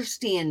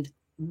understand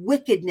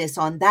wickedness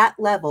on that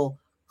level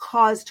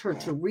caused her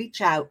to reach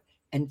out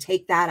and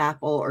take that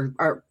apple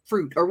or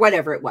fruit or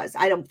whatever it was.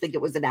 I don't think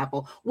it was an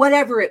apple,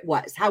 whatever it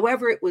was,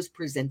 however it was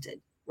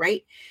presented,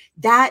 right?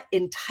 That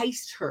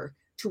enticed her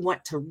to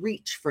want to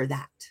reach for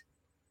that.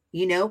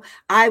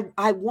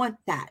 I want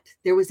that.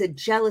 There was a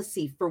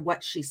jealousy for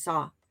what she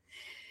saw.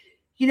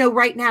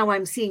 Right now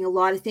I'm seeing a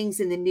lot of things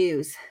in the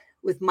news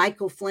with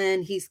Michael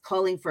Flynn. He's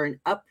calling for an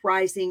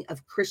uprising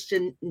of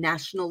Christian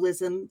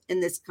nationalism in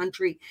this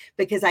country,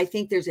 because I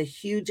think there's a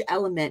huge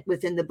element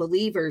within the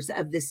believers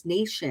of this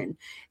nation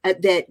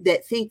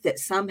that think that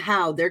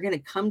somehow they're going to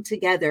come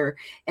together,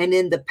 and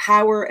in the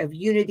power of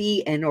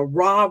unity and a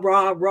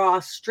raw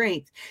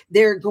strength,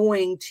 they're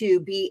going to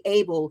be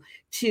able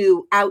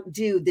to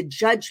outdo the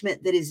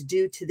judgment that is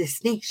due to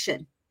this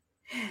nation.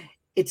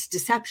 It's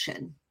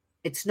deception.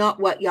 It's not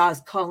what Yah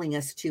is calling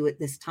us to at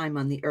this time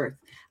on the earth.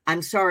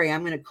 I'm sorry,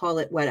 I'm going to call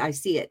it what I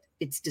see it.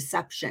 It's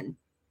deception.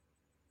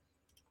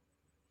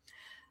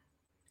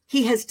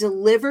 He has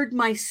delivered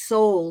my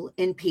soul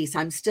in peace.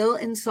 I'm still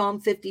in Psalm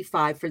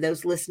 55 for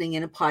those listening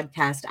in a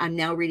podcast. I'm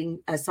now reading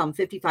Psalm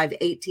 55,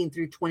 18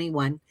 through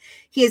 21.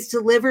 He has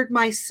delivered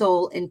my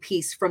soul in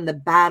peace from the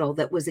battle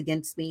that was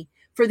against me,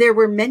 for there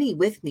were many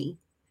with me.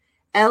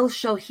 El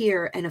shall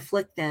hear and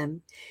afflict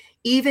them,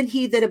 even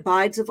he that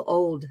abides of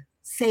old.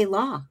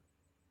 Selah.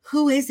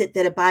 Who is it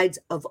that abides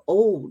of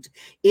old?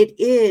 It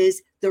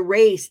is the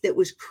race that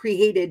was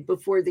created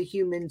before the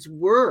humans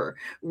were,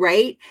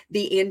 right?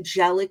 The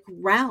angelic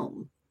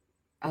realm,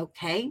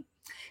 okay?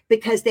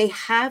 Because they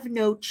have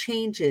no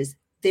changes,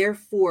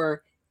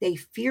 therefore they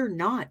fear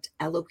not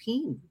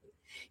Elohim.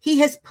 He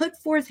has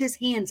put forth his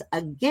hands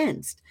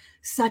against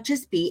such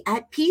as be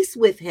at peace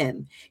with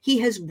him. He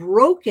has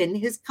broken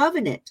his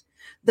covenant.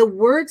 The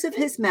words of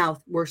his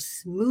mouth were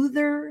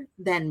smoother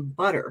than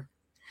butter,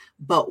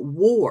 but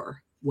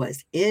war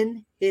was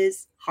in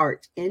his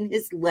heart, in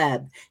his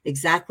leb,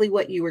 exactly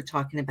what you were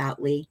talking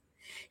about, Lee.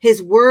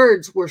 His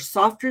words were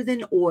softer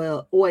than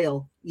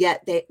oil,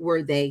 yet they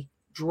were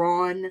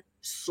drawn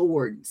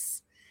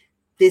swords.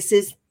 This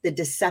is the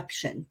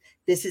deception.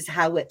 This is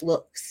how it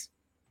looks.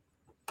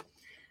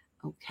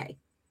 Okay.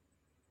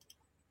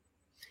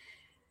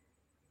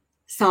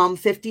 Psalm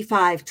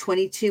 55,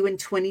 22 and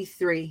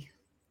 23.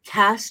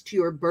 Cast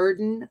your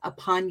burden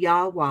upon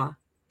Yahweh,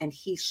 and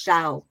he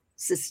shall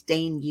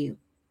sustain you.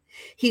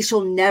 He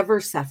shall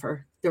never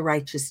suffer the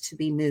righteous to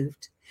be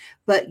moved.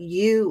 But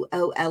you,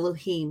 O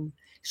Elohim,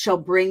 shall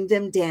bring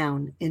them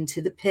down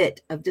into the pit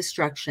of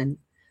destruction.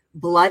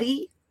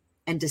 Bloody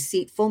and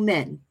deceitful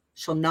men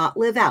shall not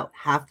live out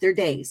half their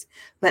days,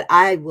 but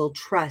I will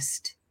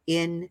trust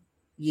in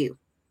you.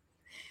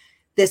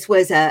 This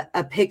was a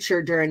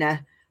picture during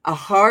a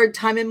hard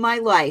time in my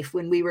life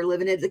when we were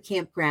living at the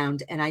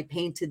campground, and I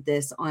painted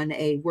this on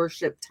a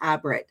worship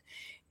tablet.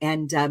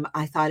 And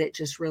I thought it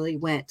just really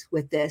went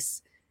with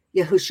this.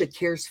 Yahusha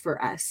cares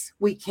for us.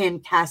 We can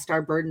cast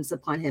our burdens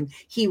upon him.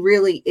 He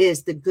really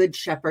is the good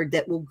shepherd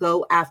that will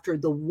go after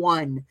the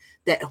one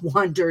that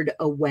wandered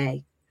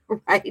away,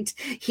 right?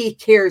 He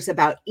cares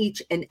about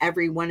each and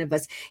every one of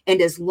us.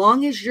 And as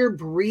long as you're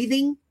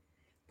breathing,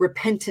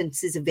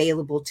 repentance is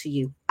available to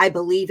you. I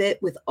believe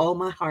it with all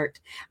my heart.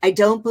 I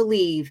don't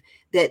believe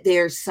that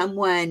there's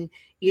someone,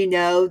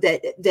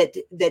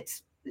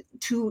 that's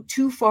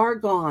too far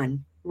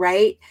gone,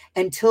 right?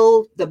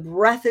 Until the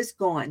breath is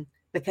gone.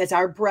 Because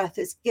our breath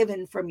is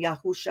given from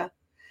Yahusha,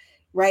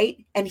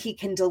 right? And he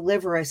can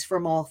deliver us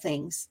from all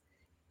things.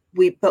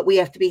 But we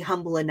have to be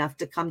humble enough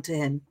to come to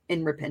him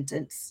in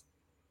repentance.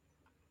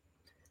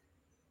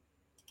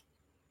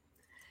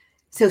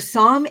 So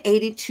Psalm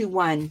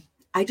 82:1,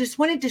 I just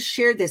wanted to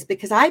share this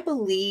because I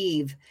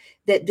believe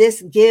that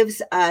this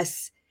gives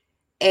us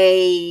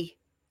a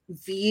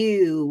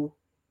view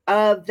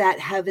of that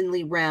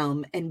heavenly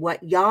realm and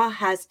what Yah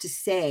has to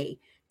say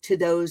to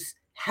those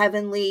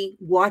heavenly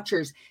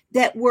watchers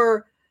that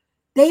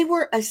they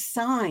were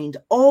assigned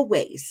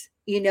always.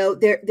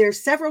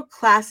 There's several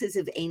classes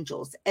of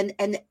angels and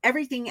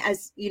everything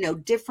as,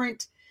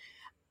 different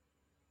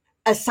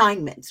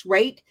assignments,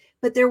 right?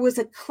 But there was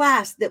a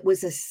class that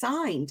was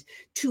assigned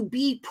to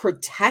be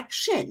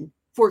protection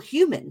for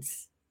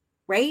humans,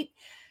 right?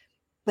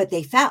 But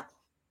they fell.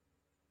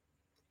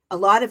 A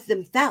lot of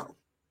them fell,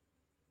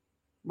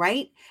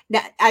 right?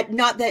 Now,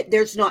 not that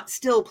there's not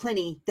still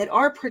plenty that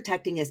are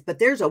protecting us, but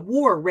there's a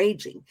war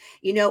raging.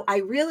 I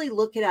really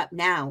look it up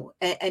now.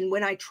 And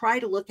when I try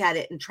to look at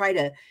it and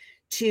try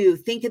to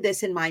think of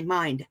this in my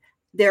mind,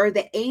 there are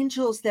the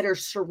angels that are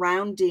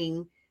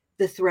surrounding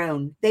the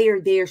throne. They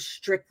are there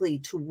strictly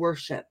to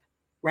worship,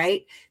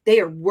 right? They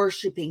are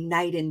worshiping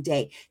night and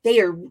day. They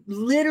are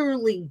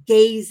literally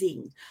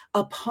gazing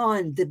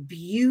upon the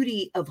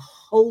beauty of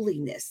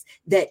holiness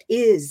that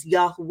is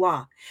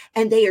Yahuwah.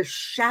 And they are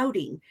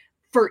shouting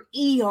for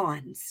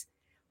eons,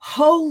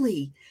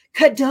 holy,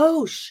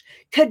 Kadosh,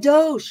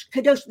 Kadosh,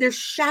 Kadosh. They're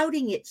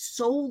shouting it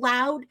so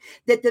loud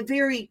that the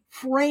very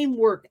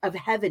framework of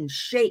heaven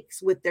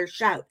shakes with their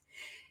shout.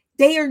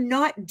 They are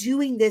not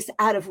doing this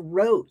out of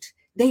rote.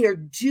 They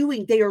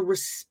are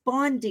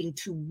responding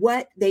to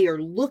what they are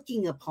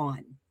looking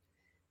upon,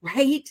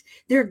 right?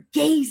 They're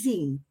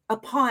gazing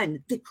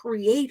upon the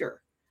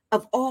creator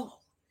of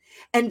all,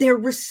 and they're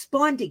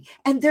responding,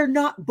 and they're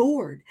not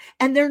bored,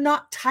 and they're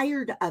not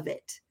tired of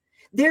it.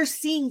 They're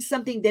seeing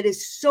something that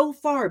is so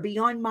far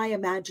beyond my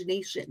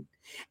imagination,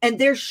 and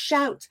their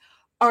shouts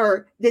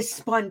are this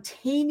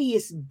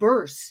spontaneous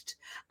burst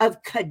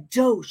of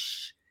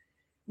Kadosh,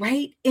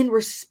 right? In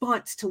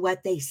response to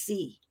what they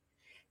see.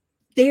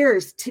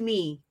 There's, to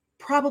me,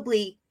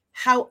 probably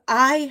how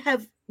I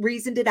have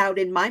reasoned it out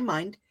in my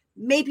mind.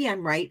 Maybe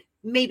I'm right.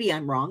 Maybe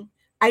I'm wrong.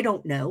 I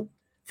don't know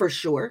for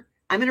sure.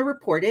 I'm going to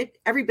report it.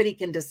 Everybody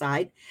can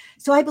decide.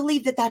 So I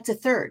believe that that's a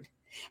third.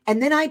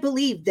 And then I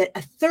believe that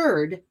a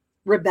third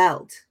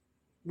rebelled,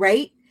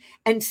 right?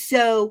 And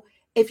so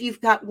if you've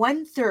got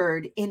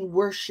 1/3 in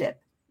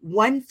worship,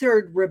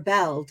 1/3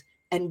 rebelled,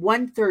 and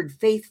 1/3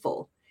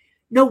 faithful,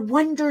 no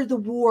wonder the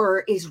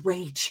war is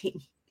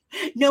raging.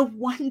 No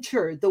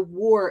wonder the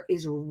war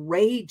is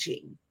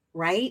raging,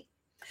 right?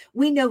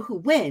 We know who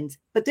wins,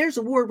 but there's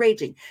a war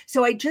raging.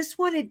 So I just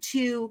wanted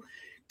to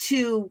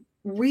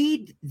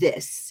read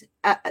this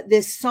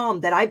psalm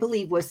that I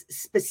believe was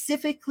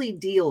specifically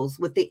deals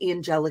with the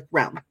angelic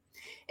realm.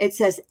 It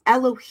says,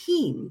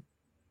 Elohim,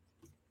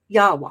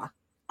 Yahweh,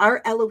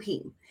 our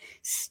Elohim,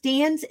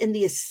 stands in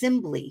the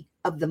assembly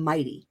of the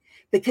mighty,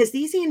 because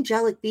these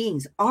angelic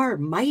beings are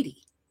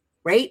mighty,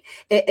 right?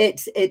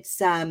 It's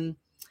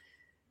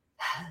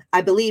I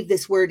believe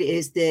this word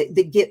is the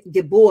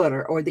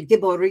Gibor or the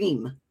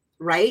Giborim,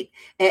 right?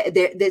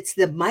 That's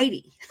the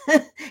mighty.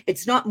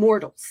 It's not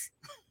mortals.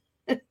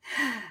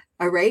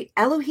 All right.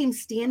 Elohim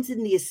stands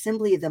in the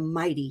assembly of the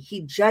mighty.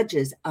 He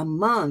judges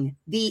among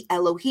the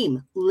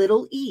Elohim,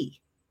 little e,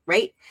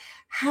 right?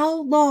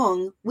 How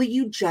long will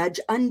you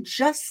judge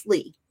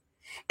unjustly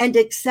and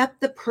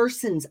accept the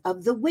persons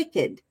of the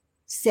wicked?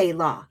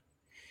 Selah.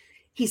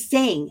 He's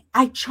saying,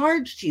 I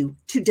charged you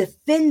to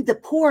defend the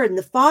poor and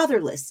the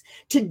fatherless,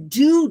 to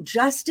do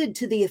justice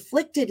to the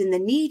afflicted and the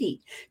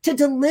needy, to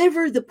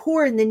deliver the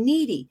poor and the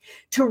needy,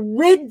 to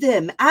rid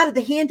them out of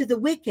the hand of the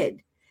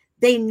wicked.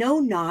 They know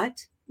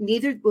not,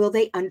 neither will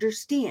they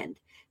understand.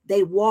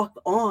 They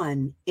walk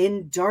on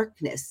in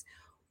darkness.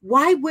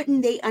 Why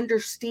wouldn't they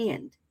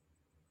understand?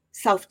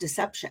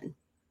 Self-deception,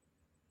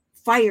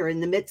 fire in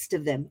the midst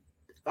of them,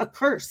 a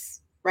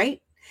curse,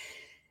 right?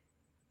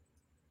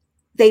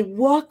 They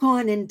walk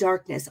on in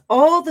darkness.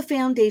 All the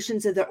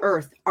foundations of the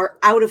earth are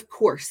out of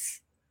course,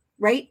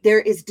 right?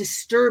 There is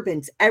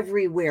disturbance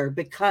everywhere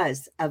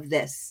because of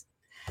this.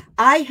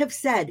 I have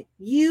said,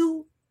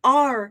 you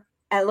are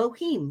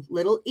Elohim,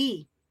 little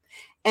e,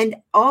 and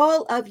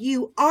all of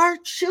you are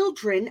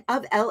children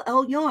of El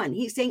Elyon.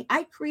 He's saying,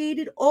 I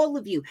created all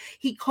of you.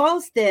 He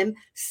calls them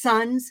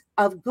sons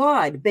of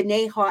God,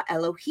 B'nai Ha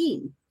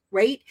Elohim,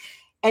 right?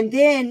 And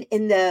then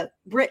in the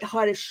Brit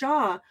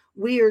Hadashah,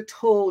 we are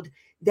told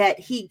that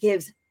he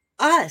gives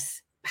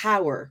us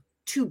power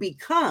to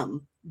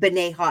become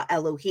B'nai Ha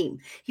Elohim.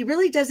 He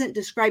really doesn't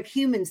describe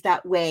humans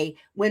that way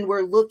when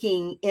we're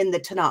looking in the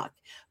Tanakh.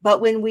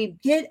 But when we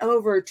get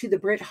over to the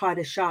Brit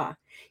Hadashah,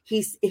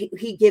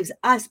 he gives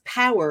us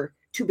power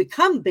to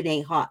become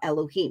B'nai Ha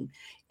Elohim.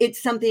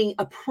 It's something,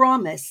 a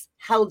promise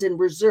held in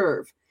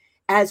reserve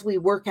as we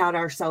work out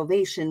our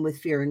salvation with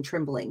fear and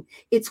trembling.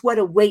 It's what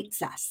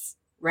awaits us,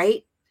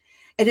 right?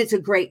 And it's a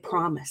great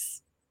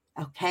promise,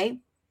 okay?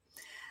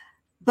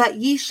 But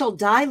ye shall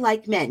die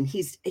like men.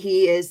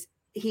 He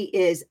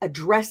is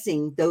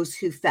addressing those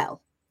who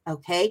fell.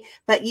 Okay.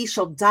 But ye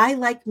shall die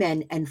like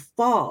men and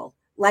fall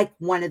like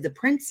one of the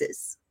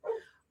princes.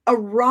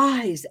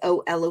 Arise,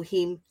 O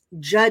Elohim,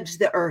 judge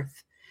the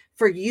earth,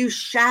 for you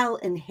shall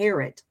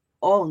inherit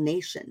all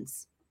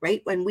nations,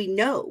 right? When we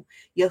know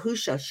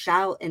Yahusha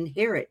shall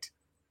inherit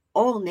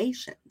all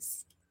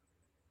nations.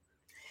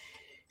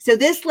 So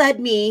this led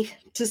me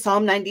to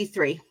Psalm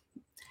 93,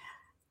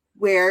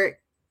 where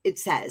it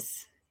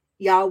says,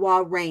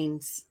 Yahweh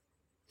reigns.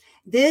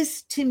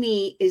 This to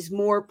me is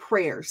more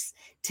prayers.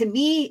 To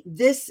me,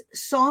 this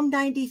Psalm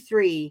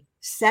 93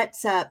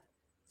 sets up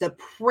the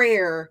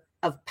prayer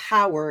of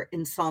power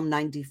in Psalm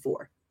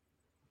 94.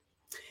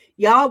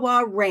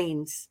 Yahweh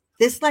reigns.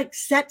 This like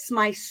sets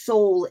my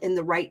soul in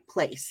the right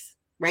place,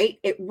 right?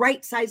 It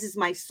right sizes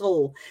my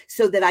soul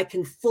so that I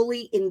can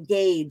fully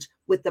engage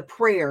with the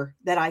prayer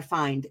that I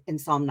find in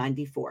Psalm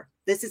 94.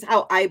 This is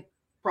how I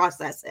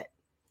process it.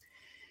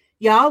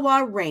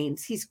 Yahweh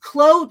reigns. He's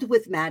clothed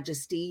with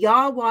majesty.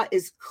 Yahweh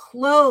is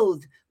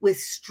clothed with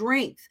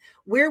strength,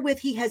 wherewith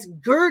he has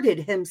girded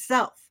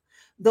himself.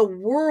 The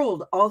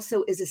world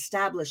also is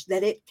established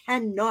that it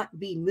cannot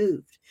be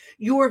moved.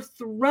 Your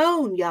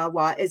throne,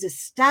 Yahweh, is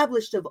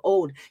established of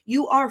old.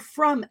 You are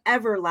from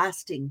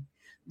everlasting.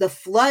 The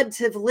floods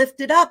have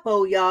lifted up,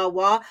 O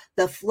Yahweh.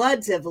 The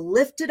floods have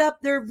lifted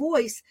up their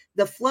voice.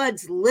 The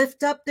floods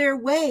lift up their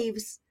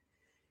waves.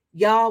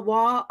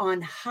 Yahweh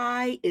on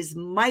high is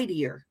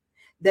mightier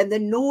than the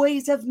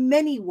noise of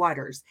many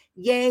waters,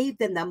 yea,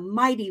 than the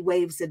mighty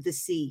waves of the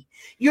sea.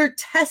 Your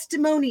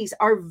testimonies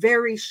are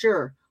very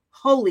sure.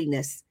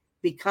 Holiness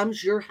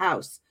becomes your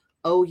house,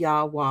 O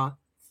Yahweh,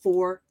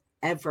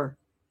 forever.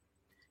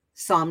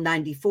 Psalm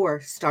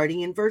 94,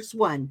 starting in verse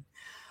 1.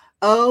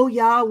 O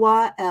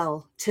Yahweh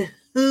El, to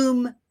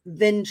whom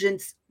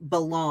vengeance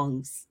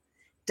belongs,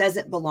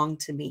 doesn't belong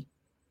to me.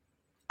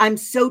 I'm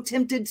so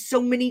tempted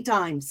so many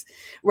times,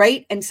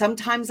 right? And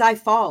sometimes I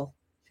fall.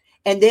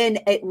 And then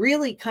it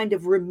really kind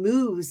of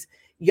removes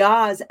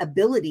Yah's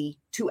ability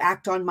to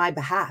act on my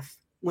behalf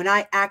when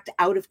I act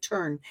out of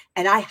turn.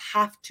 And I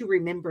have to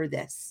remember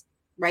this,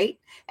 right?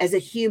 As a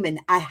human,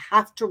 I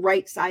have to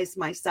right size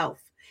myself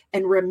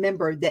and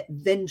remember that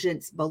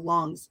vengeance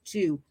belongs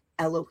to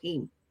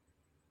Elohim.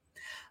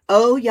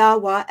 O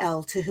Yahweh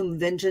El, to whom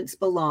vengeance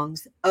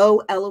belongs.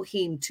 O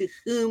Elohim, to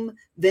whom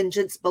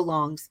vengeance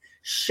belongs.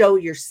 Show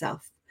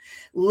yourself.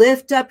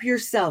 Lift up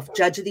yourself,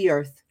 judge of the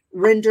earth.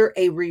 Render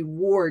a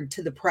reward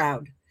to the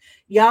proud.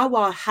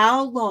 Yahweh,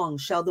 how long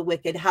shall the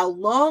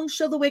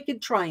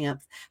wicked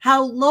triumph?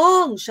 How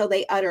long shall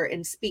they utter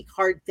and speak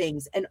hard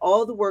things, and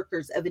all the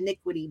workers of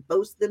iniquity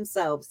boast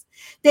themselves?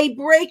 They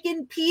break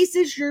in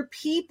pieces your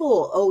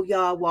people, O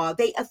Yahweh.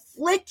 They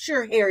afflict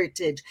your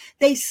heritage.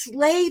 They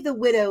slay the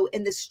widow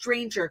and the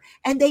stranger,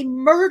 and they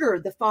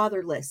murder the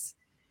fatherless.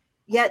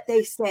 Yet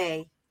they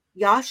say,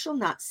 Yah shall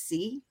not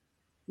see,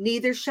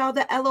 neither shall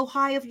the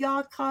Elohai of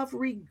Yaakov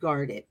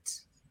regard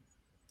it.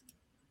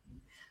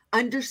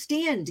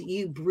 Understand,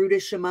 ye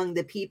brutish among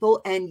the people,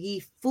 and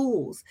ye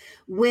fools.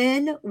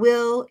 When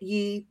will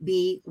ye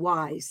be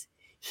wise?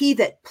 He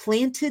that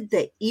planted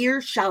the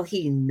ear, shall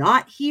he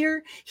not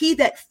hear? He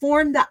that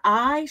formed the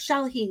eye,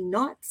 shall he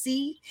not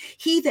see?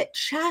 He that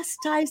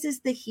chastises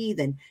the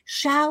heathen,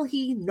 shall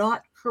he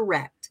not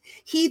correct?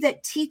 He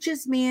that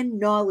teaches man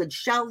knowledge,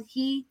 shall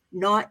he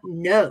not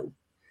know?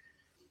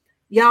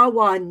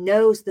 Yahweh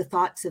knows the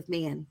thoughts of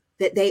man,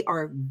 that they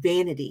are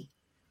vanity.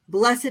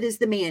 Blessed is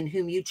the man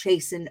whom you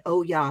chasten,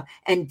 O Yah,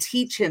 and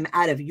teach him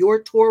out of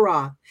your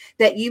Torah,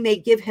 that you may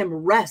give him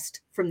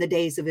rest from the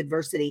days of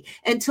adversity,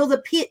 until the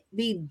pit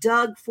be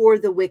dug for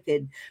the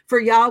wicked.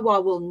 For Yahweh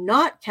will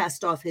not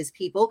cast off his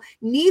people,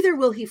 neither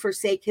will he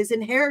forsake his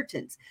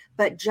inheritance,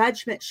 but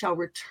judgment shall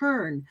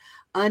return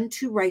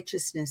unto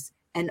righteousness,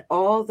 and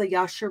all the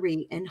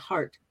Yashari in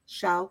heart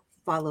shall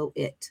follow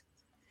it.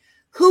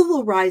 Who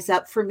will rise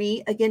up for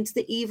me against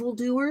the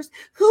evildoers?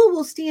 Who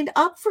will stand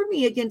up for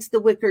me against the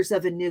workers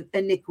of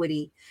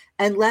iniquity?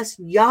 Unless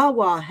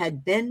Yahweh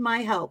had been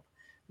my help,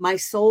 my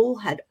soul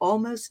had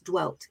almost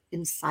dwelt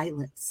in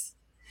silence.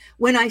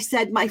 When I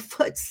said my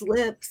foot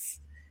slips,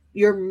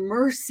 your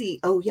mercy,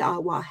 O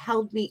Yahweh,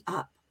 held me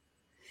up.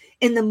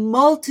 In the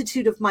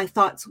multitude of my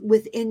thoughts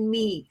within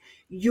me,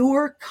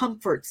 your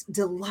comforts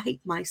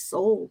delight my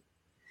soul.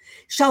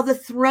 Shall the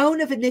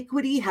throne of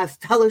iniquity have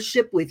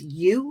fellowship with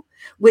you,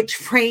 which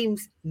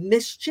frames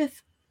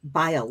mischief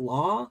by a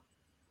law?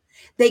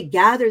 They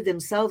gather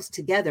themselves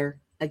together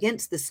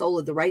against the soul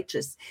of the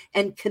righteous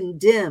and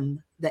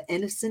condemn the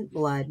innocent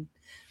blood.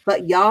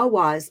 But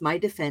Yahweh is my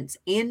defense,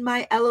 and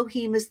my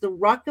Elohim is the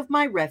rock of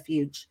my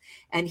refuge,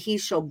 and he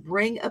shall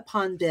bring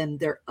upon them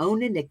their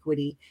own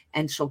iniquity,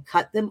 and shall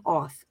cut them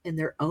off in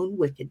their own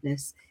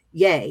wickedness.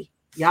 Yea,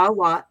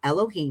 Yahweh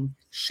Elohim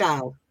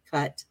shall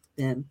cut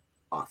them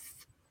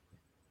off.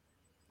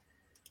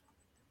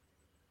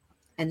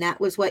 And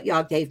that was what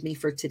Yah gave me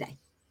for today.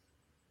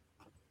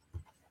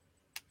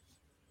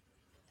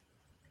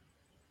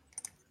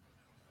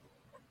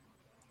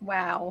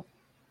 Wow.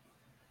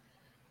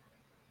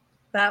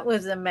 That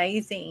was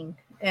amazing.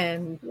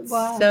 And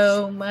Wow.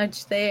 so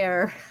much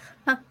there.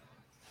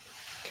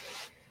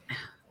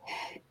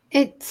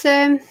 It's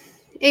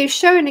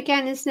showing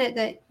again, isn't it,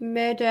 that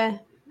murder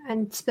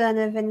And spilling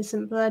of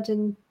innocent blood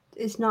and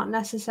is not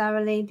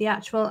necessarily the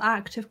actual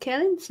act of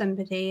killing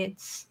somebody.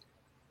 It's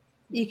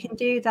you can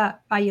do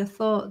that by your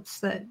thoughts,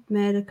 that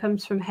murder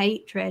comes from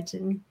hatred,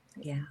 and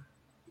Yeah.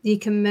 you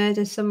can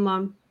murder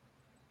someone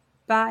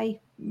by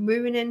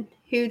ruining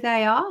who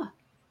they are.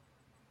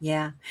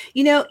 Yeah.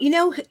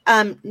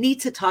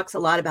 Nitsa talks a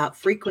lot about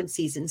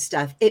frequencies and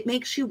stuff. It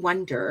makes you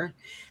wonder,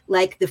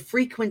 like the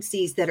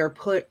frequencies that are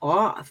put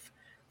off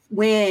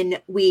when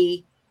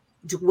we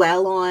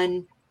dwell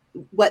on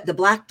what the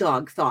black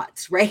dog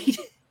thoughts, right?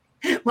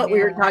 What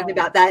we were talking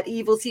about, that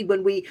evil seed,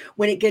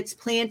 when it gets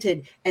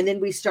planted, and then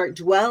we start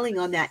dwelling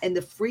on that and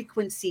the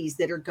frequencies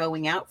that are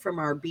going out from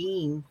our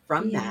being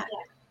from that.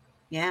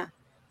 Yeah.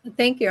 I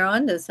think you're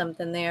onto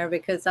something there,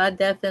 because I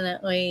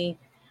definitely,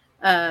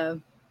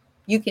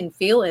 you can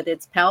feel it.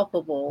 It's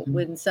palpable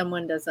when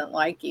someone doesn't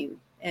like you.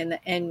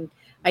 And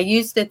I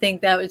used to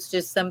think that was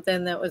just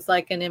something that was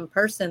like an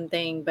in-person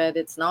thing, but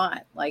it's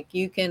not. Like,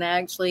 you can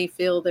actually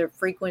feel their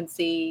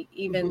frequency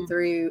even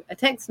through a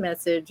text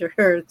message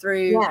or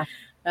through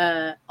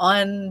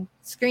on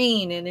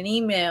screen in an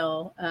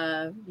email.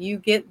 You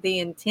get the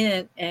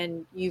intent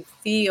and you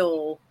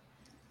feel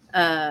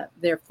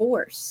their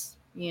force,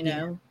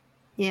 Yeah.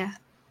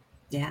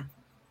 Yeah.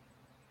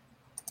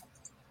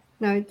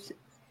 No, it's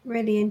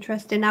really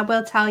interesting. I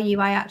will tell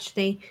you, I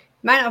actually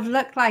might not have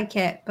looked like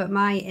it, but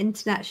my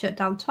internet shut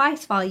down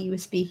twice while you were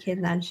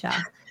speaking then, Shah.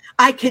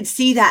 I could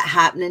see that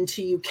happening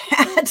to you,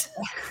 Kat.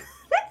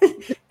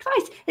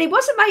 Twice. It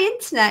wasn't my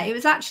internet. It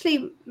was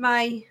actually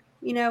my,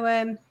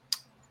 my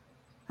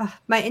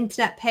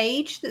internet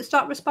page that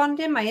stopped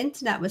responding. My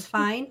internet was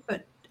fine,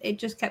 but it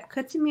just kept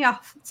cutting me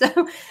off.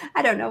 So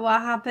I don't know what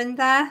happened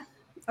there.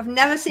 I've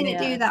never seen it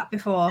do that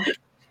before.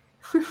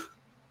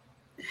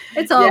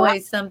 It's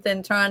always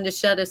something trying to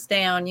shut us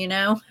down,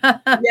 No,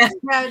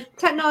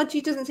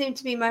 technology doesn't seem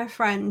to be my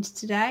friend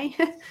today.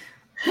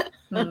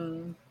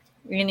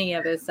 Any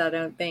of us, I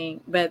don't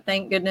think. But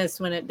thank goodness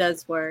when it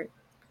does work.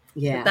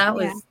 Yeah.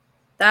 But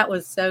that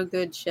was so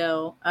good,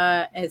 Shell.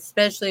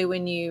 Especially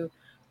when you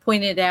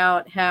pointed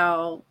out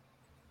how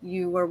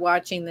you were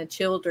watching the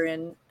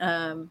children,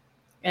 and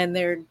when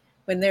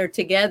they're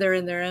together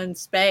in their own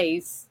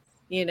space,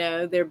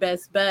 they're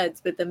best buds.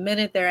 But the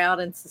minute they're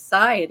out in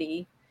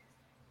society,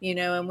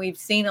 and we've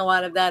seen a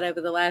lot of that over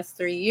the last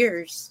 3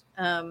 years,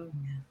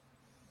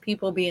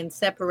 people being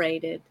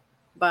separated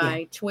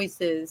by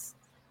choices.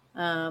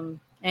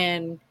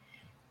 And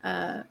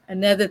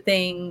another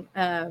thing,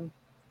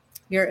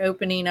 your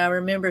opening, I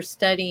remember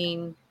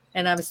studying,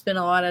 and I've spent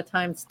a lot of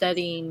time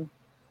studying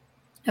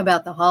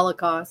about the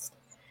Holocaust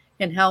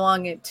and how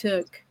long it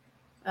took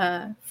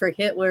for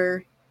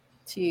Hitler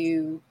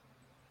to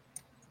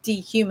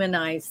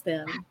dehumanize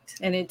them.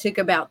 And it took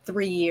about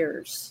 3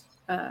 years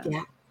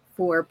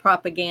for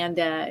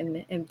propaganda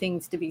and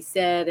things to be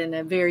said, and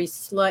it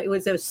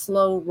was a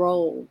slow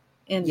roll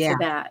into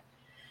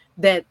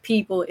that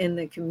people in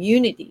the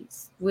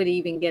communities would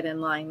even get in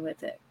line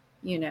with it,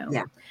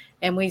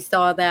 And we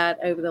saw that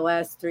over the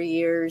last 3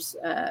 years.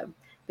 I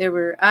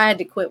had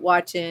to quit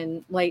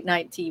watching late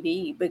night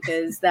TV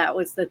because that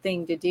was the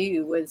thing to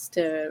do, was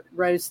to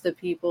roast the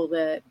people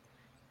that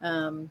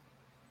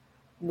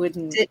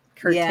wouldn't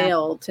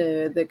curtail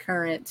to the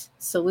current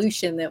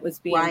solution that was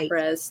being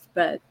pressed.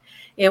 But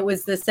it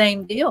was the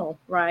same deal,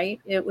 right?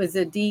 It was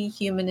a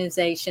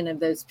dehumanization of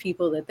those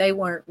people, that they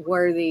weren't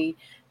worthy.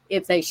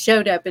 If they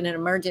showed up in an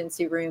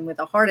emergency room with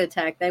a heart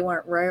attack, they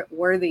weren't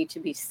worthy to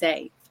be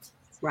saved.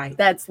 Right.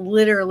 That's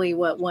literally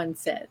what one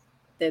said,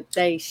 that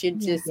they should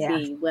just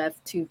be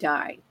left to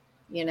die,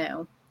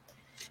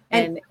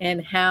 and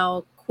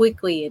how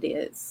quickly it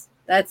is.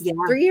 That's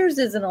 3 years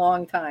isn't a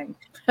long time.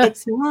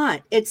 It's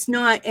not.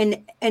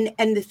 And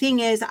the thing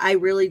is, I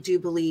really do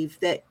believe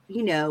that,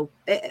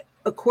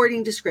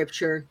 according to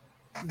scripture,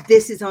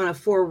 this is on a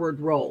forward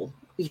roll,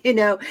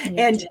 and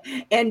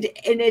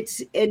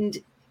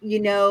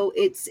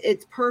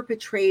it's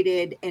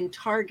perpetrated and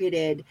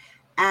targeted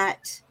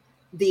at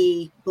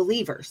the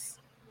believers,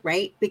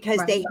 right? Because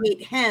they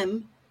hate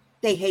him,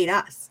 they hate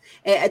us.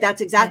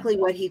 That's exactly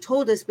what he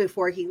told us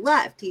before he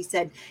left. He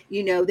said,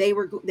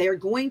 they're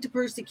going to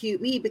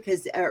persecute me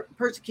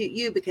persecute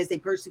you because they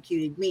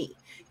persecuted me.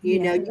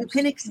 You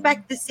can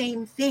expect the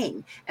same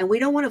thing, and we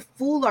don't want to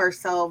fool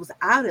ourselves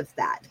out of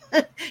that.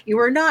 You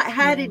are not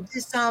headed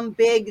to some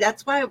big.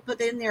 That's why I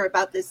put in there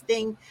about this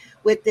thing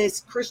with this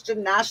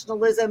Christian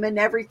nationalism, and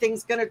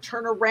everything's going to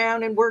turn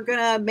around, and we're going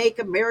to make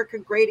America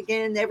great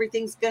again, and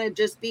everything's going to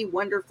just be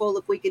wonderful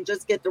if we can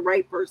just get the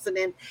right person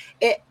in.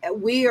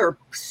 We are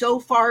so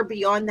far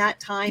beyond that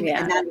time,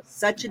 and that is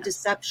such a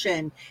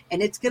deception,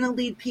 and it's going to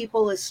lead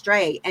people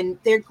astray. And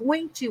they're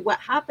going to, what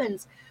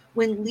happens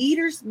when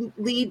leaders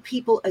lead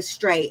people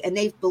astray and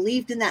they've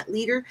believed in that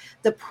leader,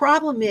 the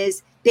problem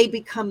is they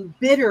become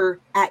bitter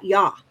at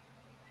Yah.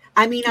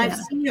 I mean, I've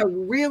Yeah. seen a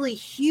really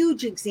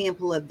huge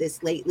example of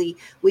this lately.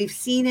 We've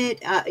seen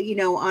it,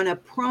 on a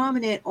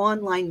prominent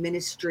online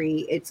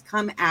ministry. It's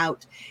come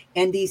out,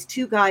 and these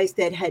two guys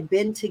that had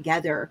been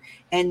together,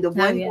 and the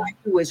one yeah. guy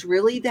who was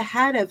really the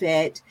head of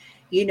it,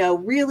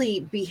 really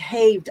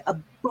behaved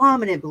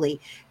abominably.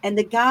 And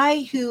the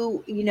guy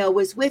who,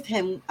 was with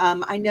him,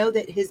 I know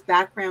that his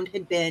background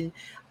had been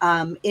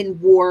in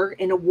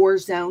a war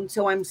zone.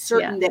 So I'm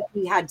certain that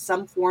he had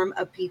some form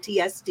of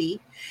PTSD.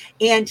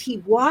 And he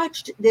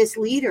watched this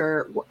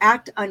leader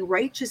act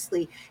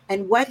unrighteously.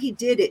 And what he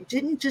did, it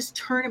didn't just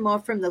turn him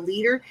off from the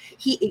leader,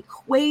 he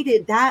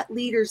equated that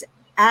leader's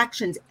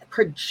actions,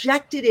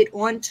 projected it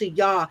onto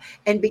Yah,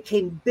 and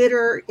became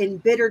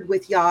embittered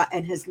with Yah,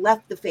 and has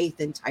left the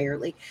faith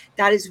entirely.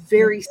 That is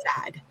very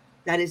sad.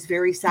 That is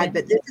very sad. Yeah.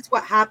 But this is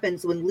what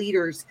happens when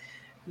leaders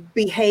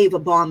behave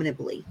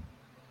abominably.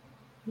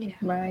 Yeah.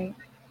 Right.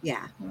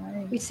 Yeah.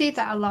 Right. We see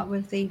that a lot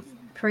with the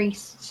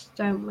priests,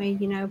 don't we?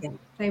 Yeah.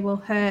 They will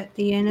hurt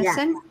the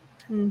innocent,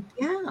 and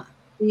Yeah.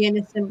 the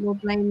innocent will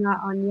blame that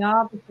on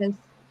Yah because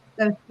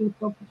those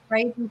people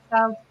portray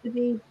themselves to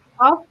be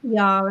of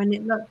Yah, and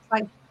it looks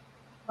like,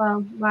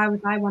 well, why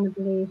would I want to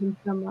believe in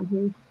someone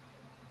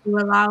who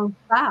allows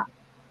that?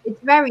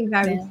 It's very,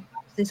 very Yeah. sad.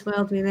 This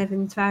world we live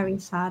in is very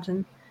sad,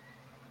 and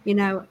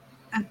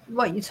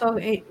what you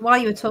while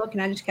you were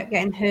talking, I just kept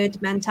getting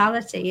herd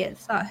mentality.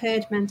 It's that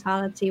herd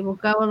mentality. I'll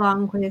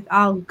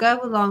go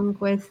along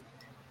with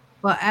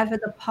whatever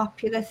the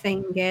popular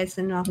thing is,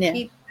 and I'll Yeah.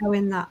 keep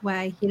going that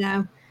way.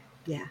 Yeah.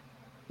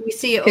 We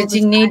see it all Because the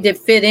you need to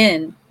fit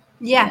in.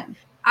 Yeah,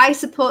 I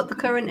support the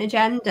current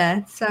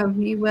agenda, so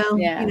you will.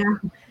 Yeah.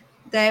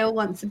 They all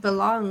want to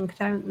belong,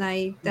 don't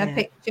they? Their Yeah.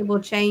 picture will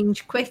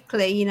change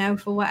quickly,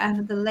 for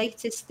whatever the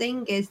latest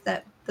thing is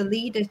that the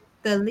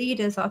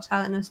leaders are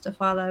telling us to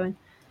follow. And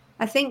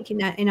I think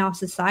in our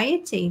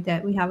society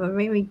that we have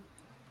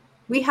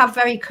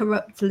very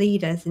corrupt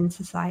leaders in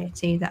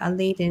society that are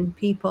leading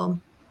people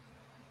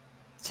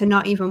to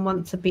not even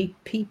want to be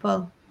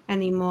people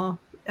anymore.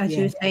 As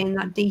you were saying,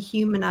 that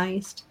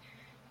dehumanized.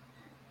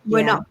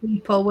 We're not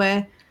people.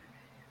 We're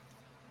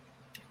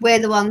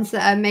the ones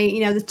that are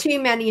made, there's too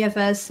many of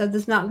us, so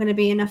there's not going to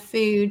be enough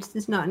food,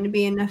 there's not going to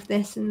be enough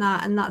this and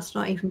that, and that's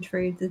not even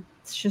true.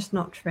 It's just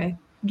not true.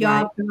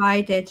 Yah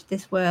provided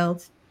this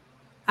world,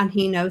 and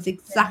he knows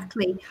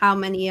exactly how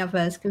many of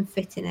us can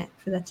fit in it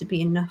for there to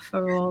be enough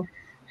for all.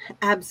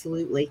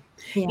 Absolutely.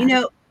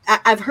 Yeah.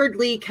 I've heard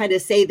Lee kind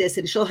of say this,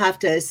 and she'll have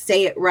to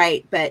say it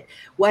right, but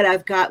what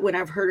I've got when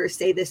I've heard her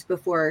say this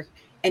before,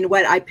 and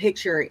what I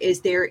picture is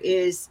there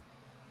is,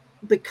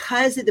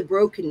 because of the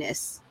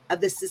brokenness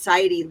of the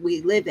society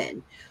we live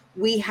in,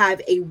 we have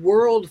a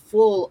world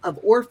full of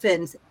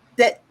orphans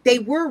that they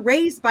were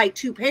raised by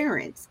two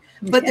parents,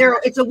 but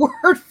it's a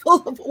world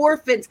full of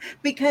orphans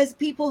because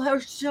people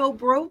are so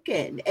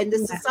broken and the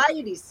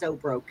society's so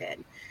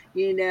broken.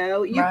 You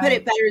put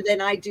it better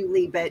than I do,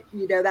 Lee, but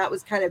that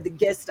was kind of the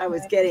gist I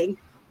was getting.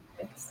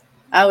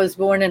 I was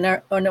born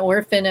an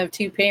orphan of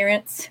two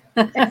parents.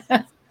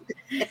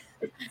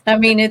 I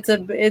mean, it's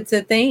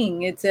a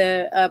thing. It's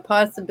a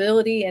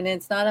possibility, and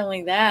it's not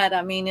only that.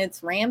 I mean,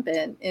 it's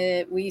rampant.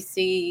 We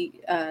see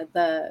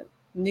the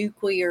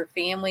nuclear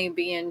family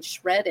being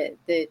shredded.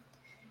 That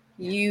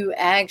you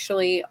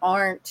actually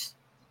aren't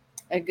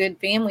a good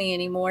family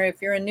anymore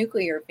if you're a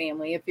nuclear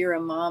family. If you're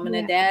a mom and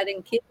a dad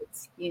and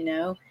kids,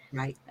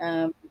 Right.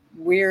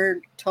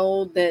 We're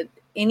told that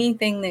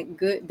anything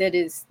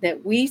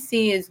that we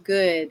see as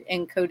good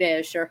and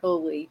Kodesh or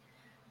holy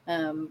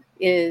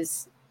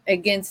is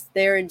against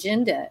their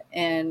agenda,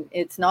 and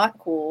it's not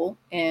cool,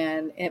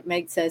 and it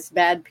makes us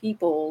bad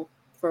people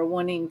for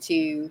wanting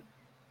to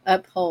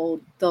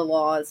uphold the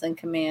laws and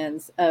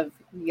commands of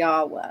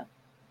Yahweh.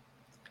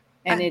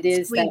 And it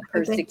is that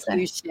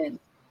persecution.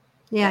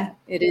 Yeah,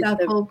 it is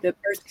the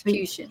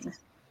persecution.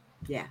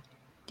 Yeah.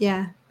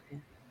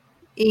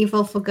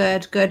 Evil for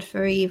good, good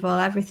for evil.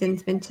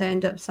 Everything's been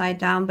turned upside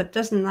down, but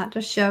doesn't that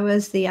just show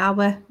us the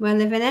hour we're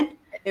living in?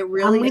 It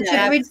really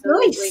does.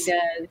 Rejoice.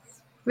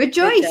 It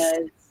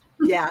does.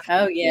 Yeah.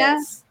 Oh,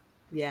 yes.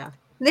 Yeah.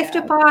 Lift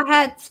up our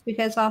heads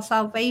because our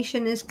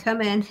salvation is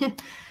coming.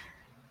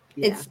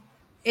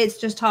 It's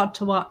just hard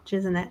to watch,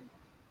 isn't it?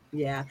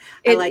 Yeah.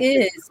 It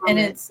is. And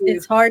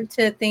it's hard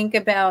to think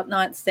about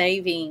not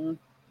saving,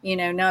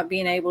 not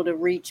being able to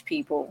reach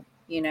people,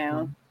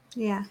 Yeah.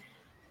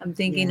 I'm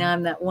thinking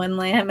I'm that one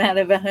lamb out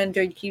of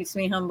 100 keeps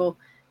me humble.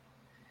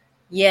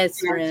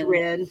 Yes,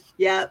 Ren.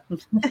 Yep.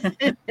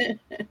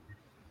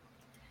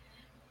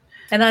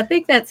 And I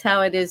think that's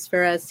how it is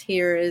for us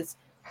here is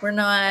we're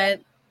not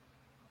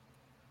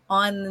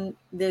on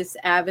this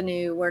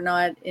avenue. We're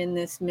not in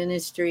this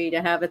ministry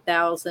to have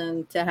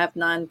 1,000, to have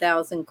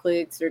 9,000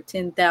 clicks or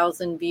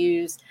 10,000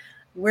 views.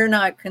 We're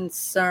not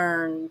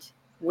concerned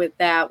with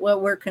that.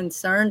 What we're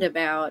concerned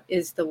about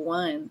is the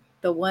one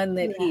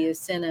that he has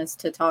sent us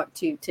to talk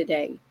to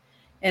today.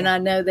 And I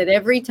know that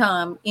every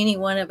time any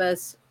one of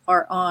us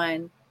are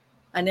on,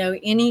 I know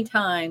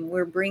anytime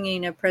we're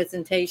bringing a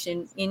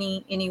presentation,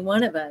 any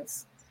one of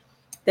us,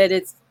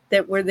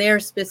 that we're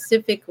there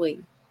specifically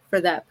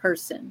for that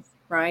person,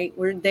 right?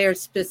 We're there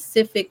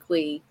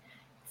specifically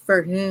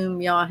for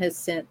whom Yah has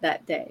sent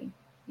that day.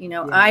 You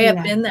know, Yeah. I have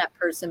Yeah. been that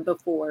person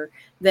before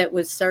that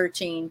was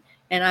searching,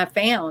 and I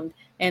found,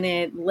 and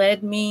it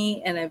led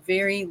me in a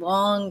very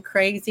long,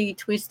 crazy,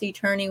 twisty,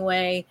 turning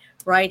way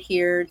right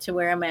here to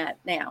where I'm at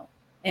now.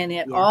 And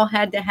it Yeah. all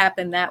had to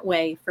happen that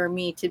way for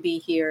me to be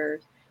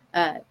here,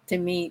 to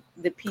meet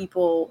the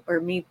people or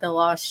meet the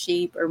lost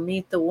sheep or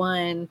meet the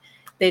one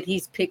that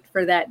he's picked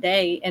for that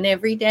day. And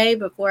every day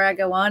before I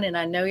go on, and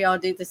I know y'all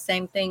do the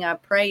same thing, I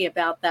pray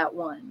about that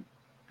one.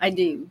 I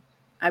do.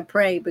 I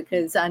pray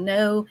because I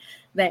know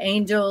the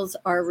angels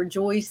are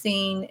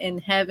rejoicing in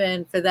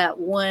heaven for that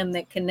one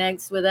that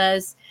connects with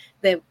us,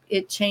 that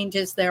it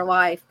changes their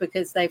life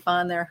because they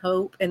find their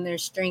hope and their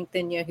strength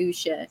in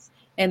Yahusha.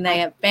 And they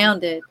have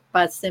found it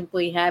by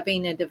simply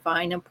having a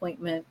divine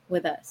appointment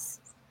with us.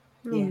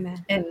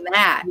 Amen. And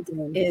that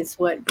is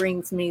what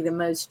brings me the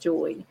most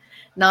joy.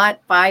 Not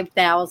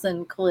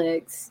 5,000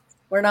 clicks.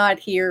 We're not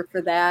here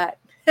for that.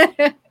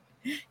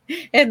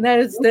 And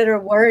those that are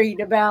worried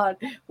about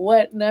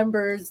what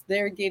numbers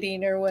they're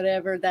getting or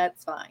whatever,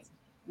 that's fine.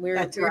 We're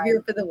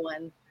here for the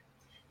one.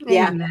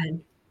 Yeah.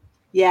 Amen.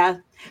 Yeah.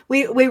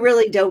 We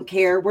really don't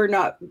care. We're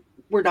not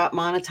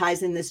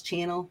monetizing this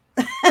channel.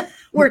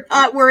 We're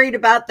not worried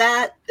about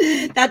that.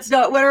 That's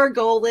not what our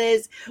goal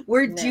is.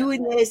 We're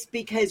doing this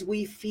because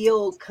we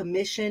feel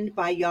commissioned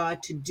by Yah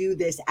to do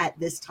this at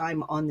this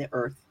time on the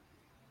earth.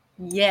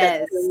 Yes.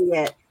 That's really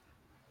it.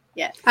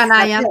 Yes. And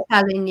I am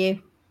telling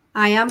you,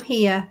 I am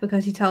here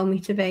because he told me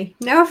to be.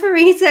 No other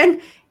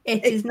reason.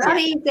 It is not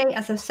easy.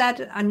 As I've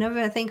said,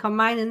 I think on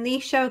mine and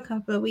Lee's show a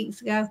couple of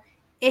weeks ago,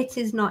 it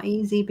is not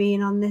easy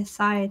being on this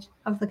side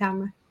of the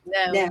camera.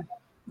 No.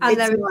 And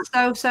there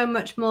is so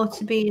much more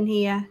to being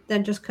here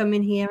than just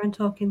coming here and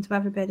talking to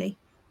everybody.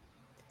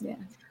 Yeah.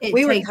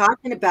 We were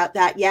talking about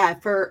that. Yeah.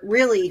 For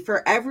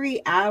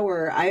every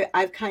hour,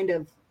 I've kind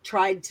of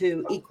tried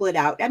to equal it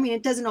out. I mean,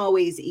 it doesn't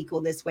always equal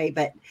this way,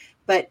 but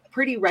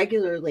pretty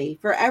regularly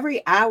for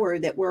every hour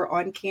that we're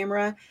on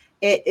camera,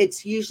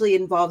 it's usually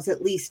involves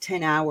at least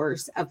 10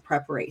 hours of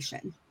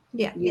preparation.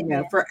 Yeah. You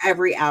know, for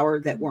every hour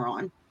that we're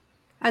on.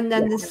 And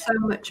then there's so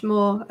much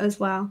more as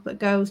well that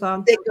goes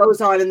on. That goes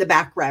on in the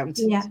background.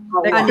 Yeah.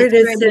 The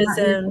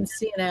criticisms,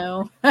 you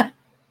know.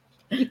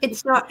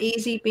 It's not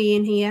easy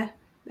being here.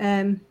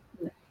 I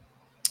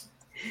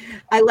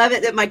love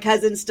it that my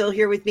cousin's still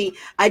here with me.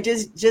 I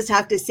just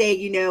have to say,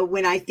 you know,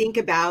 when I think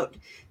about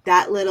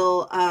that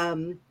little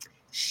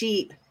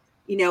sheep,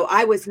 you know,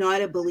 I was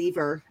not a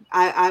believer.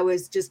 I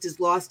was just as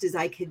lost as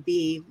I could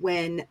be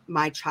when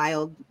my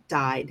child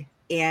died.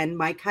 And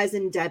my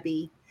cousin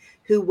Debbie,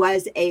 who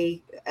was a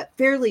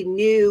fairly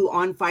new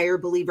on fire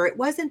believer. It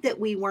wasn't that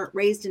we weren't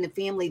raised in a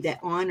family that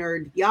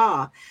honored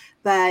Yah,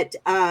 but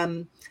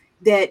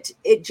that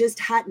it just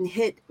hadn't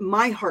hit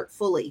my heart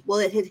fully. Well,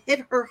 it had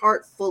hit her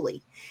heart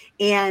fully.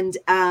 And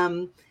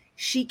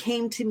she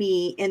came to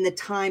me in the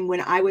time when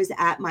I was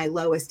at my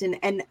lowest,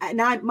 and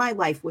my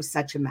life was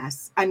such a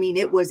mess. I mean,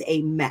 it was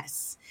a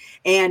mess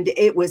and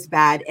it was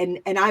bad.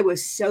 And I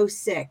was so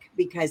sick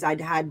because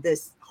I'd had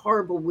this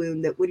horrible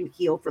wound that wouldn't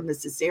heal from the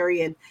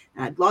cesarean.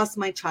 And I'd lost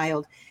my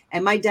child,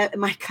 and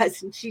my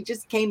cousin, she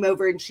just came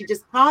over and she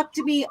just talked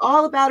to me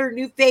all about her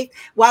new faith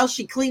while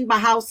she cleaned my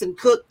house and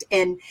cooked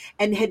and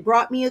had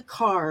brought me a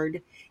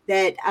card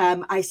that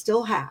I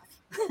still have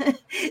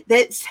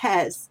that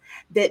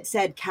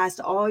said, cast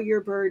all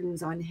your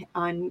burdens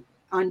on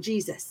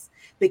Jesus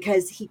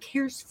because he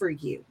cares for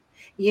you.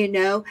 You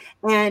know,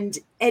 and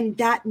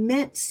that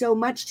meant so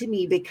much to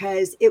me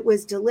because it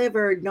was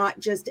delivered not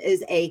just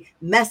as a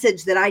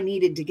message that I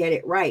needed to get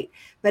it right,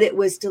 but it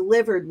was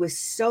delivered with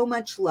so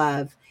much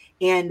love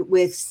and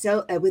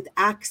with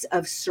acts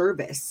of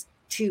service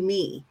to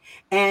me.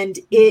 And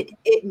it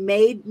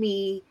made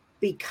me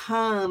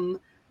become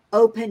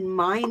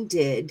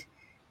open-minded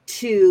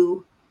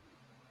to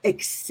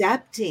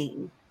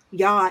accepting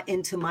Yah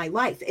into my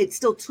life. It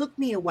still took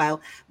me a while,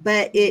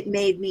 but it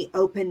made me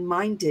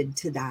open-minded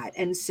to that.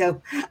 And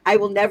so I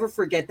will never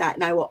forget that.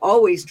 And I will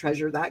always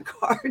treasure that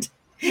card.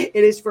 It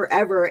is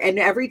forever. And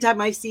every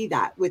time I see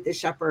that with the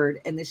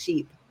shepherd and the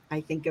sheep, I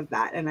think of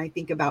that. And I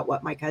think about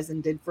what my cousin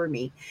did for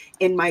me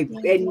in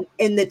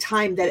the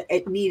time that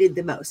it needed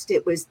the most.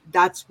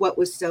 That's what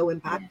was so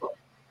impactful.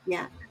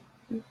 Yeah.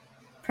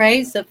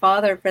 Praise the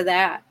Father for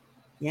that.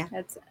 Yeah.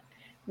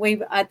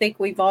 I think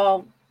we've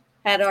all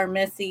had our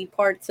messy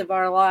parts of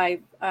our life.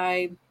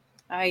 I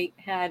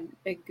had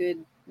a good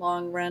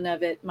long run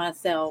of it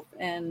myself,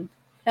 and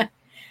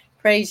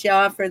praise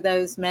Yah for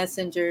those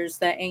messengers,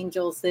 the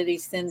angels that he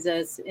sends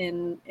us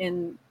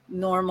in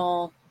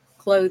normal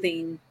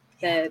clothing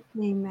that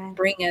Amen.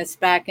 Bring us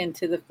back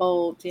into the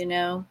fold, you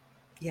know?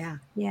 Yeah.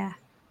 Yeah.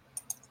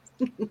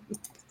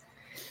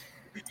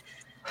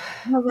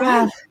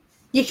 Well,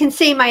 you can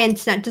see my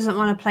internet doesn't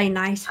want to play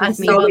nice with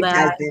me.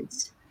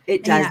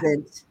 It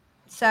doesn't. Yeah.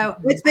 So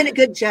it's been a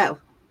good show.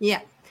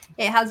 Yeah,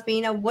 it has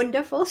been a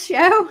wonderful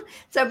show.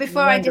 So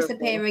before I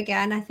disappear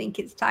again, I think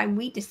it's time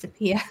we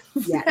disappear.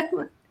 Yeah.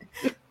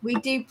 We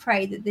do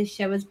pray that this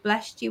show has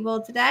blessed you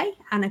all today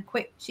and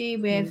equipped you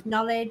with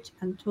knowledge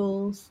and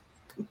tools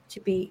to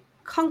be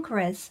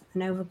conquerors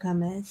and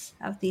overcomers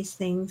of these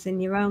things in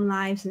your own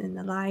lives and in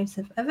the lives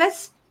of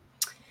others.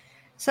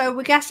 So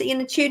we guess that you're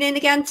going to tune in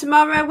again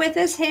tomorrow with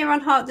us here on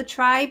Heart of the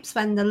Tribes,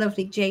 when the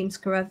lovely James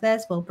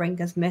Carruthers will bring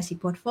us Mercy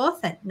Put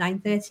Forth at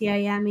 9:30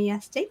 a.m.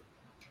 EST.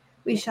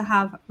 We shall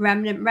have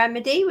Remnant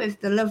Remedy with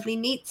the lovely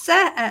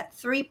Nitsa at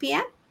 3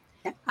 p.m.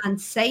 and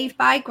Saved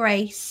by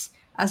Grace,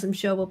 as I'm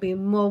sure will be a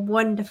more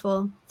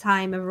wonderful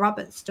time of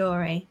Robert's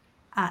story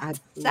at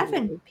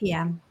 7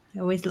 p.m. I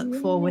always look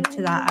forward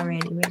to that. I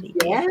really, really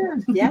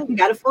do. Yeah, we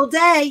got a full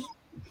day.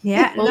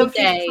 Yeah, Full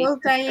lovely day. full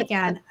day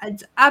again.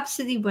 It's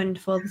absolutely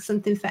wonderful. There's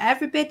something for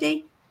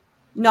everybody.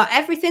 Not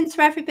everything's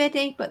for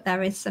everybody, but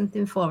there is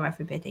something for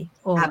everybody.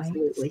 Always.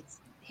 Absolutely.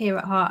 Here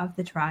at Heart of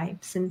the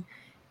Tribes. And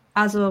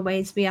as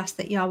always, we ask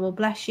that Yah will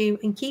bless you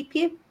and keep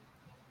you,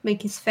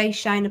 make his face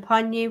shine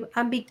upon you,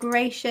 and be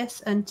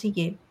gracious unto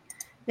you.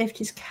 Lift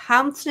his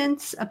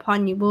countenance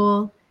upon you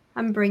all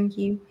and bring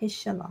you his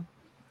shalom.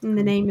 In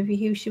the name of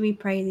Yahushua, we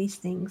pray these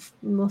things.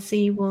 And we'll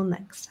see you all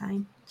next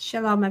time.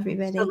 Shalom,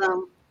 everybody.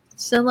 Shalom.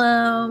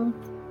 Shalom.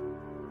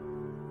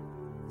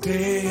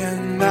 Day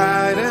and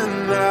night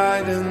and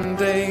night and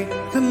day,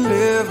 the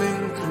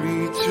living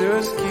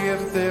creatures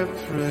give their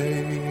praise.